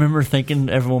 I remember thinking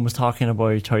everyone was talking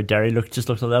about how Derry looked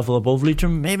a level above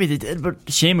Leitrim. Maybe they did,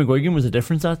 but Shane McGuigan was the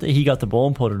difference that day. He got the ball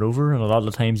and put it over, and a lot of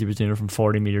the times he was doing it from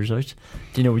 40 metres out.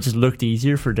 You know, it just looked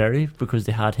easier for Derry because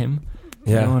they had him.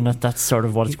 Yeah, you know, and that's sort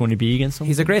of what it's going to be against him.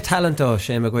 He's a great talent though,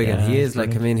 Shane McGuigan. Yeah, he is.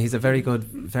 Like, I mean, he's a very good,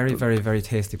 very, very, very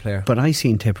tasty player. But I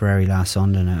seen Tipperary last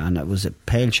Sunday, and it was a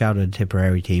pale shadow of the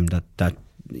Tipperary team that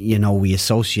you know, we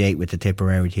associate with the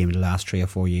Tipperary team the last 3 or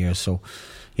 4 years. So,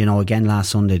 you know, again last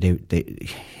Sunday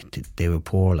they were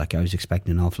poor. Like, I was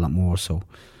expecting an awful lot more. So,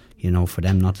 you know, for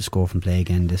them not to score from play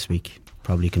again this week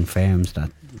probably confirms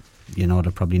that, you know,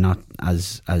 they're probably not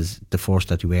as the force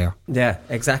that they were. Yeah,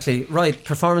 exactly. Right,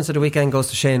 performance of the weekend goes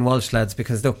to Shane Walsh, lads,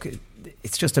 because look,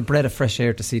 it's just a breath of fresh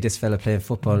air to see this fella playing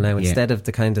football now instead of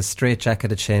the kind of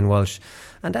straight-jacketed Shane Walsh.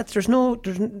 And that's there's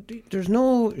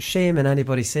no shame in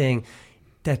anybody saying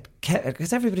that,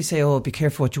 because everybody say, oh, be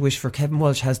careful what you wish for. Kevin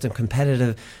Walsh has them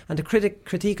competitive, and the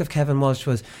critique of Kevin Walsh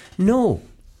was no,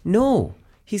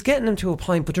 he's getting them to a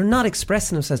point, but they're not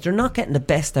expressing themselves. They're not getting the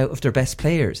best out of their best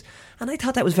players. And I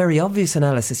thought that was very obvious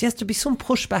analysis. Yes, there'd be some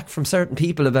pushback from certain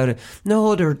people about it.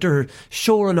 No, they're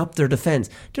shoring up their defence.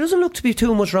 There doesn't look to be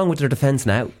too much wrong with their defence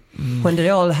now. When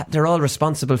they're all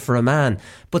responsible for a man,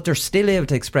 but they're still able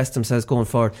to express themselves going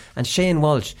forward. And Shane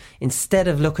Walsh, instead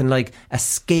of looking like a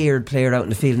scared player out in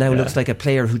the field, now looks like a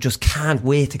player who just can't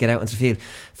wait to get out into the field.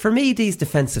 For me, these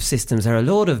defensive systems are a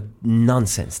load of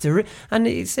nonsense. And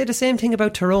you say the same thing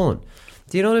about Tyrone.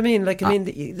 Do you know what I mean? Like, I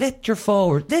mean, let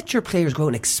your players go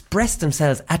and express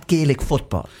themselves at Gaelic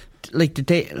football. Like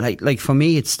for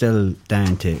me, it's still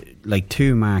down to like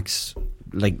 2 marks.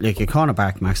 Like your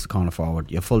cornerback marks the corner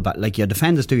forward, your fullback, like your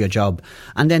defenders do your job,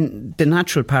 and then the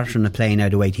natural pattern of playing, now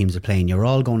the way teams are playing, you're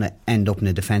all going to end up in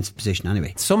a defensive position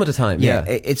anyway. Some of the time, yeah.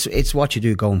 It's what you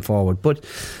do going forward. But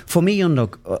for me, under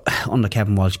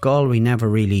Kevin Walsh, Galway never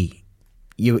really,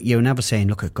 you were never saying,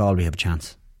 look, at Galway have a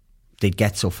chance. They'd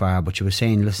get so far, but you were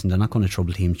saying, listen, they're not going to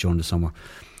trouble teams during the summer.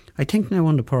 I think now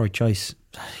under Pádraig Joyce,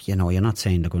 you're not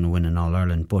saying they're going to win in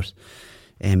All-Ireland, but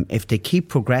if they keep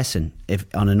progressing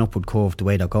on an upward curve the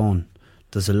way they're going,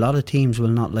 there's a lot of teams will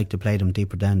not like to play them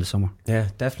deeper down the summer. Yeah,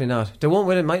 definitely not. They won't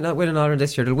win it, might not win in Ireland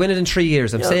this year. They'll win it in 3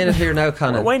 years. I'm saying it here now,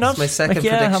 Conor. Well, why not? It's my second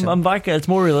prediction. I'm back. It's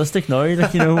more realistic now.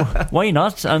 Why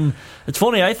not? And it's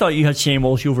funny, I thought you had Shane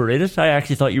Walsh overrated. I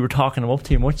actually thought you were talking him up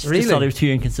too much. Really? Just thought he was too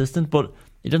inconsistent, but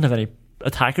he didn't have any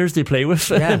attackers they play with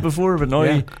before, but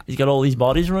now he's got all these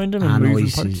bodies around him.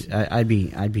 I'd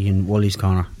be in Wooly's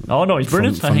corner. Oh no, he's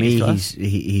brilliant. For me,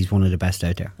 he's one of the best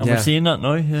out there, and we're seeing that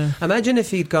now. Imagine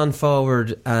if he'd gone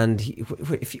forward, and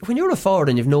when you're a forward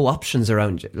and you've no options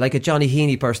around you, like a Johnny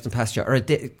Heaney bursting past you, or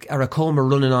a Comer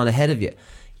running on ahead of you,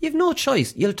 you've no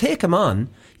choice. You'll take him on.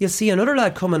 You'll see another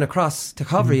lad coming across to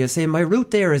cover you, say, my route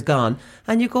there is gone,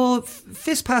 and you go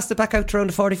fist past it back out to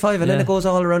around the 45, and then it goes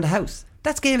all around the house.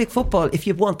 That's Gaelic football if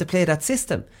you want to play that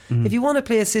system. If you want to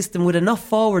play a system with enough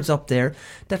forwards up there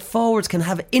that forwards can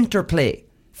have interplay,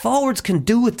 forwards can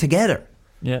do it together.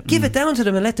 Give it down to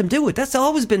them and let them do it. That's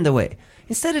always been the way.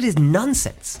 Instead of this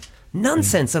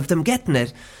nonsense of them getting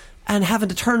it and having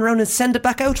to turn around and send it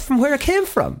back out from where it came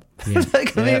from.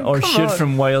 Or shoot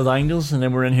from wild angles, and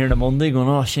then we're in here on a Monday going,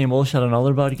 oh, Shane Walsh had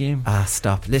another bad game.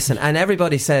 Stop. Listen, and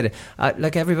everybody said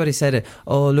it,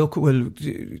 oh look, well,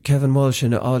 Kevin Walsh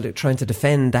and all trying to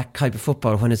defend that type of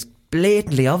football, when it's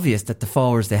blatantly obvious that the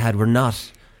forwards they had were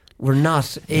not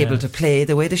able to play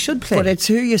the way they should play. But it's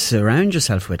who you surround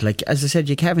yourself with. Like, as I said,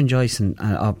 you Kevin Joyce and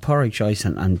Pádraig Joyce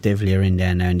and Divley are in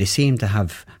there now, and they seem to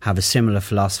have a similar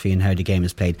philosophy in how the game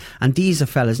is played. And these are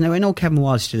fellas, now I know Kevin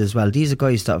Walsh did as well, these are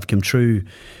guys that have come through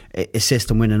a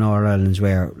system winning All-Irelands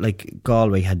where, like,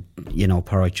 Galway had,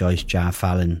 Pádraig Joyce, Jar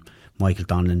Fallon, Michael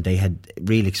Donlan, they had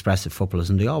really expressive footballers,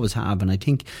 and they always have. And I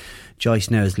think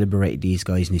Joyce now has liberated these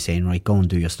guys, and he's saying, right, go and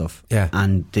do your stuff.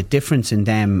 And the difference in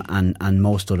them and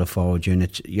most other forward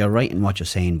units, you're right in what you're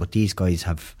saying, but these guys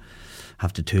have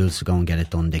the tools to go and get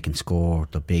it done. They can score,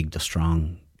 they're big, they're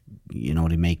strong,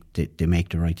 they make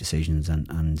the right decisions,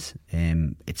 and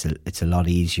it's a lot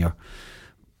easier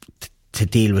to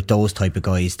deal with those type of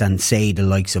guys than, say, the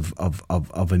likes of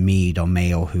a Mead or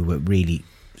Mayo, who were really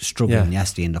struggling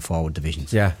yesterday in the forward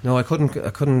divisions. No, I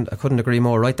couldn't agree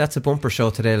more. Right, that's a bumper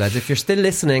show today, lads. If you're still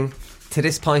listening to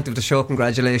this point of the show,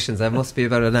 congratulations. That must be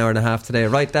about an hour and a half today.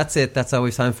 Right, that's it. That's all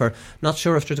we've time for. Not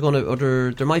sure if there's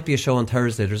there might be a show on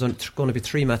Thursday. There's going to be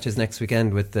 3 matches next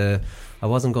weekend. I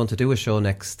wasn't going to do a show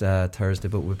next Thursday,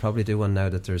 but we'll probably do one now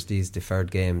that there's these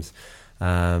deferred games.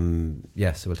 So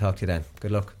we'll talk to you then.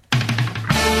 Good luck.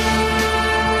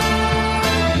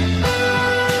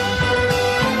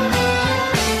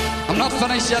 Not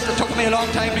finished yet. It took me a long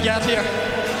time to get here.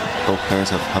 Both players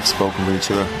have spoken with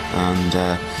each other,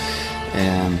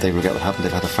 and they regret what happened.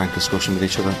 They've had a frank discussion with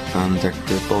each other, and they're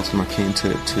both of them are keen to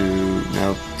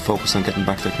now focus on getting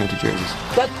back their county jerseys.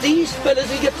 That these fellas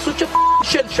will get such a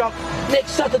shell shock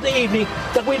next Saturday evening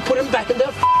that we'll put them back in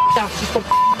their asses for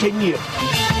 10 years.